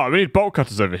 Oh, we need bolt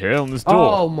cutters over here on this door.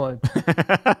 Oh my!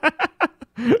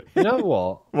 You know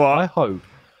what? What?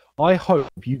 I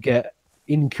hope you get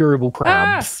incurable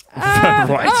crabs.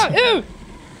 Right. Ew.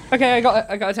 Okay, I got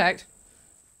attacked.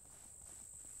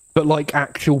 But like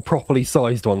actual properly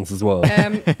sized ones as well.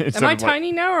 Am I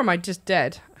tiny now or am I just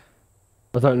dead?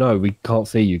 I don't know. We can't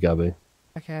see you, Gabby.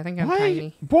 Okay, I think I'm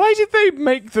tiny. Why did they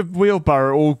make the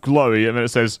wheelbarrow all glowy and then it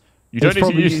says you don't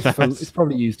need to use that? It's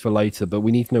probably used for later, but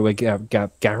we need to know where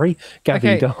Gabby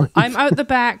Okay, died. I'm out the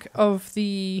back of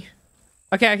the...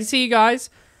 Okay, I can see you guys.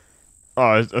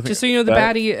 Oh, I think... Just so you know, the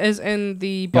baddie is in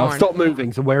the Yeah, barn. stop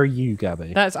moving. So where are you,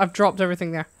 Gabby? I've dropped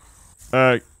everything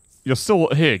there. You're still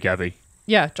here, Gabby.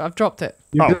 Yeah, I've dropped it.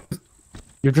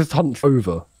 You're just hunched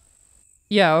over.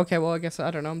 Yeah, okay, well, I guess,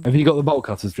 I don't know. Have you got the bolt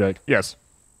cutters, Jake? Yes.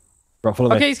 Right, follow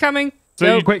me. Okay, he's coming. So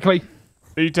Go. Quickly.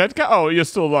 Are you dead? Oh, you're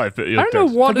still alive, but you're I don't know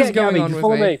what is going Gabby, on just with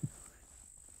follow me. me.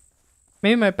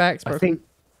 Maybe my back's I broken. think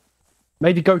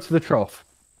maybe go to the trough.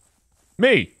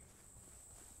 Me?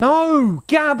 No,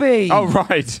 Gabby. Oh,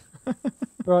 right.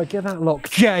 Right, get that lock,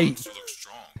 Jake. You look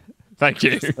strong. Thank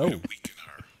you. You weaken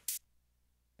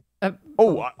her.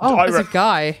 There's a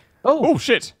guy. Oh,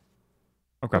 shit.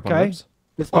 I'll grab my Okay. ribs.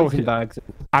 There's in bags.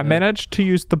 I managed to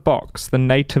use the box the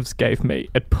natives gave me.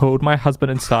 It pulled my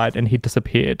husband inside and he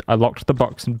disappeared. I locked the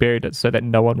box and buried it so that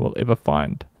no one will ever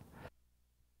find.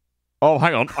 Oh,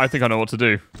 hang on. I think I know what to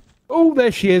do. Oh,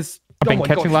 there she is. I've been my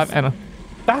catching God, live Anna.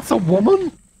 That's a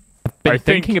woman. Been I think-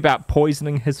 thinking about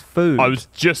poisoning his food. I was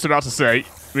just about to say,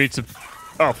 we need to...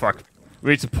 Oh, fuck.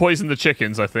 We need to poison the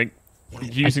chickens, I think,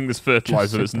 using this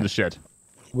fertilizer that's in the shed.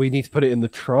 We need to put it in the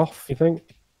trough, you think?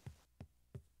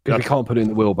 Because we can't put it in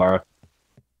the wheelbarrow.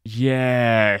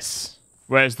 Yes.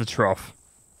 Where's the trough?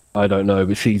 I don't know,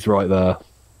 but she's right there.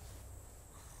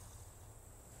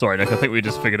 Sorry, Nick, I think we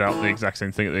just figured out the exact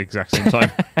same thing at the exact same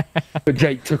time. But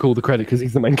Jake took all the credit because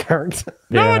he's the main character.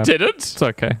 No, I didn't. It's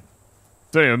okay.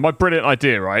 So anyway, my brilliant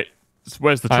idea, right?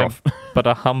 Where's the trough? But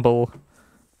a humble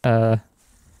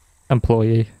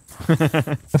employee.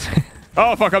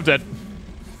 Oh, fuck, I'm dead.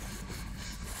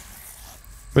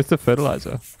 Where's the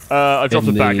fertilizer? I dropped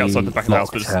In the bag the outside the back of the house,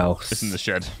 but house. it's in the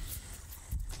shed.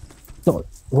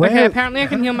 Okay, apparently I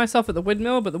can heal myself at the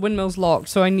windmill, but the windmill's locked,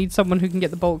 so I need someone who can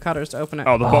get the bolt cutters to open it.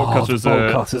 Oh, the bolt cutters the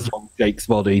bolt cutters on Jake's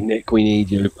body. Nick, we need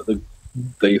you. But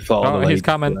the father. Oh, he's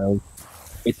coming.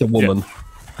 It's a woman. Yeah.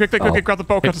 Quickly, grab the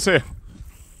bolt cutters here.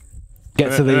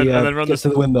 Get to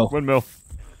the windmill. Windmill.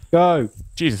 Go.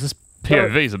 Jesus, this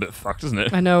POV's a bit fucked, isn't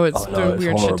it? I know, it's doing it's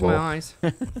weird shit to my horrible. eyes.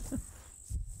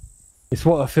 It's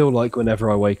what I feel like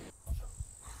whenever I wake.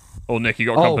 Oh, Nick, you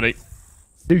got company.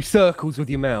 Do circles with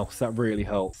your mouse. That really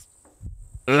helps.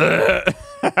 How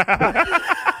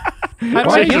do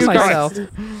I heal myself?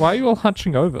 Why are you all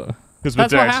hunching over? Because we're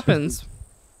That's dead. what happens.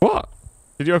 What?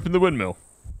 Did you open the windmill?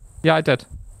 Yeah, I did.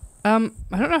 I don't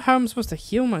know how I'm supposed to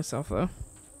heal myself, though.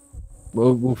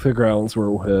 We'll figure out once we're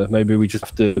all here. Maybe we just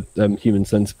have to human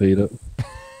centipede it.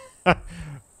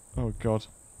 Oh, God.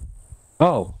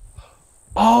 Oh!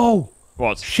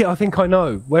 What? Shit, I think I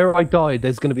know. Where I died,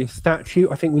 there's going to be a statue.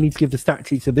 I think we need to give the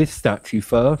statue to this statue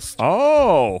first.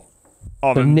 Oh!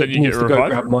 Oh, So then Nick you needs get to go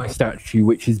revived? grab my statue,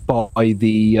 which is by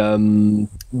the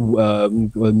not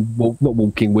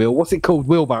walking wheel. What's it called?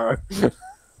 Wheelbarrow.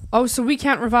 Oh, so we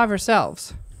can't revive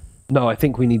ourselves? No, I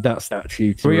think we need that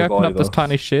statue to Will we revive open up this her.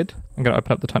 tiny shed? I'm going to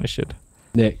open up the tiny shed.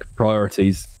 Nick,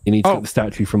 priorities. You need to Oh. get the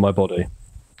statue from my body.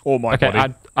 Or my Okay,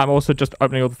 body. I'm also just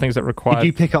opening all the things that require... Did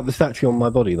you pick up the statue on my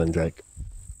body then, Jake?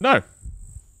 No.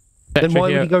 Then statue why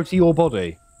here. would you go to your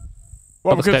body?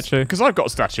 Well, Got the statue. because I've got a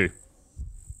statue.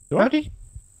 How did you...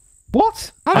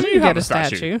 What? How do you have get a a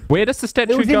statue? Where does the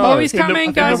statue was in go? my- Oh, he's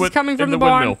coming, guys. He's coming from the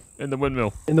barn. windmill. In the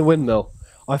windmill. In the windmill.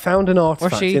 I found an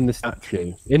artifact she? in the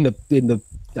statue. In the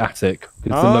attic.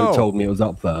 Because the Oh. note told me it was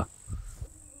up there.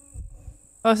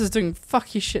 Oh, this is doing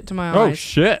fucky shit to my Oh, eyes.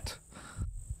 shit.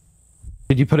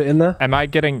 Did you put it in there? Am I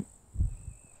getting...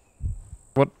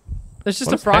 There's just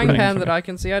What a is frying happening pan to that me? I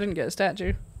can see. I didn't get a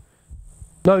statue.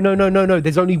 No.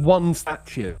 There's only one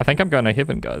statue. I think I'm going to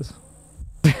heaven, guys.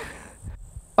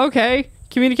 Okay,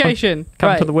 communication. Come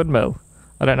right. to the windmill.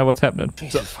 I don't know what's happening.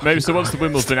 So, so once the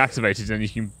windmill's been activated, then you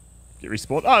can get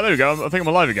respawned. Oh, there we go. I think I'm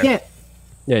alive again. Yeah.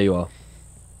 Yeah, you are.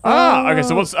 Ah, okay.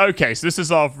 So so this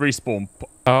is our respawn.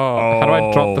 Oh, how do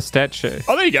I drop the statue?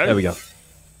 Oh, there you go. There we go.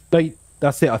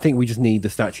 That's it. I think we just need the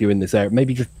statue in this area.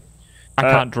 Maybe just... I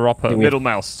can't drop it. Middle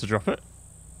mouse to drop it.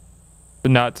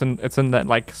 No, it's in that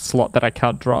like slot that I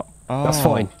can't drop. Oh. That's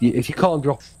fine. If you can't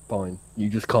drop, fine. You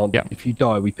just can't. Yeah. If you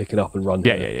die, we pick it up and run.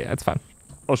 Yeah, to yeah, it. yeah. It's fine.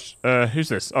 Oh, who's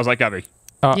this? I was like Gabby.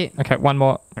 Oh, Yeah. okay. One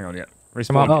more. Hang on, yeah.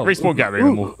 Respawn, Oh. respawn Gabby,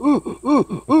 and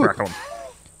we'll crack on.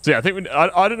 So yeah, I think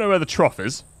I don't know where the trough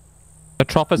is. The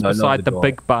trough is No, beside neither the do I.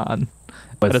 big barn.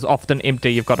 It is often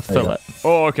empty. You've got to fill you it.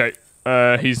 Oh, okay.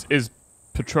 He's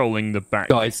patrolling the back.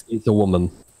 Guys, it's a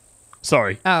woman.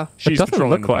 Sorry, Oh. she's It doesn't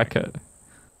patrolling look the like back. it.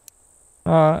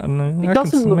 No, It I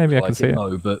doesn't can, look maybe like I can see it.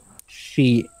 No, but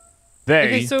she. They.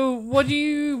 Okay, so what do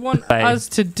you want Hey. us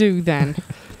to do then?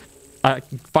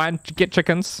 Get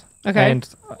chickens. Okay. And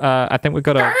I think we've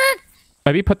got to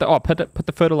maybe put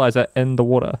the fertilizer in the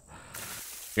water.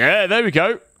 Yeah, there we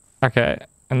go. Okay.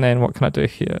 And then what can I do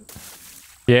here?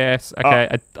 Yes. Okay.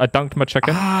 I dunked my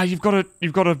chicken. Ah, you've got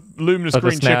a luminous So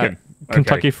green this now chicken.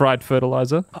 Kentucky Fried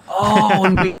Fertilizer. Oh,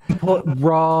 and we put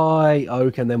right.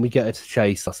 Okay, and then we get her to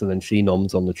chase us, and then she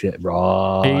noms on the chip.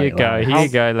 Right. Here you go. Here you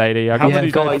go, lady. I how got many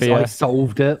it for guys, you. I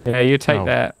solved it. Yeah, you take Oh.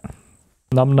 that.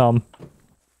 Num num.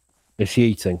 Is she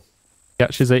eating? Yeah,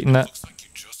 she's eating it. Looks like you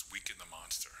just weakened the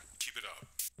monster. Keep it up.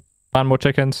 One more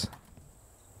chickens.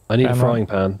 I need a Emma. frying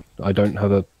pan. I don't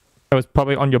have a. It was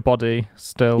probably on your body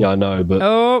still. Yeah, I know, but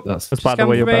Oh, that's. It's by the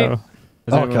coming for me. wheelbarrow.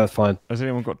 Has, Okay, anyone, that's fine. has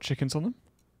anyone got chickens on them?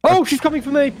 Oh, she's coming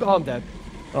for me. Oh, I'm dead.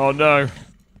 Oh no.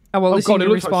 oh well, Oh this god,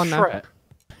 you it can looks like respawn now.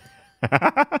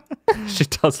 Shrek. She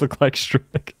does look like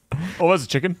Shrek. Oh, there's a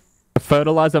chicken. The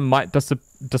fertilizer might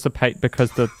dissipate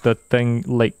because the thing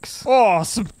leaks. Oh,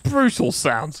 some brutal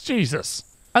sounds. Jesus.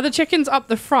 Are the chickens up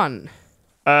the front?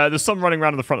 There's some running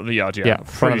around in the front of the yard. Yeah, Yeah, front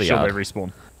of Pretty the sure yard. they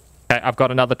respawn. Okay, I've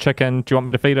got another chicken. Do you want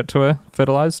me to feed it to her?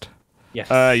 Fertilized? Yes.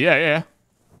 Yeah.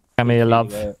 Come here,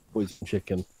 love. Poison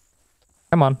chicken.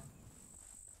 Come on.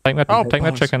 Take my Oh, take my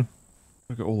balls. chicken.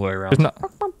 Look at all the way around. There's no,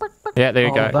 Yeah, there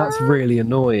you go. That's really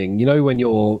annoying. You know when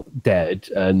you're dead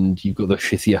and you've got the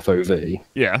shitty FOV?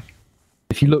 Yeah.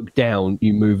 If you look down,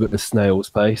 you move at a snail's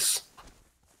pace.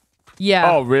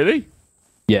 Yeah. Oh, really?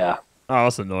 Yeah. Oh,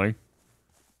 that's annoying.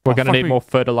 We're going to need more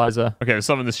fertilizer. Okay, there's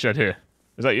some in this shed here.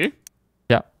 Is that you?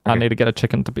 Yeah, I need to get a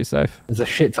chicken to be safe. There's a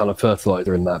shit ton of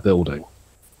fertilizer in that building.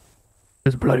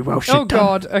 There's bloody well shit Oh,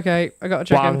 God. Okay, I got a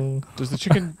chicken. Does the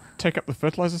chicken take up the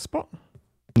fertilizer spot?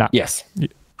 No. Yes.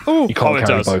 Oh, You can't it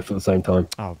carry does. both at the same time.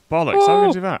 Oh, bollocks. How are we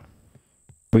going to do that?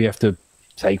 We have to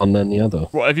take one then the other.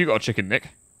 What, have you got a chicken, Nick?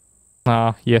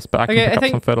 Yes, but I can Okay, pick I up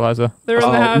think- some fertilizer. they're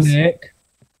in the house.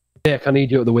 Nick, I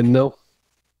need you at the windmill.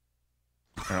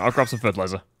 I'll grab some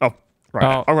fertilizer. Oh, right.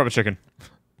 Oh. I'll grab a chicken.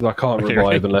 I can't Okay, revive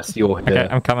ready? unless you're here. Okay,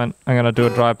 I'm coming. I'm going to do a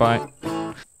drive-by.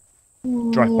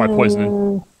 Drive-by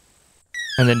poisoning.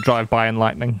 And then drive-by and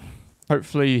lightning.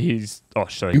 Hopefully he's... Oh,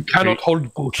 sorry. You cannot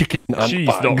hold poor chicken. She's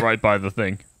not right by the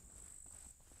thing.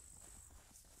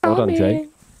 Well done, Jake.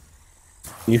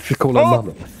 You should call her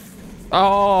mother.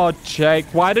 Oh, Jake,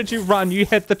 why did you run? You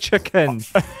hit the chicken.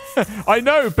 I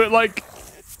know, but like...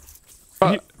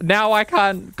 But now I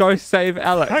can't go save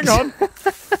Alex. Hang on.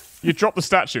 You dropped the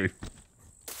statue.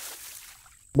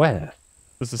 Where?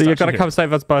 There's a So you're statue going to here. come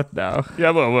save us both now.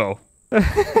 Yeah, well.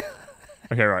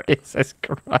 Okay, right. Jesus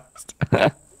Christ.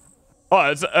 Oh,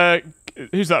 it's,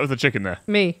 who's that with the chicken there?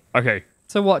 Me. Okay.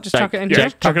 So what? Just chuck it in Yeah,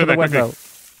 Jake? chuck it in there quickly. window.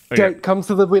 Okay. Jake, come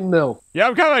to the windmill. Yeah,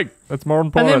 I'm coming. That's more And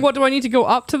important. then what do I need to go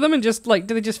up to them and just like,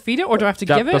 do they just feed it or do I have to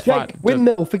Yeah, give it? that's fine. Jake,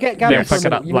 windmill. Forget Gabby. Yeah, for a pick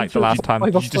it up minute. You like need the to last time.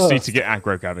 revive You us just need first. to get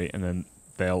aggro, Gabby, and then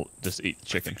they'll just eat the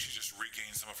chicken. She just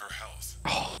regained some of her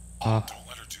health. Don't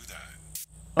let her do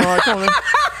that. All right, come on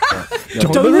then.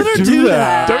 Don't let her do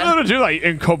that. Don't let her do that, you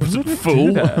incompetent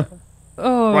fool.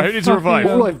 Oh, Right, who needs to fucking revive?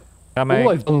 hell. All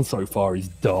I've done so far is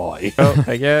die. Oh,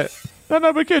 there you go.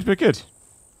 No, we're good.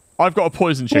 I've got a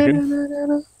poison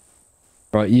chicken.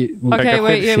 Right, you. Okay,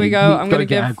 wait, here we go. I'm gonna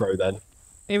get give. aggro then.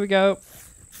 Here we go.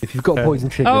 If you've got poison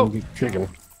chicken, Oh. get chicken.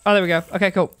 Oh, there we go.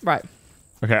 Okay, cool. Right.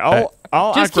 Okay,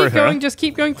 I'll Just aggro keep her. going. Just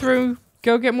keep going through.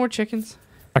 Go get more chickens.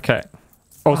 Okay.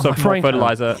 Also, my more brain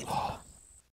fertilizer.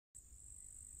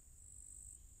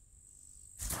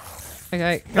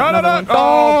 Okay. No, got no, another no!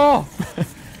 one. Oh!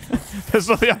 There's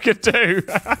nothing I can do.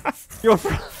 You're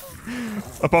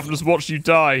Apart from just watch you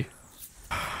die.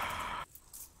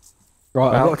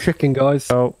 Right, I've got a chicken,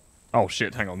 guys. Oh, Oh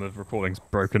shit, hang on, the recording's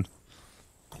broken.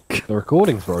 The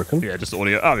recording's broken. Yeah, just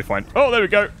audio. I'll be fine. Oh, there we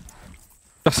go.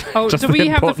 Oh, just do the we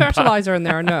have the important part. fertilizer in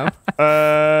there or no?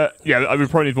 Yeah, we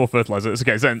probably need more fertilizer. It's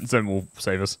okay, Zen will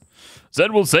save us.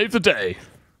 Zen will save the day.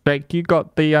 Jake, you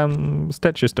got the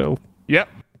statue still. Yep.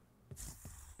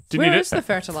 Do you Where need is it? the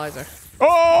fertilizer?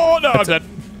 Oh, no, I'm dead.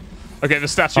 Okay, the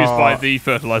statue's Oh. by the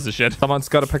fertilizer shed. Someone's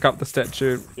got to pick up the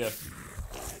statue. Yeah.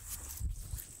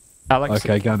 Alex.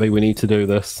 Okay, Gabby, we need to do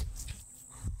this.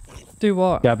 Do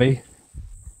what? Gabby,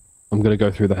 I'm gonna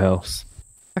go through the house.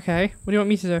 Okay. What do you want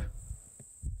me to do?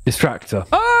 Distract her.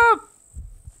 Oh!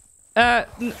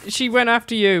 She went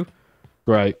after you.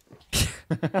 Great.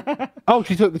 Oh,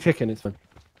 she took the chicken. It's fine.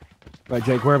 Right,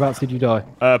 Jake, whereabouts did you die?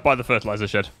 By the fertilizer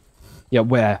shed. Yeah,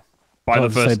 where? By Can't the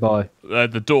just say first, bye.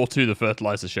 the door to the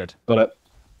fertilizer shed. Got it.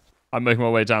 I'm making my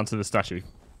way down to the statue.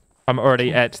 I'm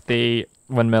already at the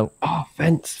windmill. Oh,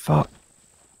 fence. Fuck.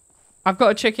 I've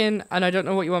got a chicken and I don't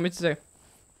know what you want me to do.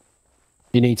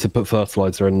 You need to put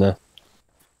fertilizer in there.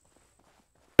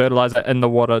 Fertilizer in the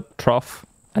water trough,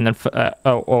 and then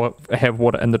or have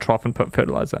water in the trough and put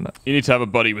fertilizer in it. You need to have a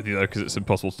buddy with you though, because it's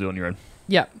impossible to do on your own.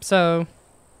 Yeah, so...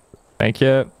 Thank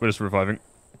you. We're just reviving.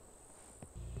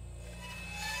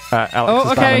 Alex Oh,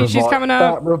 is okay, down. she's coming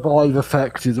out. That revive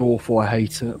effect is awful. I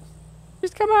hate it.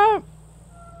 She's come out.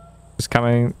 She's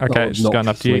coming. Okay, Oh, she's going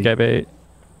up to you, obnoxiously. Gabby.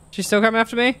 She's still coming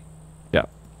after me? Yeah.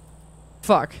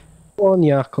 Fuck. One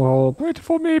Jacob. Wait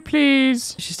for me,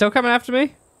 please. She's still coming after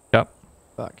me? Yep.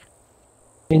 Fuck.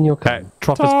 In your Okay,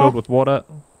 car. trough is filled with water.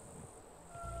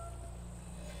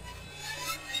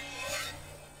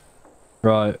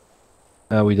 Right.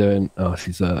 How are we doing? Oh,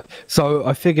 she's So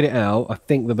I figured it out. I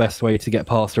think the best way to get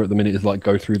past her at the minute is like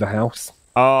go through the house.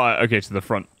 Oh, okay, to the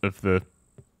front of the.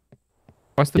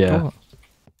 What's the Yeah. door?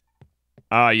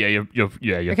 Yeah, you're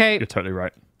Okay. you're totally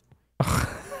right. I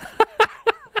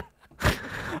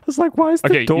was like, why is the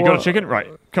Okay, door? you got a chicken, right?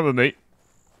 Come with me.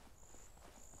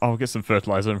 I'll get some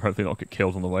fertilizer and hopefully not get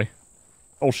killed on the way.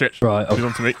 Oh shit! Right, She's okay.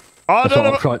 on to me. Oh That's no, what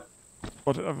no, I'm trying.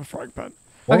 I don't have a frying pan.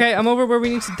 What? Okay, I'm over where we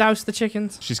need to douse the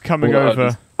chickens. She's coming Well,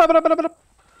 over. Coming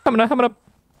up.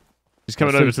 She's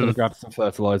coming over to the. grab some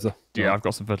fertilizer. Yeah, I've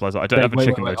got some fertilizer. I don't have a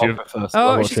chicken though. Do you?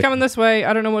 Oh, she's coming this way.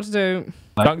 I don't know what to do.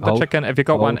 Dunk the chicken if you've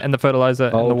got one in the fertilizer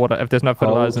in the Hold. water. If there's no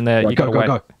fertilizer in there, you gotta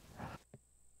wait.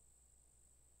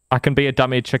 I can be a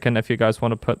dummy chicken if you guys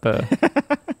want to put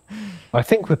the... I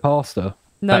think we're past her.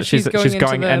 No, she's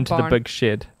going into the barn. big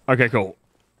shed. Okay, cool.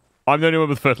 I'm the only one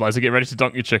with fertilizer. Get ready to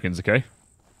dunk your chickens, okay?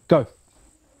 Go.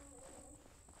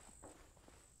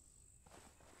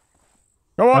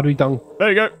 Go on. How do we dunk? There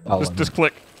you go. Oh, Just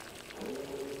click.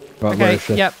 Right, where Okay, is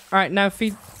she? yep. All right, now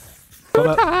feed.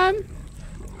 Got it. Time.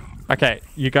 Okay,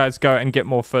 you guys go and get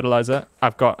more fertilizer.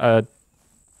 I've got a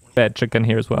bad chicken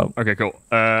here as well. Okay, cool.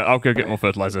 I'll go get more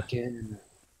fertilizer.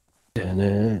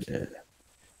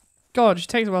 God, it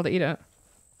takes a while to eat it.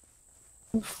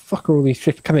 Fuck all these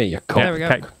chickens. Come here, you cock. There we go.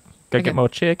 Okay, go Okay. get more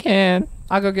chicken.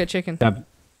 I'll go get chicken. Yeah,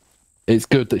 it's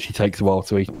good that she takes a while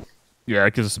to eat. Yeah,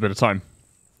 it gives us a bit of time.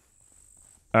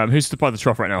 Who's stood by the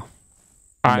trough right now?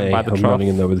 I'm Me, by the I'm trough. running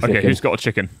in there with the Okay, chicken. who's got a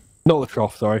chicken? Not the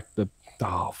trough, sorry.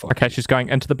 Oh, fuck. Okay, she's going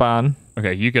into the barn.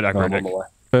 Okay, you get No, aggro, I'm on Nick. my way.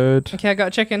 Food. Okay, I got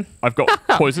a chicken. I've got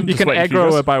poison. You just can waiting for you aggro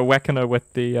guys. her by whacking her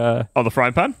with the Oh, the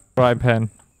frying pan? frying pan.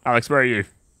 Alex, where are you?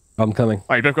 I'm coming.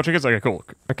 Oh, you both got chickens? Okay, cool.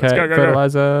 Okay, Let's go.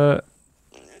 fertilizer.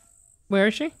 Where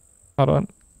is she? Hold on.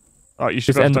 Oh, you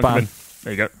should Just be able in to the dunk them barn. in.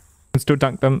 There you go. Can still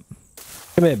dunk them.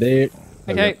 Come here, bitch. There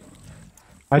we Okay. go.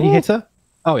 How do you hit her?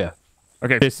 Oh, yeah.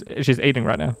 Okay, She's eating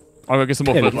right now. I'll go get some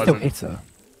more Yeah, but still fertilizer. hit her.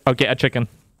 I'll get a chicken.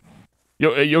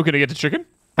 You're gonna get a chicken?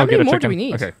 How I'll get many a more do chicken. we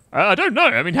need? Okay. I don't know.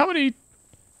 I mean, how many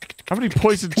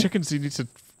poisoned chickens do you need to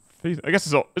feed? I guess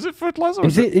it's all. Is it fertilizer? Or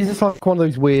Is this like one of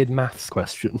those weird maths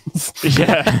questions?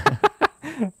 Yeah.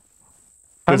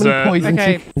 How There's many poison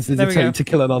Okay, chickens does there it we go. take to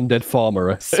kill an undead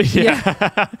farmeress?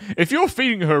 Yeah. If you're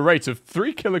feeding her a rate of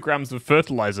 3 kilograms of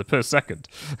fertilizer per second.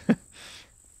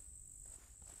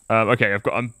 Okay,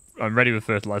 I'm ready with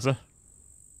fertilizer.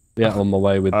 Yeah, on my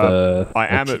way with the. I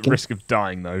am the at chicken. risk of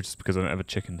dying though, just because I don't have a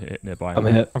chicken nearby. I'm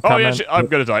here. Oh yeah, coming. I'm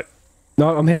gonna die.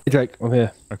 No, I'm here, Jake. I'm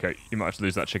here. Okay, you might have to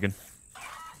lose that chicken.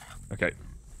 Okay,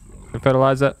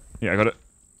 Fertilizer. yeah, I got it.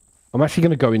 I'm actually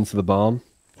going to go into the barn.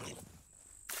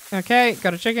 Okay,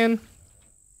 got a chicken.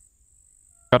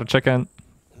 Got a chicken.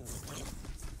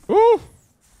 Ooh,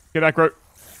 get aggro.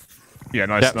 Yeah,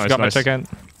 nice, Yep, nice, got nice. my chicken.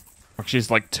 Fuck,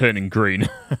 she's like turning green.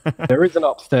 There is an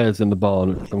upstairs in the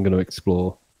barn which I'm going to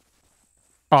explore.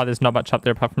 Oh, there's not much up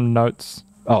there apart from notes.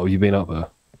 Oh, you've been up there.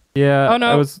 Yeah. Oh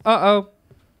no. It was, Uh-oh.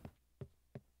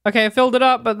 Okay, I filled it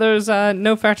up, but there's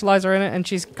no fertilizer in it, and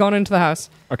she's gone into the house.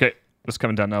 Okay, just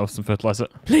coming down now with some fertilizer.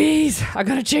 Please, I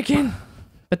got a chicken,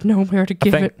 but nowhere to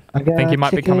give it. I think he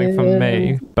might be coming from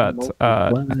me, but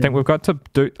I think we've got to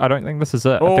do. I don't think this is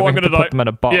it. I Oh, think we I'm have gonna to die. put them in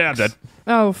a box. Yeah, I'm dead.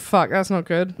 Oh fuck, that's not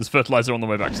good. There's fertilizer on the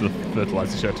way back to the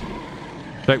fertilizer shed.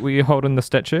 Jake, were you holding the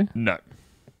statue? No.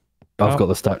 I've Oh. got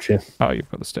the statue. Oh, you've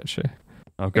got the statue.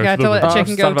 I'll go Okay, I for have to let the Oh,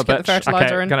 chicken son go of to a get the bitch.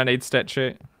 fertilizer Okay, in. gonna need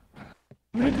statue.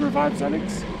 We need revives,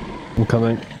 Alex. I'm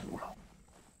coming.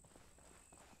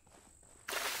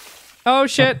 Oh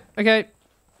shit. Okay.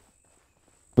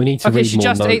 We need to Okay, read she more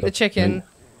just ate the notes. chicken.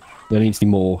 There needs to be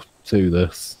more to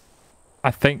this.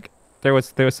 I think there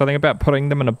was something about putting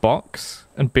them in a box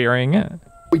and burying it.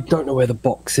 We don't know where the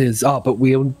box is. Ah, but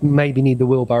we'll maybe need the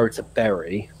wheelbarrow to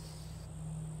bury.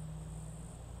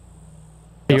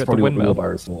 Are you That's at the probably what the windmill?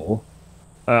 wheelbarrow's for.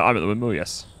 I'm at the windmill,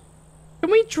 yes.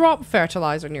 Can we drop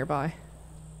fertilizer nearby?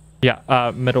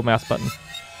 Yeah, middle mouse button.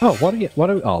 Oh, why do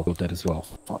oh, you're dead as well.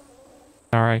 Fuck.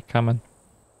 Alright, coming.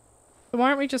 So why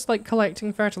aren't we just like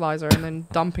collecting fertilizer and then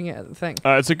dumping it at the thing?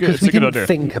 It's a good, Because it's we a good didn't idea.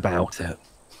 think about it.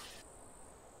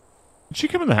 Did she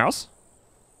come in the house?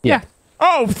 Yeah.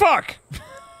 Oh, fuck!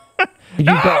 You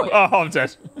No! got it. Oh, I'm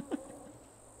dead.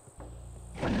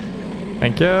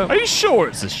 Thank you. Are you sure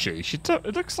it's a she?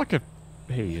 It looks like a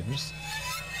he.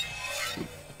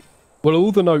 Well,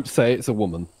 all the notes say it's a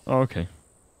woman. Oh, okay.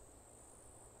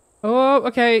 Oh,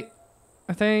 okay.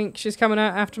 I think she's coming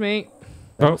out after me.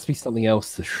 There Oh. must be something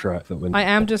else to Shrek that we're I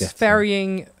am not just getting.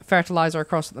 ferrying fertilizer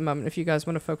across at the moment if you guys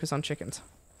want to focus on chickens.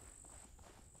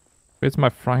 Where's my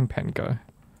frying pan go?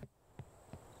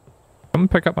 Come and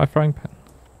pick up my frying pan.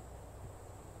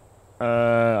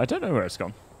 I don't know where it's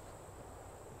gone.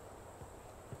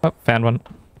 Oh, found one.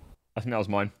 I think that was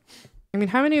mine. I mean,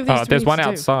 how many of these Oh, do we there's need one to do?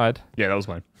 outside. Yeah, that was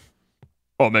mine.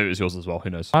 Or maybe it was yours as well.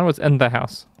 Who knows? Mine was in the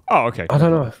house. Oh, okay. I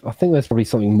don't know. I think there's probably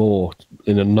something more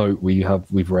in a note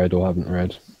we've read or haven't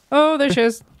read. Oh, there she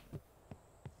is.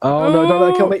 Oh, no,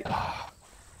 Oh. kill me.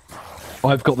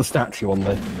 I've got the statue on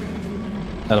there.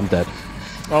 And I'm dead.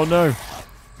 Oh no.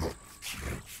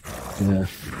 Yeah.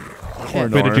 Oh,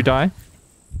 Where did you die?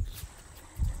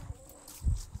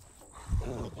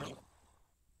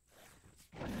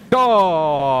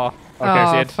 Oh! Okay,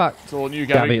 Oh, Zed. fuck. It's all you,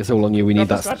 Gabby, Gabby. it's all on you. We need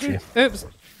Got that the statue? statue. Oops.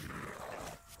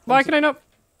 Why can I not?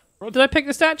 Did I pick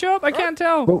the statue up? I can't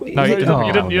tell. Well, No, you didn't.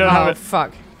 You didn't have Oh, it.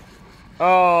 fuck.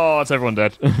 Oh, it's everyone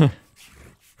dead.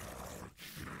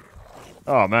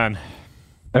 Oh, man.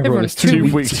 Everyone is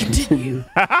 2 weeks.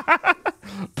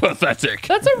 Pathetic.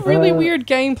 That's a really weird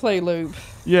gameplay loop.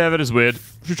 Yeah, that is weird.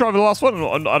 Should we try the last one?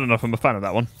 I don't know if I'm a fan of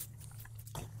that one.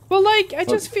 Well, like, I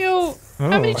just feel... How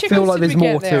many I chickens feel like did there's we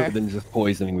more get to there? it than just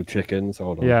poisoning with chickens.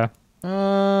 Hold on. Yeah.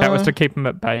 That was to keep him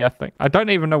at bay, I think. I don't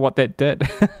even know what that did.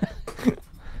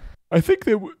 I think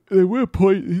they were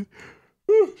poison.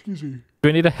 Excuse me. Do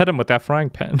we need to hit him with our frying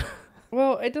pan?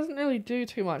 Well, it doesn't really do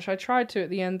too much. I tried to at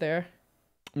the end there.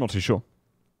 I'm not too sure.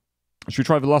 Should we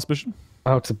try the last mission?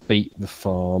 How to beat the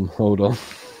farm. Hold on.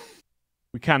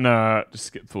 We can just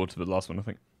skip forward to the last one, I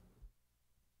think.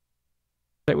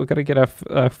 We've got to get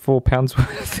our 4 pounds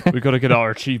worth. We've got to get our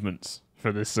achievements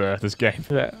for this this game.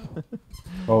 Yeah.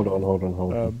 Hold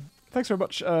on. Thanks very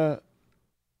much,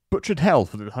 Butchered Hell,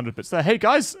 for the 100 bits there. Hey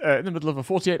guys, in the middle of a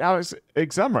 48-hour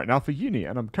exam right now for uni,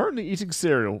 and I'm currently eating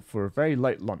cereal for a very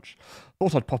late lunch.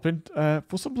 Thought I'd pop in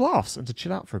for some laughs and to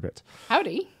chill out for a bit.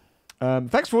 Howdy.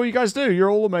 Thanks for all you guys do. You're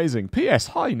all amazing. P.S.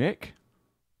 Hi, Nick.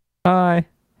 Hi.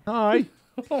 Hi.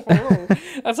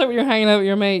 That's like when you're hanging out with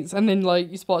your mates and then like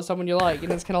you spot someone you like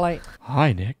and it's kind of like,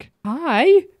 Hi, Nick.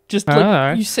 hi. Just like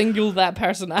Hi. you single that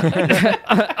person out.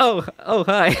 oh,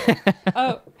 hi.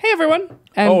 Hey everyone.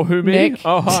 And who, me? Nick.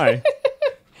 Oh, hi.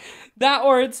 That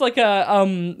or it's like a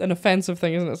an offensive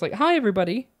thing, isn't it? It's like, hi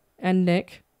everybody and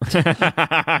Nick.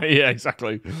 Yeah,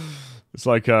 exactly. It's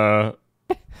like our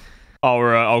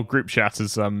group chat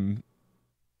is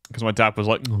because my dad was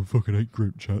like, oh, I fucking hate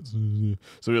group chats.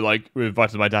 So we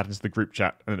invited my dad into the group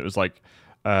chat, and it was like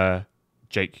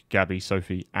Jake, Gabby,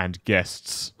 Sophie, and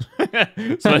guests.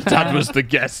 So my dad was the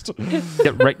guest.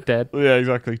 Get wrecked, Dad. Yeah,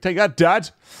 exactly. Take that, Dad.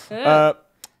 Yeah.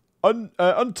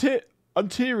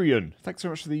 Unterian, thanks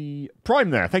very much for the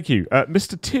Prime there. Thank you.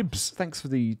 Mr. Tibbs, thanks for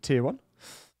the tier 1.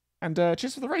 And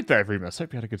cheers for the raid there, Remus.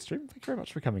 Hope you had a good stream. Thank you very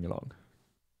much for coming along.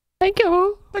 Thank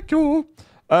you. Thank you.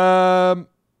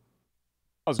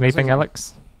 Anything,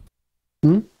 Alex?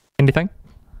 Hmm? Anything?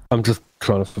 I'm just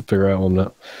trying to figure out on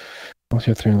that. What's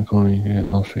your 3 in the corner? You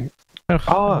get last week. It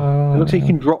looks like you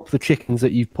can drop the chickens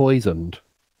that you've poisoned.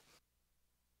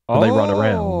 And they run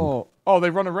around. Oh, they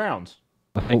run around.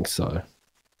 I think so.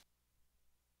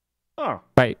 Oh.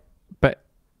 Wait, but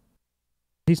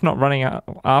he's not running out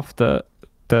after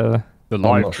the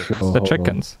live sure. chickens. Hold the on.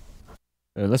 chickens.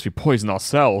 Unless we poison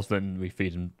ourselves, then we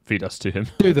feed us to him.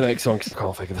 Do the next one 'cause I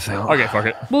can't figure this out. Okay, fuck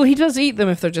it. Well, he does eat them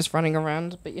if they're just running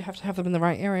around, but you have to have them in the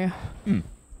right area.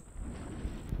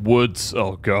 Woods.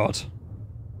 Oh god.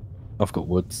 I've got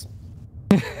woods.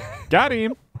 Got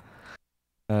him.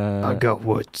 I got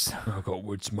woods. I got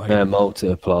woods, mate. They're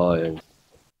multiplying.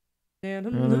 And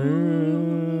I'm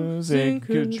losing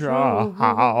control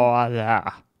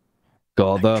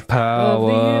Got the of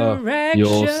power. the erection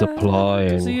You're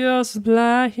supplying. You're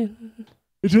supplying.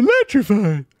 It's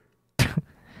electrifying.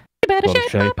 Gotta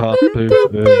shape up,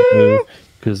 boo,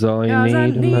 cause I Cause I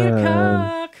need a need a man.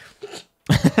 cock.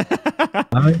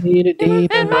 I need it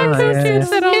deep in my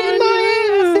ass.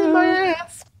 In my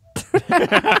ass.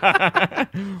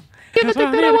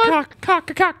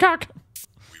 Cock.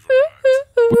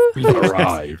 We've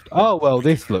arrived. Oh well,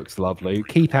 this looks lovely.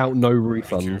 Keep out, no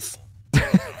refunds.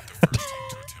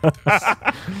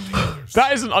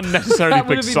 That is an unnecessarily That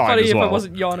would big have been sign funny as if well. I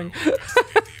wasn't yawning.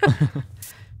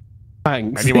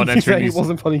 Thanks. Anyone You entering say these- it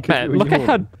wasn't funny 'cause Man, you were look at how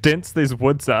yawning. dense these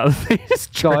woods are. These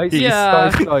Guys, trees.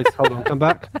 Yeah. guys, hold on, come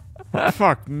back.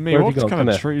 Fuck me. Where have What you gone? kind Come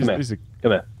of here, trees? come here. These are...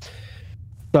 Come here.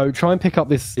 So try and pick up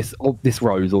this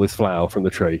rose or this flower from the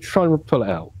tree. Try and pull it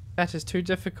out. That is too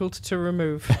difficult to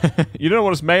remove. You don't know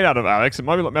what it's made out of, Alex. It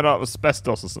might be like made out of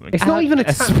asbestos or something. It's not even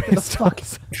attached to the fucking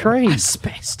tree.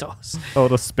 Asbestos. Oh,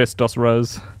 the asbestos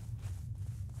rose.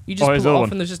 You just here's pull the it off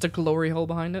one. and there's just a glory hole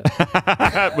behind it.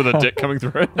 With a dick coming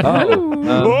through it. Oh,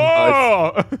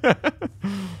 Whoa!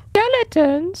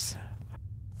 Skeletons.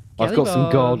 I've got some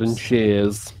Jelly garden bombs.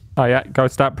 shears. Oh yeah, go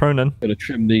start pruning. Gonna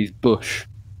trim these bush.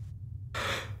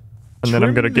 And then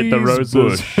I'm gonna get the Trim these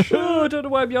roses. bush. Oh, I don't know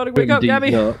why I'm yawning. Wake Trim up, these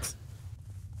Gabby. nuts.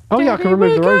 Oh yeah, I can Gabby,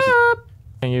 remove the wake roses. up.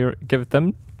 Can you give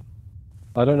them?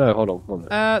 I don't know. Hold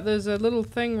on. There's a little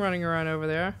thing running around over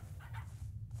there.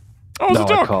 Oh, it's No, a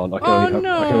dog. I can't. I can Oh only have,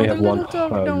 no, I can only the have one little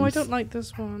dog. No, I hose. don't like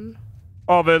this one.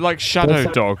 Oh, they're like shadow What's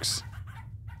that? dogs.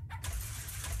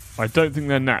 I don't think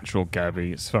they're natural,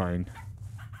 Gabby. It's fine.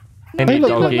 Any look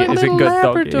doggy like is a little good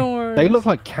doggy. Labradors. They look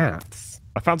like cats.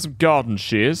 I found some garden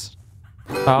shears.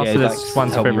 Oh, so there's that's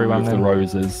ones how for you everyone remove the then.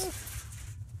 roses.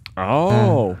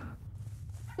 Oh.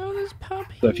 Oh, there's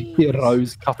puppies. So if you see a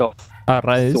rose, cut off. A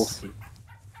rose. Saucy.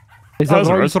 There's There's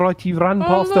a a rose rose. right. You ran Oh,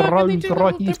 past look, the and they rose do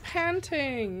right. they're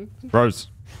panting. Rose.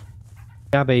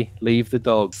 Gabby, leave the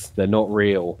dogs. They're not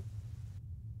real.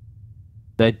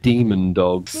 They're demon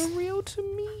dogs. They're real to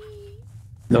me.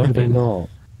 No, they're not.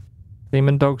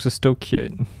 Demon dogs are still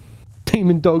cute.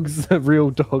 Demon dogs are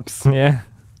real dogs. Yeah.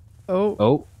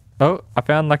 Oh. I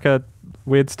found like a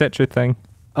weird statue thing.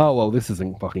 Oh, well, this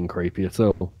isn't fucking creepy at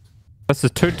all. This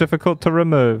is too difficult to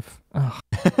remove. Oh,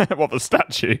 What, the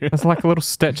statue? there's like a little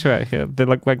statue out here. They're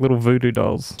like little voodoo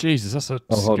dolls. Jesus, that's a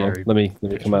Hold on. scary... Let me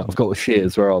come out. I've got the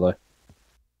shears. Where are they?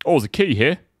 Oh, there's a key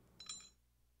here.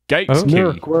 Gates Oh. key.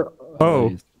 Mirk, where...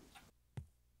 Oh.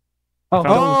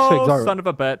 Oh, Son of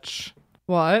a bitch.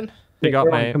 What? He got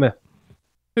me. Come here.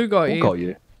 Who got Who you? got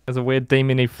you? There's a weird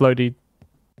demony floaty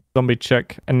zombie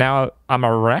chick. And now I'm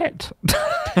a rat.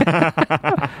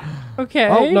 Okay.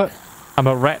 Oh, no. I'm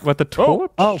a rat with a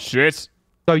torch. Oh, shit.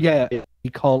 So, yeah,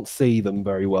 you can't see them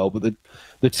very well, but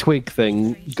the twig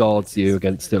thing guards you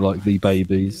against it like the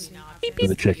babies and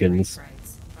the chickens.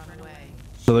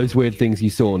 So those weird things you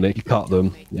saw, Nick, you cut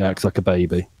them, it acts like a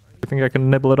baby. I think I can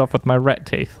nibble it off with my rat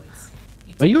teeth.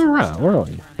 Are you a rat? Where are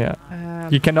you? Yeah.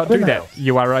 You cannot do that.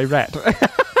 You are a rat.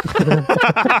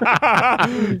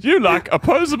 You lack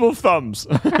opposable thumbs.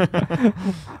 I've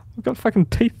got fucking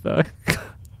teeth though.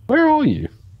 Where are you?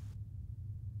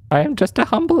 I am just a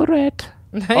humble rat.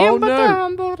 Oh,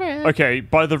 no. Okay,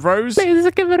 by the rose... Please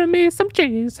give me some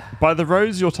cheese. By the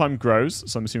rose, your time grows,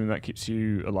 so I'm assuming that keeps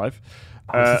you alive.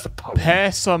 this is a poem.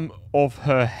 Pare some of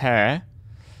her hair,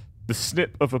 the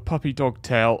snip of a puppy dog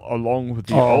tail, along with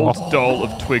the old doll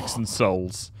of twigs and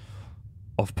souls.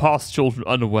 Of past children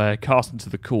unaware, cast into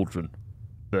the cauldron.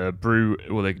 The brew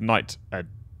will ignite. A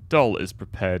doll is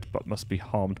prepared, but must be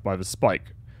harmed by the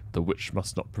spike. The witch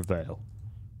must not prevail.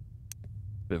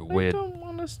 Bit weird. I don't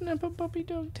want to snip a puppy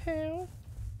dog tail.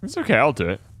 It's okay, I'll do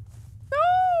it.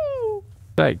 No!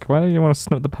 Jake, why don't you want to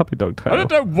snip the puppy dog tail? I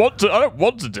don't want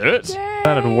to do it.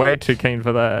 Sounded way too keen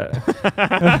for that.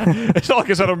 It's not like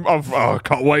I said, I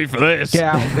can't wait for this. Get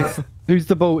out of this. Who's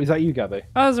the ball? Is that you, Gabby?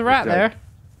 Oh, there's a rat there.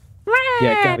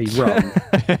 Yeah, Gabby, run.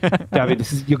 Gabby,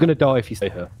 you're going to die if you stay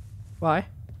here. Why?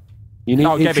 You need,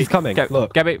 Gabby, she's coming.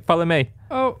 Look. Gabby, follow me.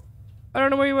 Oh, I don't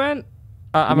know where you went.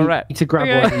 I'm a rat. You need to grab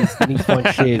one of these. You need to find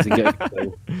shears and get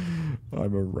everything.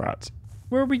 I'm a rat.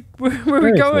 Where are we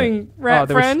going, rat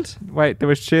friend? There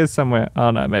was shears somewhere.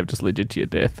 Oh no, maybe just led you to your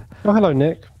death. Oh, hello,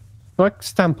 Nick. Can I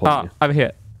stamp on you? Over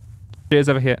here. Shears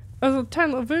over here. There's a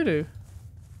tiny little voodoo.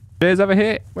 Shears over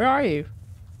here. Where are you?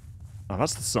 Oh,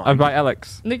 that's the sign. I'm by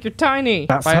Alex. Nick, you're tiny.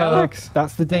 That's By her. Alex.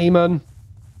 That's the demon.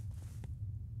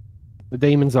 The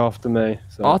demon's after me.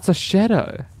 So. Oh, it's a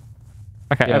shadow.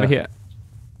 Okay, Yeah. over here.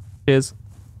 Cheers.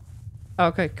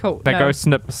 Okay, cool. Now go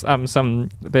snip some.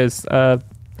 There's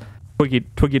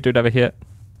Twiggy dude over here.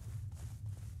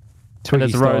 Twiggy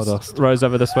And there's Stardust. Rose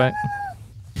over this way.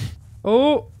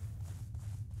 Oh,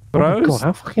 Oh my Rose, God,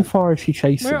 how fucking far is she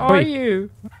chasing? where are you?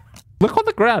 look on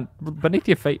the ground beneath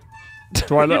your feet.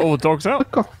 Do I let all the dogs out?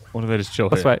 God. Or do they just chill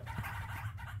This here? way.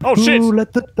 Oh, shit! Ooh,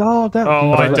 let the dog out. Oh,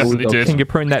 No, I let all definitely the dogs did. Can you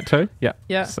prune that too? Yeah.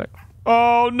 Yeah. Sick.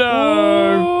 Oh,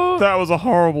 no! Oh. That was a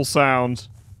horrible sound.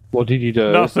 What did you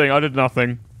do? Nothing. I did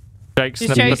nothing. Jake,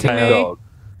 She's snip the chasing tail.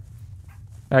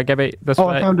 me. Gabby, this Oh,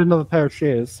 way. I found another pair of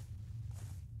shears.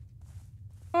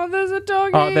 Oh, there's a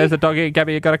doggy. Oh, there's a doggy.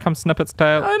 Gabby, you gotta come snip its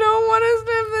tail. I don't want to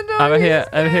snip the doggy.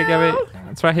 Over here, Gabby.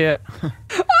 It's right here.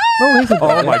 Oh, he's a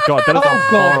Oh my god, that is a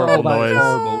horrible that's noise.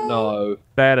 horrible. No.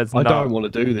 That is I not. don't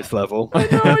want to do this level. No, I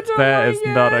don't That like is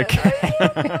not it.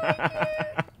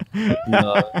 okay.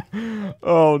 No.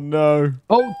 Oh, no.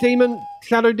 Oh, demon.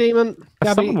 Shadow demon.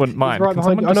 Gabby, Someone wouldn't he's mind. right Can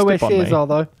behind you. I someone know where just step on shears me? are,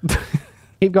 though.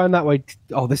 Keep going that way.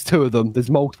 Oh, there's two of them. There's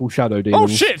multiple shadow demons. Oh,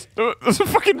 shit! There's a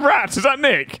fucking rat! Is that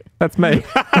Nick? That's me.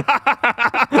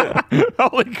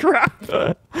 Holy crap!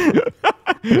 Oh,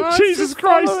 it's Jesus just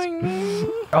Christ! following me.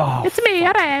 Oh, It's me,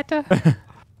 a rat.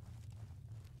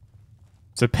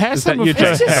 So pair Is some that of you,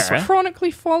 her It's just hair.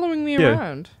 chronically following me Yeah.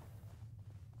 around.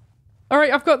 All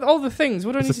right, I've got all the things.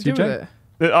 What do I Is need this to do you, with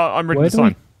Jake? it? I'm ready Where to do we-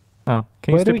 sign. Oh,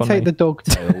 can you where do step we on take me? the dog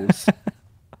tails?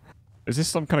 Is this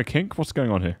some kind of kink? What's going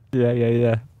on here?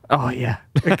 Yeah. Oh yeah.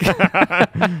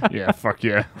 Yeah, fuck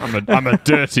yeah. I'm a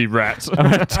dirty rat.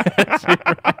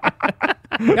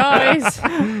 Guys,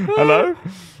 Hello?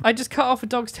 I just cut off a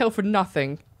dog's tail for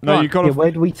nothing. No, What? you got Yeah, to.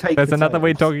 where do we take There's the another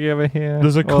wee tails? doggy over here.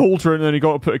 There's a Oh, cauldron, and you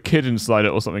got to put a kid inside it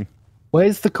or something.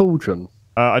 Where's the cauldron?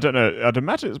 I don't know. I'd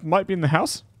imagine it might be in the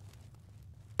house.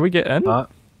 Can we get in? Yeah,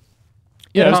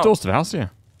 there's Oh. doors to the house. Yeah,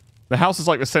 the house is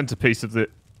like the centerpiece of the.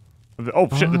 Oh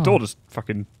shit! The door just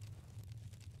fucking.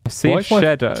 I see Why a is my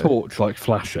shadow. torch like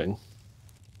flashing?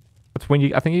 It's when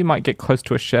you. I think you might get close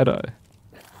to a shadow.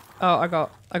 Oh, I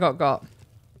got.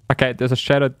 Okay, there's a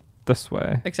shadow this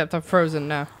way. Except I'm frozen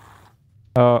now.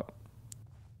 Oh,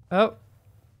 Oh,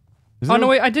 Oh, no,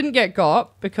 wait, I didn't get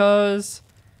got because...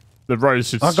 The rose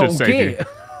should save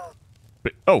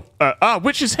you.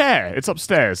 Witch's hair. It's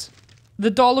upstairs.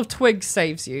 The doll of twigs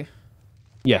saves you.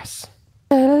 Yes.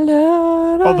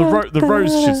 Oh, the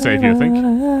rose should save you, I think.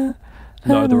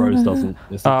 No, the rose doesn't.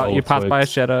 You passed by a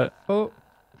shadow. Oh.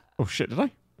 Oh, shit, did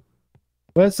I?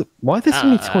 Why are there so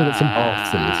many toilets and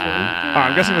baths in this one?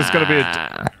 I'm guessing there's going to be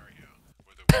a...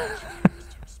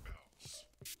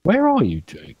 Where are you,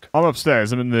 Jake? I'm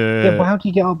upstairs. I'm in the... Yeah, but how do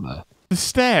you get up there? The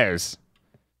stairs.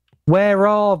 Where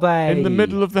are they? In the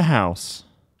middle of the house.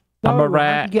 No, I'm a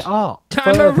rat. How do you get up?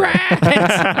 I'm a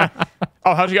rat!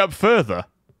 Oh, how'd you get up further?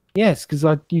 Yes, because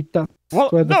that's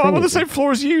What? where the No, thing I'm on the is. same floor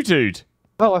as you, dude.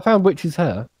 Oh, I found witch's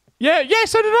hair. Yeah,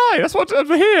 so did I. That's what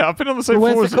over here. I've been on the same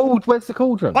floor as... Where's the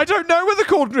cauldron? I don't know where the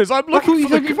cauldron is. I'm I thought looking you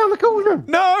for said you found the cauldron.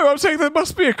 No, I'm saying there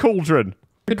must be a cauldron.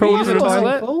 Could we use a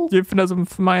toilet? Euphemism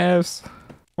for my ass.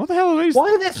 What the hell are these? Why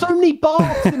are there so many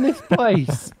baths in this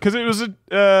place? Because it was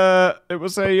a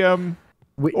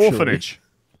Witchery. orphanage.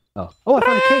 Oh, I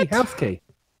found a key. House key.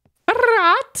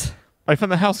 Rat! I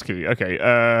found the house key. Okay.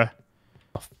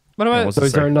 What about... So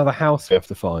is there another house we have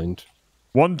to find?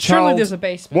 One Surely child. there's a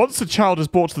basement. Once a child is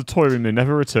brought to the toy room, they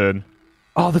never return.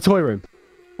 Oh, the toy room.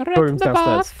 Toy room's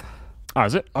downstairs. Ah,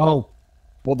 is it? Oh,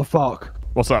 what the fuck?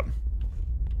 What's up?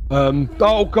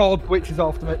 Oh god, witch is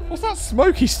after me. What's that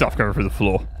smoky stuff coming through the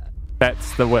floor?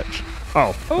 That's the witch. Oh.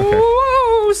 Okay.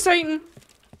 Oh, Satan!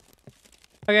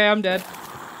 Okay, I'm dead.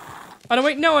 Oh, no,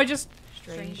 wait, no, I just...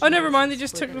 Oh, never mind, they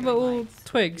just took the little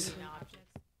twigs.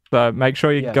 So make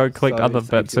sure you go collect so other it's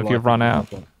bits if your you life run is out.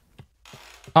 different.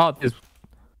 Oh,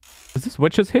 is this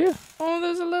witches here? Oh,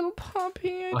 there's a little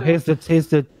puppy. Oh, here's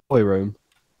the toy room.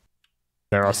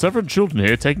 There are several children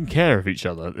here taking care of each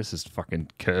other. This is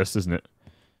fucking cursed, isn't it?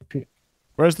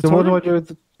 Where's the So toy what do room? I do with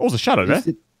the Oh, there's a shadow there. is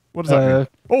it- What does that mean?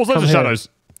 Oh, there's loads come of here. shadows.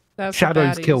 That's the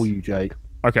shadows baddies. kill you, Jake?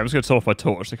 Okay, I'm just going to turn off my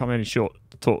torch. There can't be any short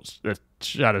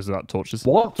shadows without torches.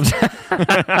 What?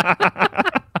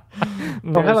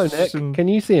 Oh, hello, Nick. Can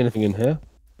you see anything in here?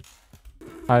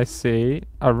 I see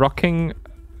a rocking.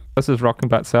 This is rocking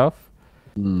by itself.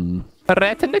 A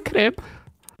rat in the crib.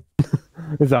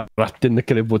 Is that rat in the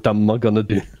crib? What am I gonna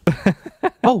do?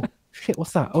 Oh shit!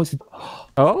 What's that? Oh, it's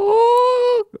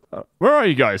Oh, Where are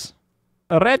you guys?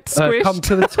 a rat squished. come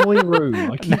to the toy room.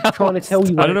 I keep trying to tell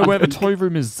you. I don't know where the toy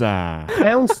room is.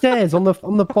 Downstairs on the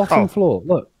bottom Oh. floor.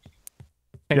 Look.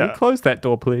 Can you close that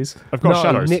door, please? I've got No,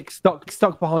 shadows. Nick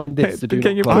stuck behind this to do.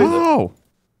 Can you not please- close it. Oh.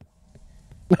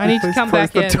 I need to come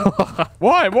Close back the in. door.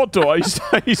 Why? What door? Are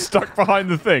you stuck behind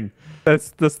the thing?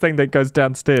 That's this thing that goes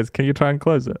downstairs. Can you try and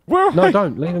close it? Where are No,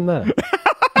 don't leave him there.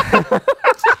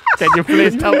 Can you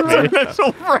please help me?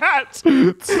 little rat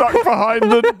stuck behind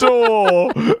the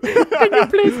door? Can you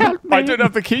please help me? I don't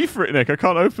have the key for it, Nick. I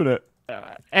can't open it.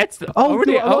 It's Oh,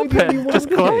 already am I the only open. one Just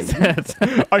with close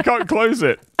it. I can't close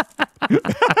it.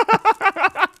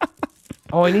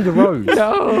 Oh, I need a rose.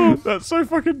 No. That's so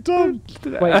fucking dumb.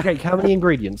 Wait, Jake, how many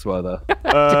ingredients were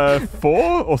there?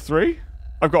 4 or 3?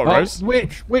 I've got a rose.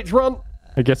 Witch, run!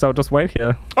 I guess I'll just wait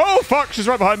here. Oh, fuck. She's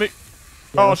right behind me.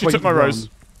 Oh, let's she wait took my to rose.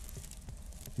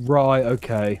 Right,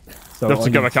 okay. So You have to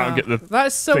I go need- back out and get the...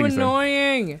 That's so Things then.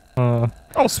 annoying.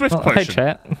 Oh, swift Oh, hey, potion.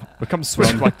 chat. Become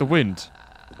swift like the wind.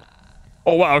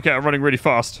 Oh, wow. Okay, I'm running really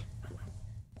fast.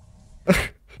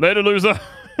 Later, loser.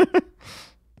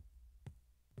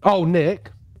 Oh,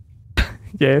 Nick,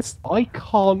 Yes. I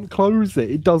can't close it.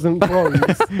 It doesn't close.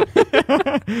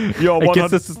 You're I 100...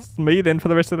 guess this is me then for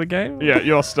the rest of the game. Yeah,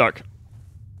 you're stuck.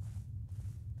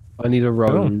 I need a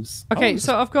rose. Okay, Oh,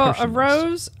 so I've got a potions.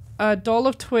 rose, a doll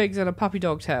of twigs, and a puppy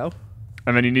dog tail.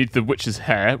 And then you need the witch's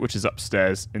hair, which is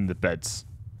upstairs in the beds.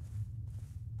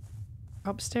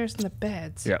 Upstairs in the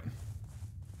beds. Yeah.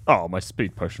 Oh, my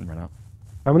speed potion ran out.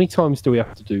 How many times do we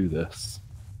have to do this?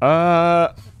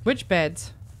 Which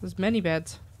beds? There's many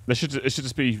beds. It should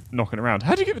just be knocking around.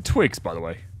 How do you get the twigs, by the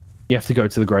way? You have to go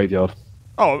to the graveyard.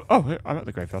 Oh, I'm at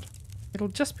the graveyard. It'll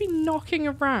just be knocking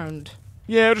around.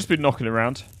 Yeah, it'll just be knocking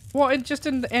around. What, just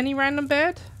in any random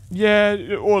bed?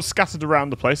 Yeah, or scattered around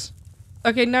the place.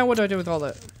 Okay, now what do I do with all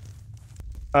that?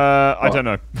 I don't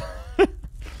know.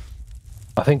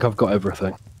 I think I've got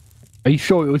everything. Are you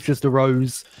sure it was just a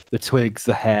rose, the twigs,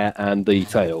 the hair, and the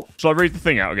tail? Shall I read the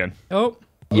thing out again? Oh.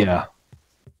 Yeah.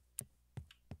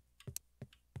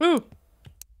 Ooh.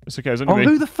 It's okay, it's only Oh, me.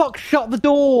 who the fuck shut the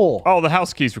door? Oh, the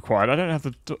house key's required. I don't have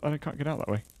the... I can't get out that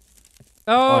way.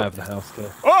 Oh. I have the house key.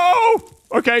 Oh!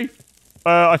 Okay.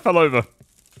 I fell over.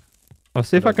 I'll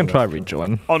see if I can try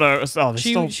rejoin. Oh, no. They stole...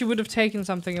 She would have taken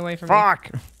something away from me.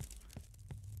 Fuck!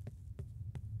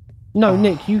 No,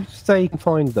 Nick, you say you can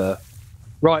find the...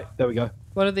 Right, there we go.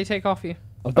 What did they take off you?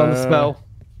 I've done the spell.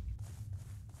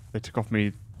 They took off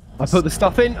me. I put the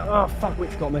stuff in. Oh, fuck,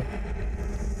 which got me.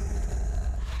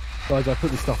 Guys, I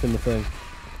put the stuff in the thing.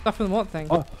 Stuff in what thing?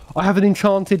 I have an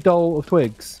enchanted doll of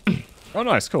twigs. Oh,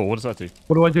 nice. Cool. What does that do?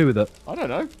 What do I do with it? I don't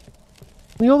know.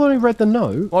 Well, you're the one who read the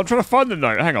note. Well, I'm trying to find the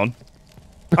note. Hang on.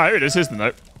 Oh, here it is. Here's the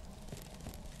note.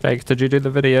 Jake, did you do the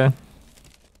video?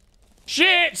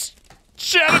 Shit!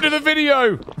 Shit, I did the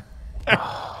video!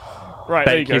 Right,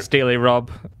 there you Thank go. you, Steely Rob.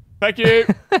 Thank you.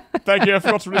 Thank you. I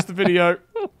forgot to release the video.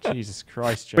 Jesus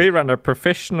Christ, Jake. We run a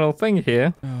professional thing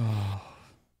here.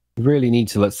 You really need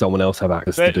to let someone else have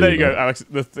access to do There you go, that. Alex.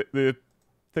 The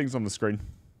thing's on the screen.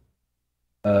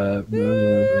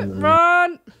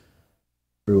 Run!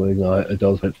 A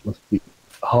doll's must be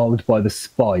harmed by the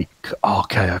spike.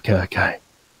 Okay.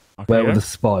 Where were the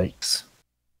spikes?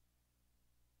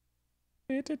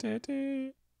 I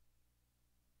think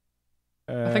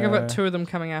I've got 2 of them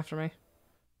coming after me.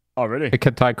 Oh, really? A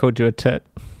Katai called you a tit.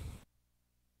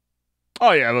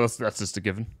 Oh, yeah, well, that's just a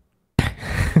given.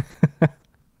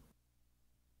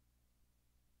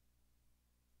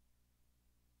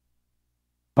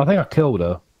 I think I killed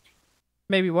her.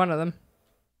 Maybe one of them.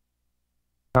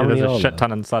 How Yeah, many there's a are shit there?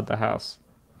 ton inside the house.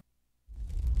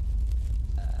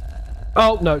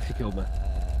 Oh, no, she killed me.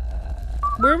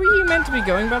 Where were you meant to be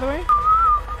going, by the way?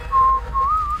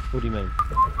 What do you mean?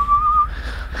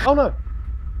 Oh, no.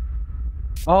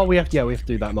 Oh, we have to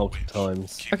do that multiple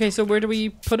times. Okay, so where do we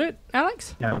put it,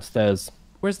 Alex? Downstairs.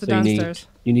 Where's the So you downstairs?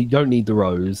 You don't need the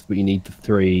rose, but you need the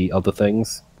 3 other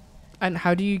things. And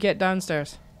how do you get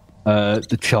downstairs?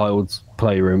 The child's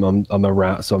playroom. I'm a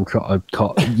rat, so I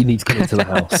can't. You need to get into the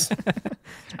house.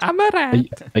 I'm a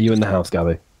rat. Are you in the house,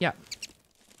 Gabby? Yeah.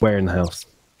 Where in the house?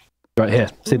 Right here.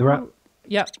 See the rat?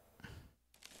 Yep.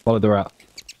 Follow the rat.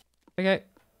 Okay.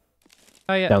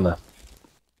 Oh, yeah. Down there.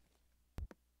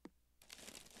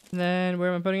 Then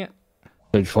where am I putting it?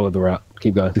 So just follow the rat.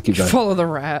 Keep going. Just keep going. Follow the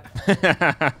rat.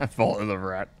 Follow the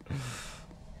rat.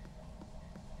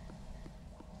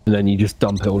 And then you just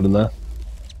dump it all in there.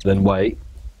 Then wait.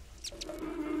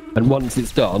 And once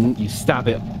it's done, you stab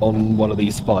it on one of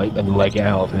these spikes and leg it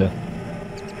out of here.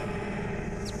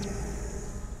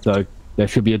 So there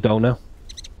should be a doll now.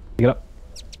 Pick it up.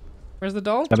 Where's the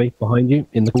doll? Gabby, behind you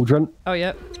in the cauldron. Oh,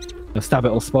 yeah. Now stab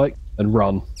it on spike and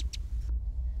run.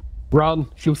 Run!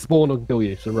 She'll spawn and kill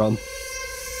you, so run.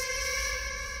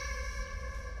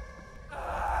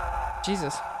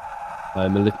 Jesus.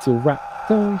 I'm a little rat,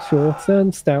 so short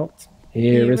and stout.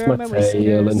 Here is Here my are my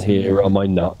tail whiskers. and here are my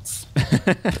nuts.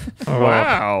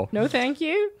 Wow. No, thank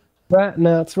you. Rat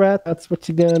nuts, rat, that's what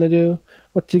you gonna do.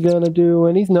 What you gonna do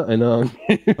when he's nutting on?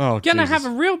 Oh, Gonna Jesus. have a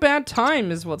real bad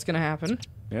time is what's gonna happen.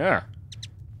 Yeah.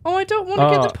 Oh, I don't want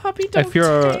to get the puppy dog if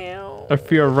you're tail. if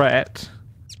you're a rat,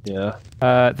 Yeah.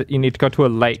 that you need to go to a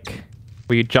lake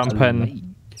where you jump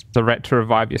in the rat to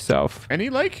revive yourself. Any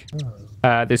lake?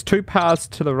 There's 2 paths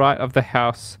to the right of the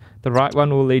house. The right one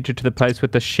will lead you to the place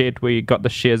with the shed where you got the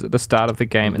shares at the start of the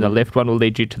game, and the left one will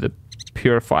lead you to the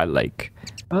Purify Lake.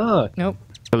 Ah, Nope.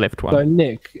 The left so one.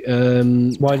 Nick,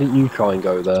 why didn't you try and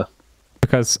go there?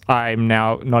 Because I'm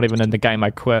now not even in the game,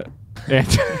 I quit.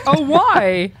 Oh,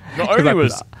 why? Not only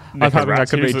was I was Nick a hoping I rat,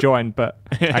 could he was a- rejoin, but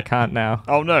I can't now.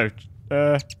 Oh, no.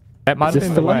 That might have this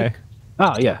been the the way. lake?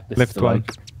 Ah, yeah. This Left is the one.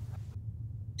 lake.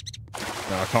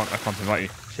 No, I can't invite you.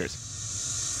 Shit.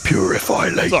 Purify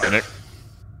Lake. Sorry, Nick.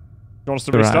 You want us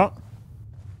to Right. restart?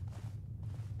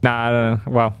 Nah,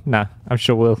 well, nah. I'm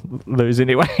sure we'll lose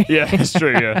anyway. Yeah, it's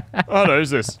true, yeah. Oh, no,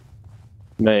 who's this?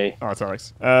 Me. Oh, it's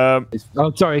Alex. Oh,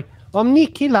 sorry. I'm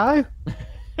Nick. Hello.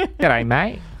 G'day,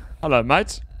 mate. Hello,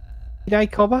 mate.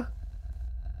 G'day, Cobber.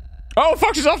 Oh,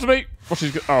 fuck, she's after me!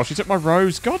 Oh, she took my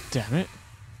rose. God damn it.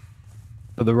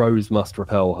 But the rose must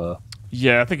repel her.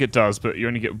 Yeah, I think it does, but you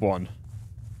only get one.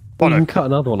 Oh, Oh, you no. can cut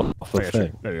another one off the Oh, yeah, true.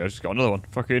 thing. There we go. I just got another one.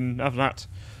 Fucking have that.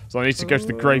 So I need to go to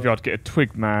the graveyard, get a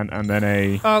twig man, and then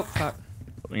a Oh, fuck.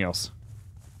 something else.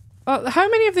 How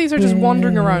many of these are just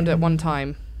wandering around at one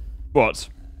time? What?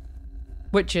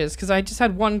 Witches, because I just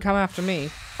had one come after me.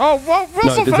 Oh, well,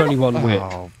 No, there's only one witch.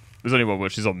 Oh, there's only one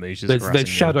witch. She's on me. She's There's harassing me.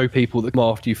 shadow people that come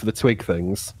after you for the twig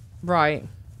things, Right.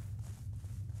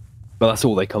 but that's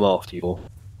all they come after you for.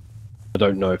 I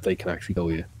don't know if they can actually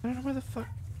kill you. I don't know where the fuck...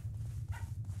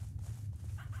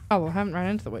 Oh, well, I haven't ran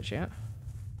into the witch yet.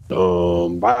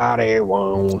 Somebody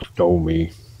won't stole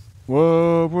me.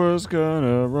 What was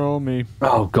gonna roll me?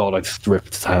 Oh god, I just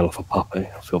ripped the tail off a puppy.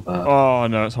 I feel bad. Oh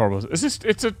no, it's horrible.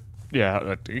 It's a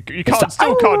yeah. You can't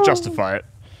still can't justify it.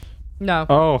 No.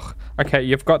 Oh, okay.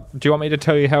 You've got. Do you want me to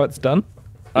tell you how it's done?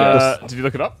 Did you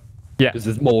look it up? Yeah. Because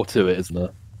there's more to it,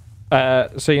 isn't there?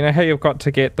 So you know how you've got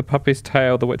to get the puppy's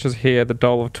tail, the witch's hair, the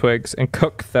doll of twigs, and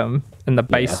cook them in the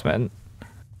basement.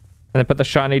 And then put the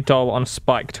shiny doll on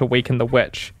Spike to weaken the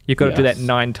witch. You've got to do that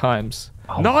 9 times.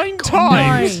 Oh 9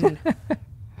 times? 9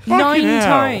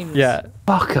 times? Yeah.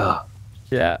 Fucker.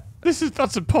 Yeah.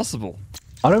 That's impossible.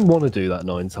 I don't want to do that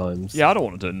 9 times. Yeah, I don't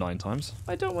want to do it 9 times.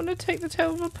 I don't want to take the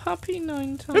tail of a puppy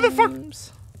 9 times. Who the fuck?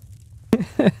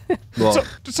 Well,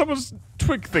 Did someone's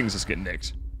twig things just get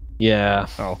nicked? yeah.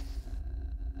 Oh.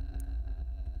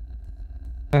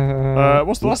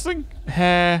 What's the what? last thing?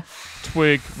 Hair,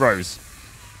 twig, rose.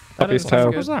 Puppy's That doesn't sound tail.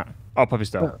 What was that? Oh, puppy's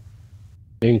tail.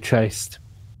 Being chased.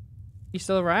 You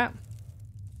still a rat?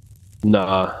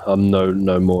 Nah, I'm no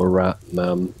more a rat,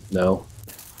 ma'am, now.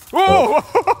 Whoa!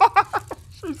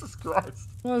 Jesus Christ.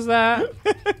 What was that?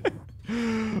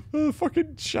 The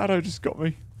fucking shadow just got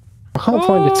me. I can't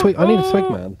find a twig. I need a twig,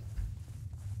 man.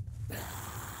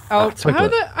 Oh, Twiglet. how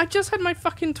the? I just had my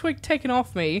fucking twig taken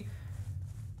off me.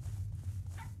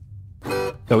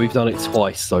 So we've done it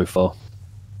twice so far.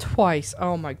 Twice.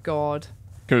 Oh my god.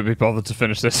 Can we be bothered to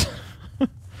finish this?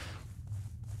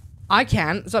 I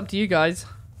can't. It's up to you guys.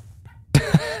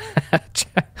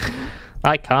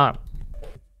 I can't.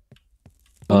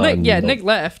 Nick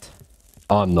left.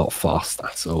 I'm not fast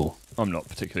at all. I'm not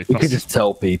particularly We fussy. could just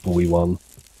tell people we won.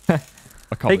 I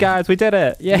can't Hey guys, we did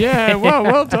it! Yeah. Yeah,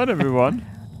 well done, everyone.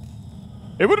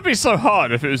 It wouldn't be so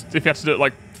hard if you had to do it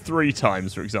like 3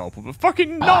 times, for example, but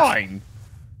fucking 9.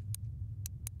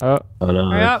 Oh, I know.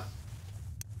 Hurry up.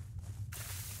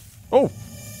 Oh,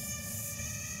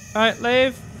 Alright,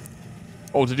 leave.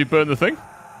 oh, did you burn the thing?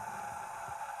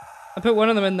 I put one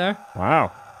of them in there.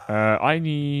 Wow. I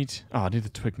need the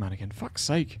twig man again. Fuck's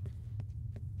sake.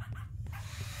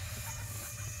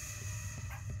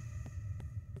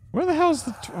 Where the hell's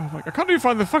the? Oh my! I can't even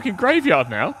find the fucking graveyard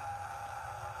now.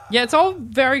 Yeah, it's all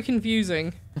very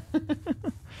confusing.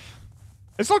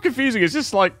 It's not confusing. It's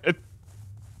just like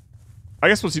I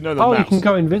guess once you know the Oh, you maps. can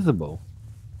go invisible.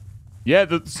 Yeah,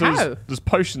 How? there's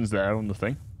potions there on the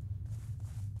thing.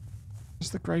 What's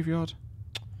the graveyard?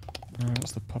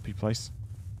 What's the puppy place?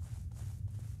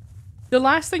 The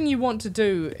last thing you want to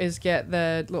do is get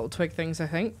the little twig things, I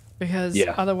think, because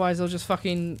otherwise they'll just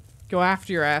fucking go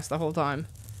after your ass the whole time.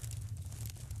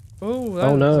 Oh, that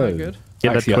Oh, no. sounded good.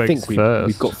 Get the Actually, I twigs think first.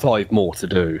 we've got 5 more to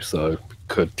do, so we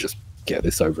could just get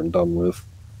this over and done with.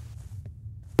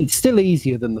 It's still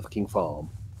easier than the fucking farm.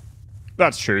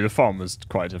 That's true. The farm was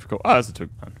quite difficult. Oh, there's the twig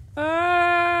man.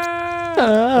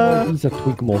 He's a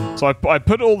twig mon. So I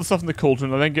put all the stuff in the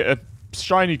cauldron. I then get a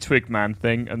shiny twig man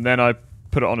thing, and then I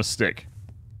put it on a stick.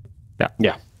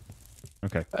 Yeah.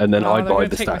 Okay. And then Oh, I they're buy gonna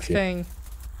the take my statue. thing.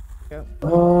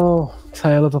 Oh,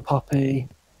 tail of a puppy.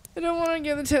 I don't want to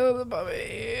get the tail of the puppy.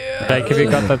 Jake, have you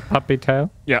got the puppy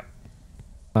tail? Yeah.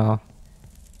 Oh.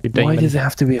 You Why demon. does it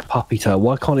have to be a puppy tail?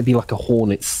 Why can't it be like a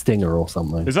hornet stinger or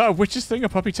something? Is that a witch's thing, a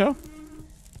puppy tail?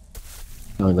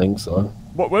 I don't think so.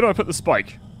 Where do I put the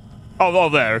spike? Oh,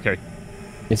 there. Okay.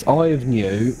 It's Eye of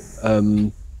New,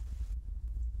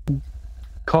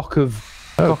 Cock of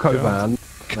Cockovan.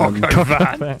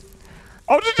 Cockovan.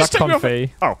 Oh, did it just take me off?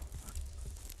 Confy. Oh.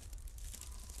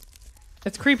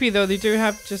 It's creepy though. They do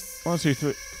have just 1, 2, 3.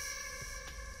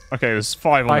 Okay, there's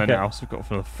 5 on Like there it. now, so we've got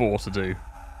another 4 to do.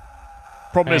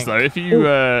 Problem is Thank- though, if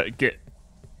you get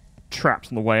trapped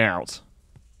on the way out,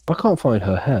 I can't find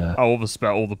her hair. all the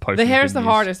potions. the hair's have the been used.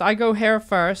 hardest. I go hair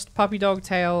first, puppy dog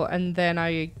tail, and then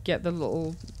I get the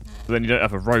little. But then you don't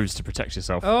have a rose to protect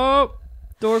yourself. Oh,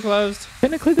 door closed.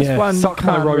 Technically, this Yeah, one suck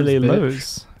my can't rose, really bitch.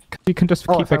 lose. You can just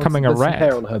Oh, I keep found becoming a there's some rat.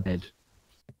 hair on her bed.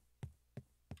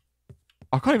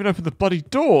 I can't even open the bloody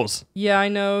doors. Yeah, I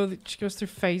know. She goes through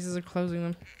phases of closing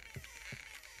them.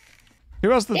 Who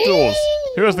has the doors?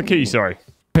 Who has the key? Sorry.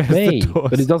 Me, doors.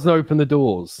 but it doesn't open the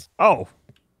doors. Oh.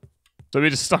 So we're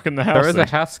just stuck in the house. There is then.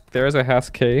 a house. There is a house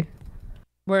key.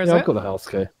 Where is Yeah, it? I've got the house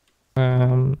key.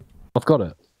 I've got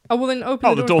it. Oh, well then open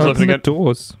Oh, the the door. door's open opening the again.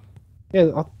 doors.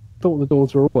 Yeah, I thought the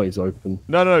doors were always open.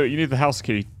 No, you need the house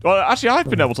key. Well, actually, I've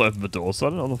been able to open the door, so I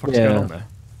don't know what the fuck's Yeah. going on there.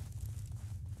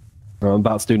 I'm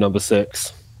about to do number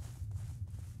 6.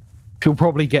 She'll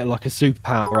probably get like a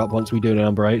superpower up once we do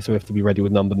number 8, so we have to be ready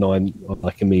with number 9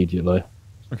 like immediately.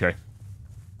 Okay.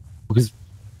 Because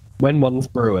when one's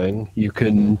brewing, you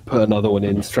can put another one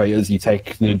in straight as you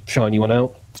take the shiny one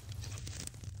out.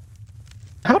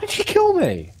 How did she kill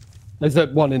me? There's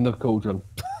that one in the cauldron.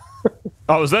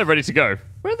 Oh, I was there ready to go.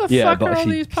 Where the Yeah, fuck are but all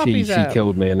she these puppies she at?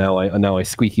 killed me, and now I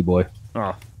squeaky boy.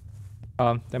 Oh.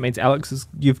 That means Alex is.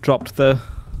 You've dropped the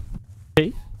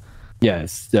key. Yeah,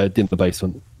 it's in the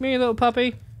basement. Me, little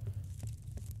puppy.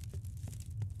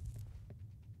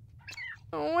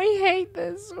 Oh, I hate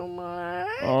this so much.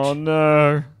 Oh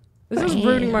no. This is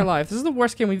ruining my life. This is the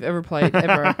worst game we've ever played,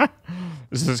 ever.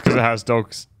 This is because it has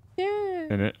dogs. Yeah.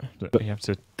 in it. But you have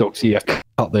to. Dogs, you have to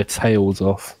cut their tails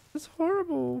off. That's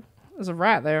horrible. There's a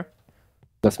rat there.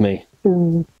 That's me.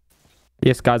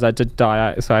 Yes, guys, I did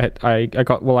die. So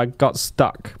I got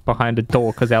stuck behind a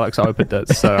door because Alex opened it,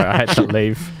 so I had to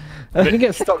leave. I didn't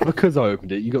get stuck because I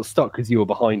opened it. You got stuck because you were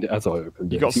behind it as I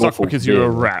opened it. You got stuck because you were a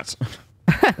rat.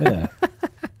 Yeah.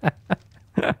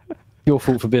 Your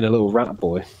fault for being a little rat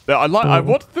boy. I like.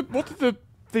 What did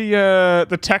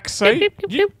the text say?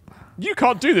 You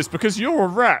can't do this because you're a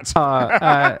rat.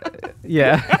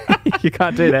 Yeah, you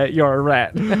can't do that. You're a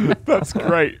rat. That's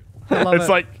great. It's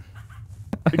like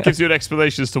it gives you an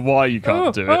explanation as to why you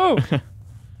can't do it.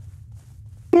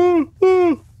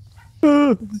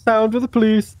 The sound of the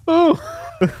police.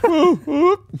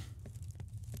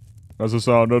 That's the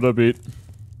sound of the beat.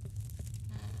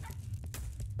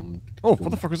 Oh,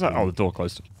 what the fuck was that? Oh, the door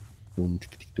closed.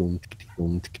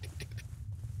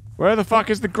 Where the fuck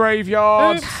is the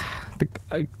graveyard?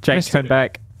 Jake, turn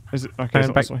back. Is it? Okay, it's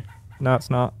not this way. No,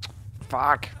 it's not.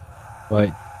 Fuck.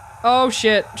 Wait. Oh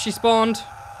shit, she spawned.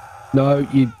 No,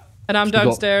 you. And I'm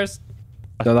downstairs.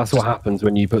 No, that's what happens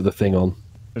when you put the thing on.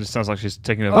 It just sounds like she's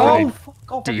taking a Oh, very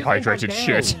fuck off, dehydrated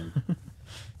shit.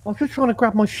 I was just trying to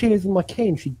grab my shears and my key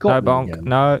and she got No, me bonk. again.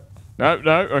 No,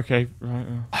 okay. Right.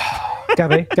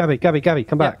 Gabby,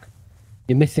 come back.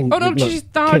 You're missing. Oh no,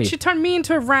 look, she turned me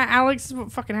into a rat, Alex. This is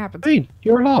what fucking happened. Dude,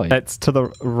 you're alive. It's to the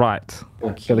right.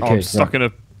 Get a key. I'm stuck in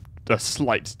a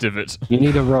slight divot. You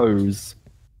need a rose.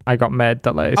 I got mad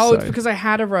delay. Oh, so. it's because I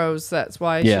had a rose. That's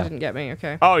why she didn't get me.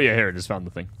 Okay. Oh yeah, here it is. Found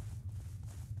the thing.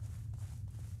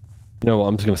 You know what?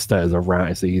 I'm just gonna stay as a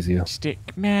rat. It's easier.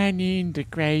 Stick man in the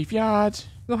graveyard.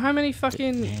 Well, how many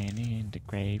fucking? Man in the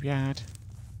graveyard.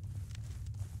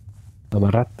 I'm a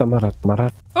rat.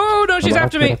 Oh no, she's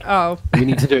after me. Oh. You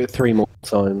need to do it 3 more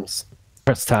times.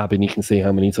 Press tab and you can see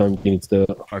how many times you need to do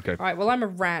it. Okay. All right. Well, I'm a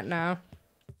rat now.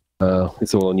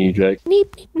 It's all on you, Jake.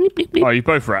 Oh, you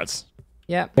both rats.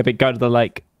 Yep. Yeah, but go to the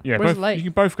lake. Yeah, Where's both, the lake? you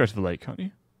can both go to the lake, can't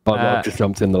you? I've just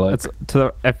jumped in the lake. It's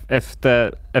to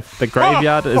the if the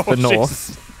graveyard is the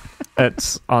north,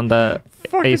 it's on the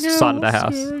east side of the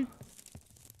house. Scary.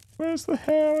 Where's the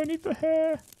hair? I need the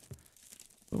hair.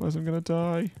 Otherwise, I'm gonna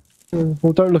die.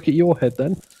 Well, don't look at your head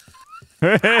then.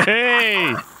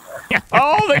 Hey!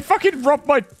 Oh, they fucking robbed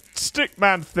my stick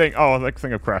man thing. Oh, that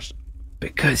thing have crashed.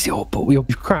 Because you're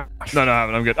crashed. No, I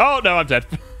haven't. I'm good. Oh no, I'm dead.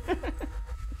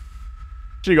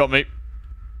 She got me.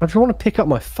 I just want to pick up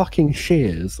my fucking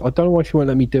shears. I don't know why she won't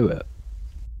let me do it.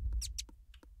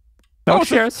 No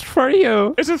shears for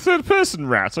you. It's a third-person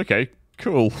rat. Okay,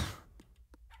 cool.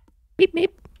 Beep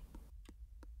beep.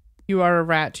 You are a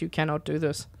rat. You cannot do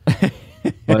this.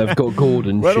 I've got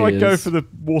Gordon Where shears. do I go for the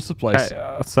water place?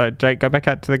 So Jake, go back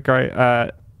out to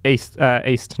the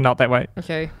east, not that way.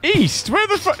 Okay. East? Where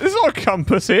the fuck? There's not a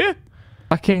compass here.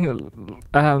 Fucking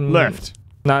Left.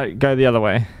 No, go the other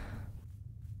way.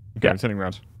 Okay, I'm turning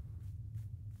around.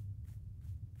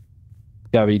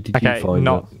 Gabby, did you find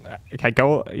it? Okay,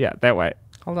 go. Yeah, that way.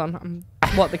 Hold on.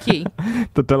 What, the key?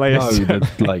 The delay No, is. the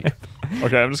lake.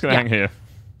 Okay, I'm just gonna hang here.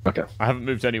 Okay. I haven't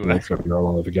moved anywhere. Next time you're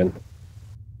alive again.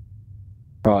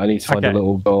 Right, I need to find a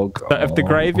little dog. So if the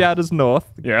graveyard is north,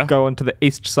 Yeah. go onto the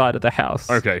east side of the house.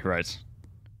 Okay, right.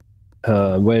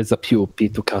 Where's the puppy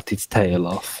to cut its tail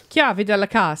off? Chiavi della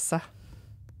casa.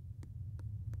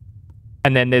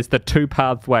 And then there's the 2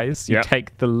 pathways. You Yep.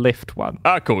 take the left one.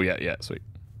 Ah, cool. Yeah, sweet.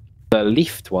 The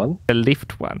left one? The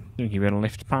left one. Think you're in a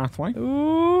lift pathway?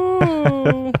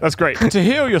 Ooh. That's great. To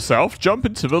heal yourself, jump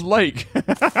into the lake.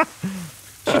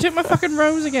 She took my fucking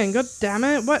rose again. God damn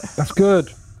it. What? That's good.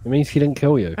 It means he didn't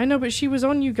kill you. I know, but she was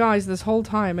on you guys this whole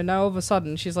time, and now all of a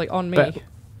sudden she's like on me. But-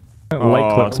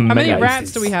 Lake looks How many amazing.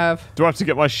 rats do we have? Do I have to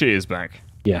get my shears back?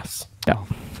 Yes. Yeah.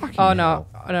 Oh no.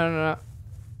 No.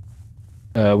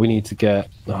 We need to get...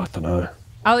 Oh, I don't know.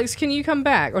 Alex, can you come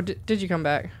back? Or did you come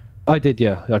back? I did,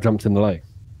 yeah. I jumped in the lake.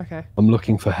 Okay. I'm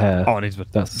looking for hair. Oh, I need to...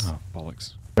 That's Oh,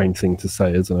 bollocks. a strange thing to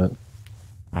say, isn't it?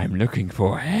 I'm looking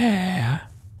for hair.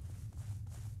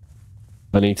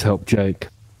 I need to help Jake.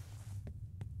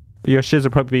 Your shears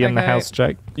will probably be in the Okay. house,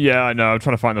 Jake. Yeah, I know. I'm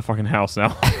trying to find the fucking house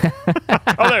now.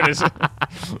 Oh, there it is.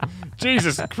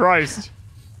 Jesus Christ.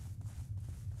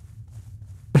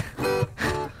 They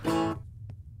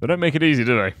don't make it easy,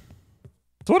 do they?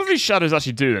 So what do these shadows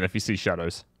actually do then if you see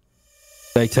shadows?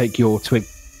 They take your twig.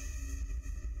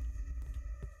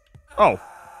 Oh,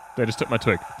 they just took my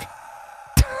twig.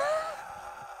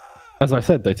 As I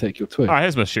said, they take your twig. Ah,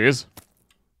 here's my shears.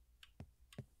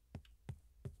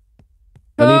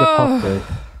 I need a puppy.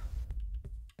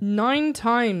 9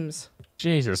 times.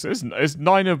 Jesus, is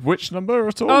 9 a witch number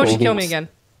at all? Oh, she killed me again.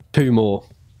 2 more.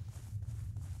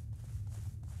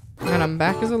 And I'm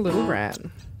back as a little rat.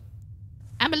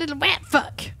 I'm a little rat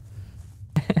fuck.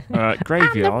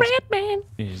 Graveyard I'm the rat man.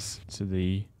 is to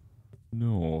the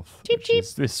north, Cheep, which cheep.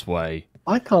 is this way.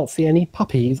 I can't see any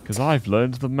puppies. Because I've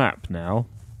learned the map now.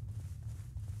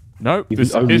 Nope, You've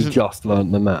this only isn't. just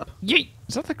learnt the map. Yeet.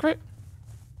 Is that the great?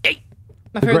 My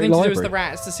The favorite Great thing to do is Library. the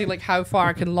rats to see like how far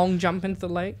I can long jump into the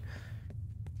lake.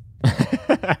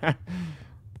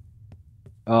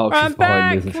 Oh, I'm she's behind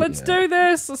me, back. isn't she? Let's Yeah. do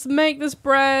this. Let's make this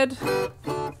bread.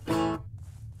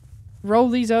 Roll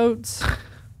these oats.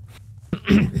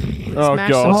 Oh Smash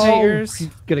god. some Oh, taters. she's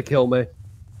gonna kill me.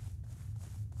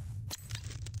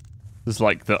 This is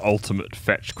like the ultimate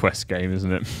fetch quest game,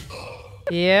 isn't it?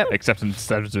 Yep. Except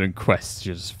instead of doing quests,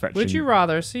 you're just fetching. Would you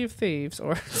rather Sea of Thieves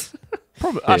or?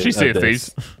 Probably, actually, Sea of this.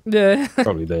 Thieves. Yeah.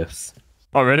 Probably this.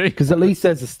 Oh, really? Because at least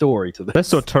there's a story to this.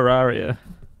 This or Terraria?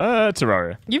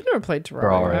 Terraria. You've never played Terraria,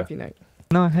 Terraria. have you, Nick?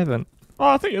 No, I haven't. Oh,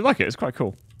 I think you'd like it. It's quite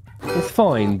cool. It's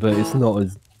fine, but it's not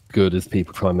as good as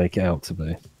people try and make it out to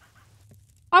be.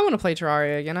 I want to play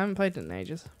Terraria again. I haven't played it in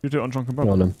ages. You do it on Drunken Go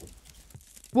Brother. on then.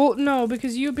 Well, no,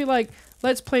 because you'd be like,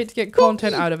 let's play it to get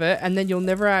content out of it, and then you'll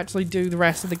never actually do the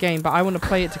rest of the game. But I want to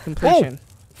play it to completion.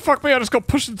 Fuck me! I just got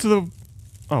pushed into the.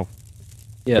 Oh.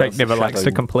 Yeah, Jake that's never the likes to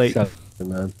shadow- complete. shadow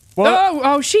man. What?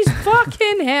 Oh, she's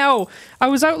fucking hell! I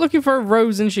was out looking for a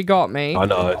rose and she got me. I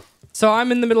know. So I'm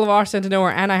in the middle of our center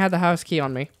nowhere, and I had the house key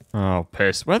on me. Oh,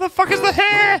 piss! Where the fuck is the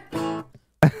hair?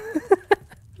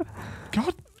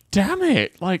 God damn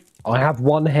it! Like. I have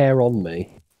one hair on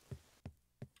me,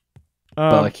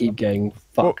 but I keep getting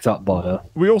fucked up by her.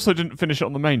 We also didn't finish it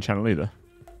on the main channel either.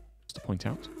 Just to point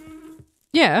out.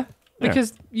 Yeah, Yeah.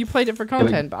 because you played it for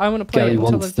content, but I want to play Gary it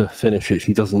until wants to finish it.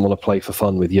 She doesn't want to play for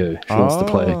fun with you. She wants to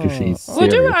play it because she's Well,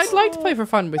 serious. do it. I'd like to play for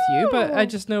fun with you, but I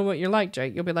just know what you're like,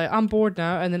 Jake. You'll be like, I'm bored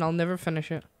now, and then I'll never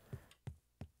finish it.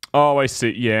 Oh, I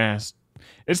see. Yes.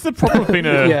 It's the problem with being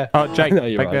a. Yeah. Oh, Jake, No,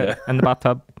 you're back right, there in the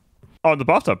bathtub. Oh, in the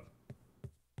bathtub.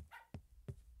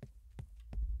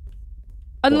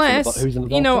 Unless, who's in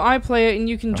the you know, bathtub? I play it and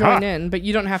you can join Aha. in, but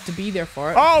you don't have to be there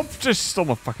for it. Oh, just stole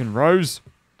my fucking rose.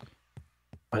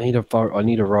 I need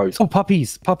a rose. Oh,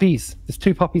 puppies! Puppies! There's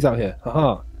 2 puppies out here.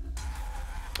 Haha.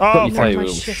 Oh, You no, play my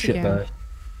with shit shit again. bag.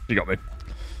 you got me.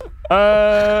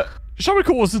 Shall we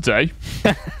call this a day?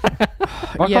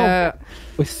 Yeah,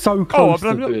 We're so close but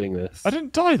to I'm not- doing this. I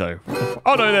didn't die though. What the fu-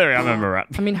 Oh no, there I am. I'm a rat.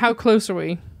 I mean, how close are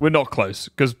we? We're not close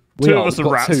because We two are. of us We've are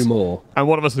got rats, 2 more. and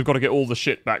one of us have got to get all the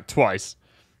shit back twice.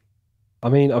 I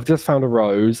mean, I've just found a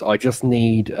rose. I just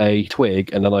need a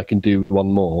twig, and then I can do 1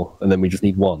 more, and then we just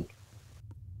need 1.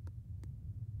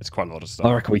 It's quite a lot of I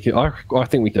stuff. reckon we can. I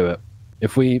think we do it.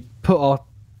 If we put our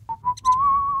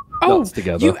nuts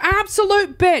together. You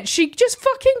absolute bitch! She just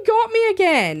fucking got me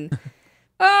again.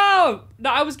 Oh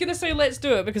no, I was gonna say let's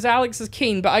do it because Alex is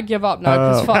keen, but I give up now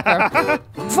because fuck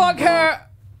her. Fuck her.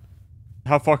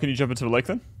 How far can you jump into the lake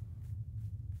then?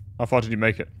 How far did you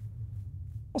make it?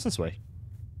 What's this way?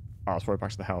 Oh, it's right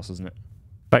back to the house, isn't it?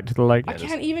 Back to the lake. I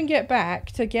can't even get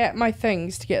back to get my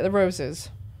things to get the roses,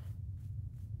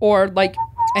 or like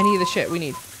any of the shit we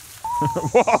need.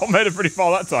 Wow, made it pretty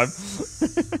far that time.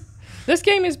 This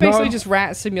game is basically No. just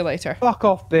rat simulator. Fuck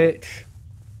off, bitch.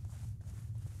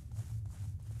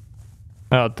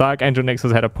 Oh, Dark Angel Nix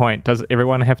has had a point. Does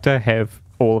everyone have to have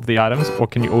all of the items, or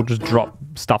can you all just drop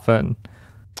stuff in?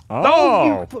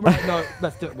 Oh, Right, no,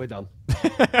 let's do it. We're done.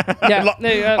 Yeah,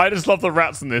 no, I just love the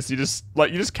rats in this. You just you're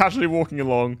just casually walking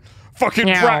along. Fucking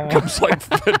Meow. rat comes like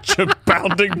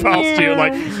bounding past you at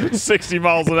like 60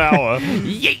 miles an hour.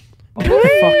 Yeet.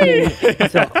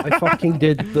 I fucking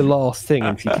did the last thing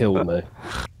and she killed me.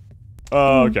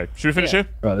 Oh, okay. Should we finish here?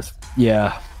 Right,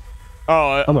 yeah.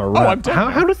 Oh, I'm a rat. I'm dead.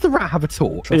 How does the rat have a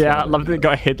torch? That's Yeah, I what love that it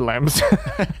got headlamps.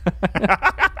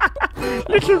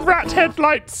 Little rat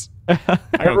headlights. Hang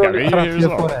on, Gary, you here as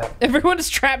well? everyone is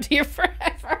trapped here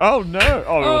forever. Oh no!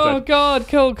 Oh, we're all Oh dead. god,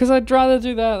 cool. Because I'd rather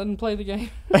do that than play the game.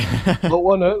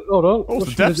 Oh, no, hold on. Oh, What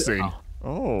the should death I do? scene.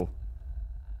 Oh.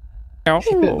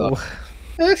 Oh.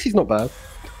 Yeah, she's not bad.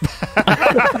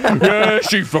 Yeah,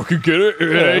 she fucking get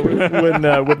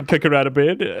it. wouldn't kick her out of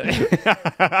bed.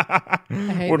 I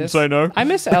hate Wouldn't this. say no. I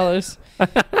miss Ellis.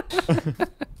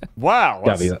 Wow.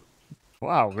 Gabby, That's,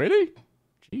 wow, really?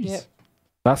 Jeez. Yep.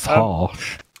 that's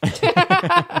harsh.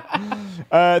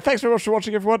 Thanks very much for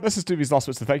watching, everyone. Let's just do these last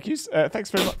bits of thank yous. Thanks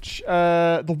very much,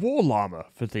 the War Llama,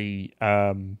 for the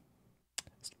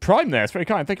Prime there. It's very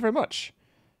kind. Thank you very much.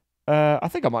 I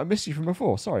think I might have missed you from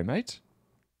before. Sorry, mate.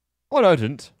 Oh, no, I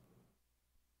didn't.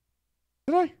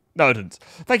 Did I? No, I didn't.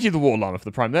 Thank you, the War Llama, for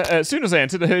the Prime there. As soon as I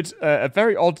entered, I heard a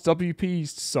very odd WPE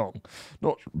song.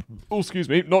 Not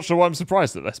sure why I'm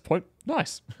surprised at this point.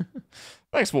 Nice.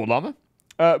 Thanks, War Llama.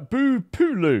 Boo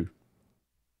Pulu.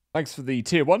 Thanks for the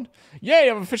tier 1. Yay,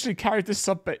 I've officially carried this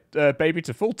sub baby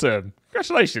to full term.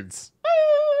 Congratulations.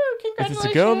 Congratulations. If it's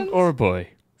a girl or a boy.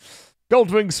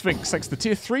 Goldwing Sphinx, thanks for the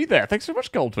tier 3 there. Thanks very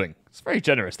much, Goldwing. It's very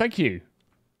generous. Thank you.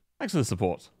 Thanks for the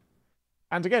support.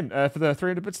 And again, for the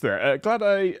 300 bits there. Glad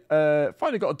I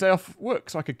finally got a day off work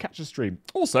so I could catch a stream.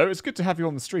 Also, it's good to have you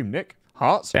on the stream, Nick.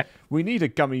 Hearts. Yeah. We need a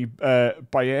gummy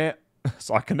Bayer.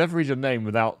 So I can never read your name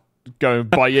without going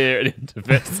Bayer and into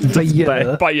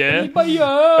it. Bayer.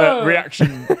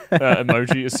 Reaction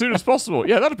emoji as soon as possible.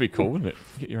 Yeah, that'd be cool, wouldn't it?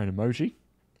 Get your own emoji.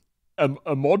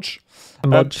 Emoj.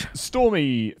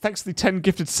 Stormy, thanks for the 10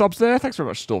 gifted subs there. Thanks very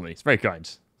much, Stormy. It's very kind.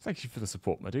 Thank you for the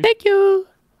support, my dude. Thank you.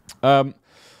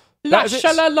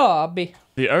 Lascia la lobby.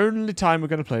 The only time we're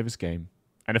going to play this game.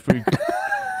 And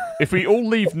if we all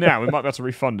leave now, we might be able to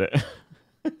refund it.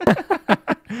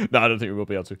 No, I don't think we will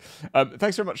be able to.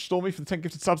 Thanks very much, Stormy, for the 10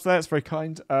 gifted subs there. It's very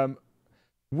kind.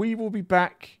 We will be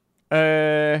back.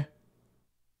 What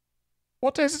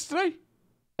day is it today?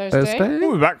 Thursday.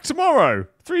 We'll be back tomorrow,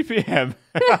 3 p.m.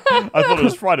 I thought it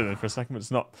was Friday then for a second, but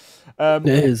it's not. It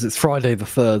is. It's Friday the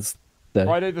 3rd.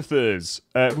 Friday the 3rd.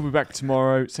 We'll be back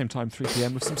tomorrow, same time, 3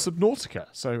 p.m. with some Subnautica.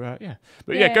 So, yeah.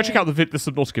 But yeah, go check out the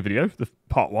Subnautica video, the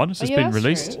part 1. It's just been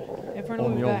released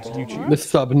on the old YouTube. The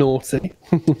Subnauty.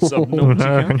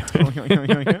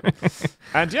 Subnautica.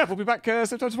 And yeah, we'll be back same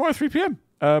time tomorrow, 3 p.m.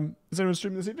 Is anyone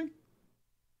streaming this evening?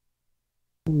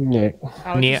 Yeah.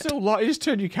 Alex, you still light? You just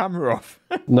turn your camera off.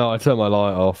 No, I turned my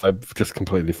light off. I just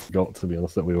completely forgot, to be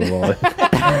honest, that we were live. All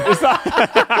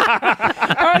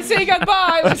right, see you,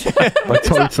 goodbye. I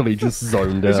totally just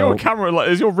zoned out. Is your camera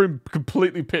is your room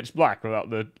completely pitch black without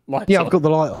the lights? Yeah, on? I've got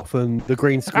the light off and the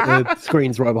green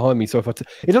screen's right behind me. So if it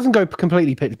doesn't go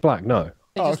completely pitch black, no.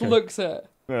 It just looks it.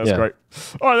 Yeah, that's great.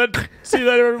 All right, then. See you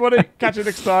later, everybody. Catch you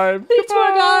next time. See you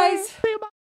tomorrow, guys.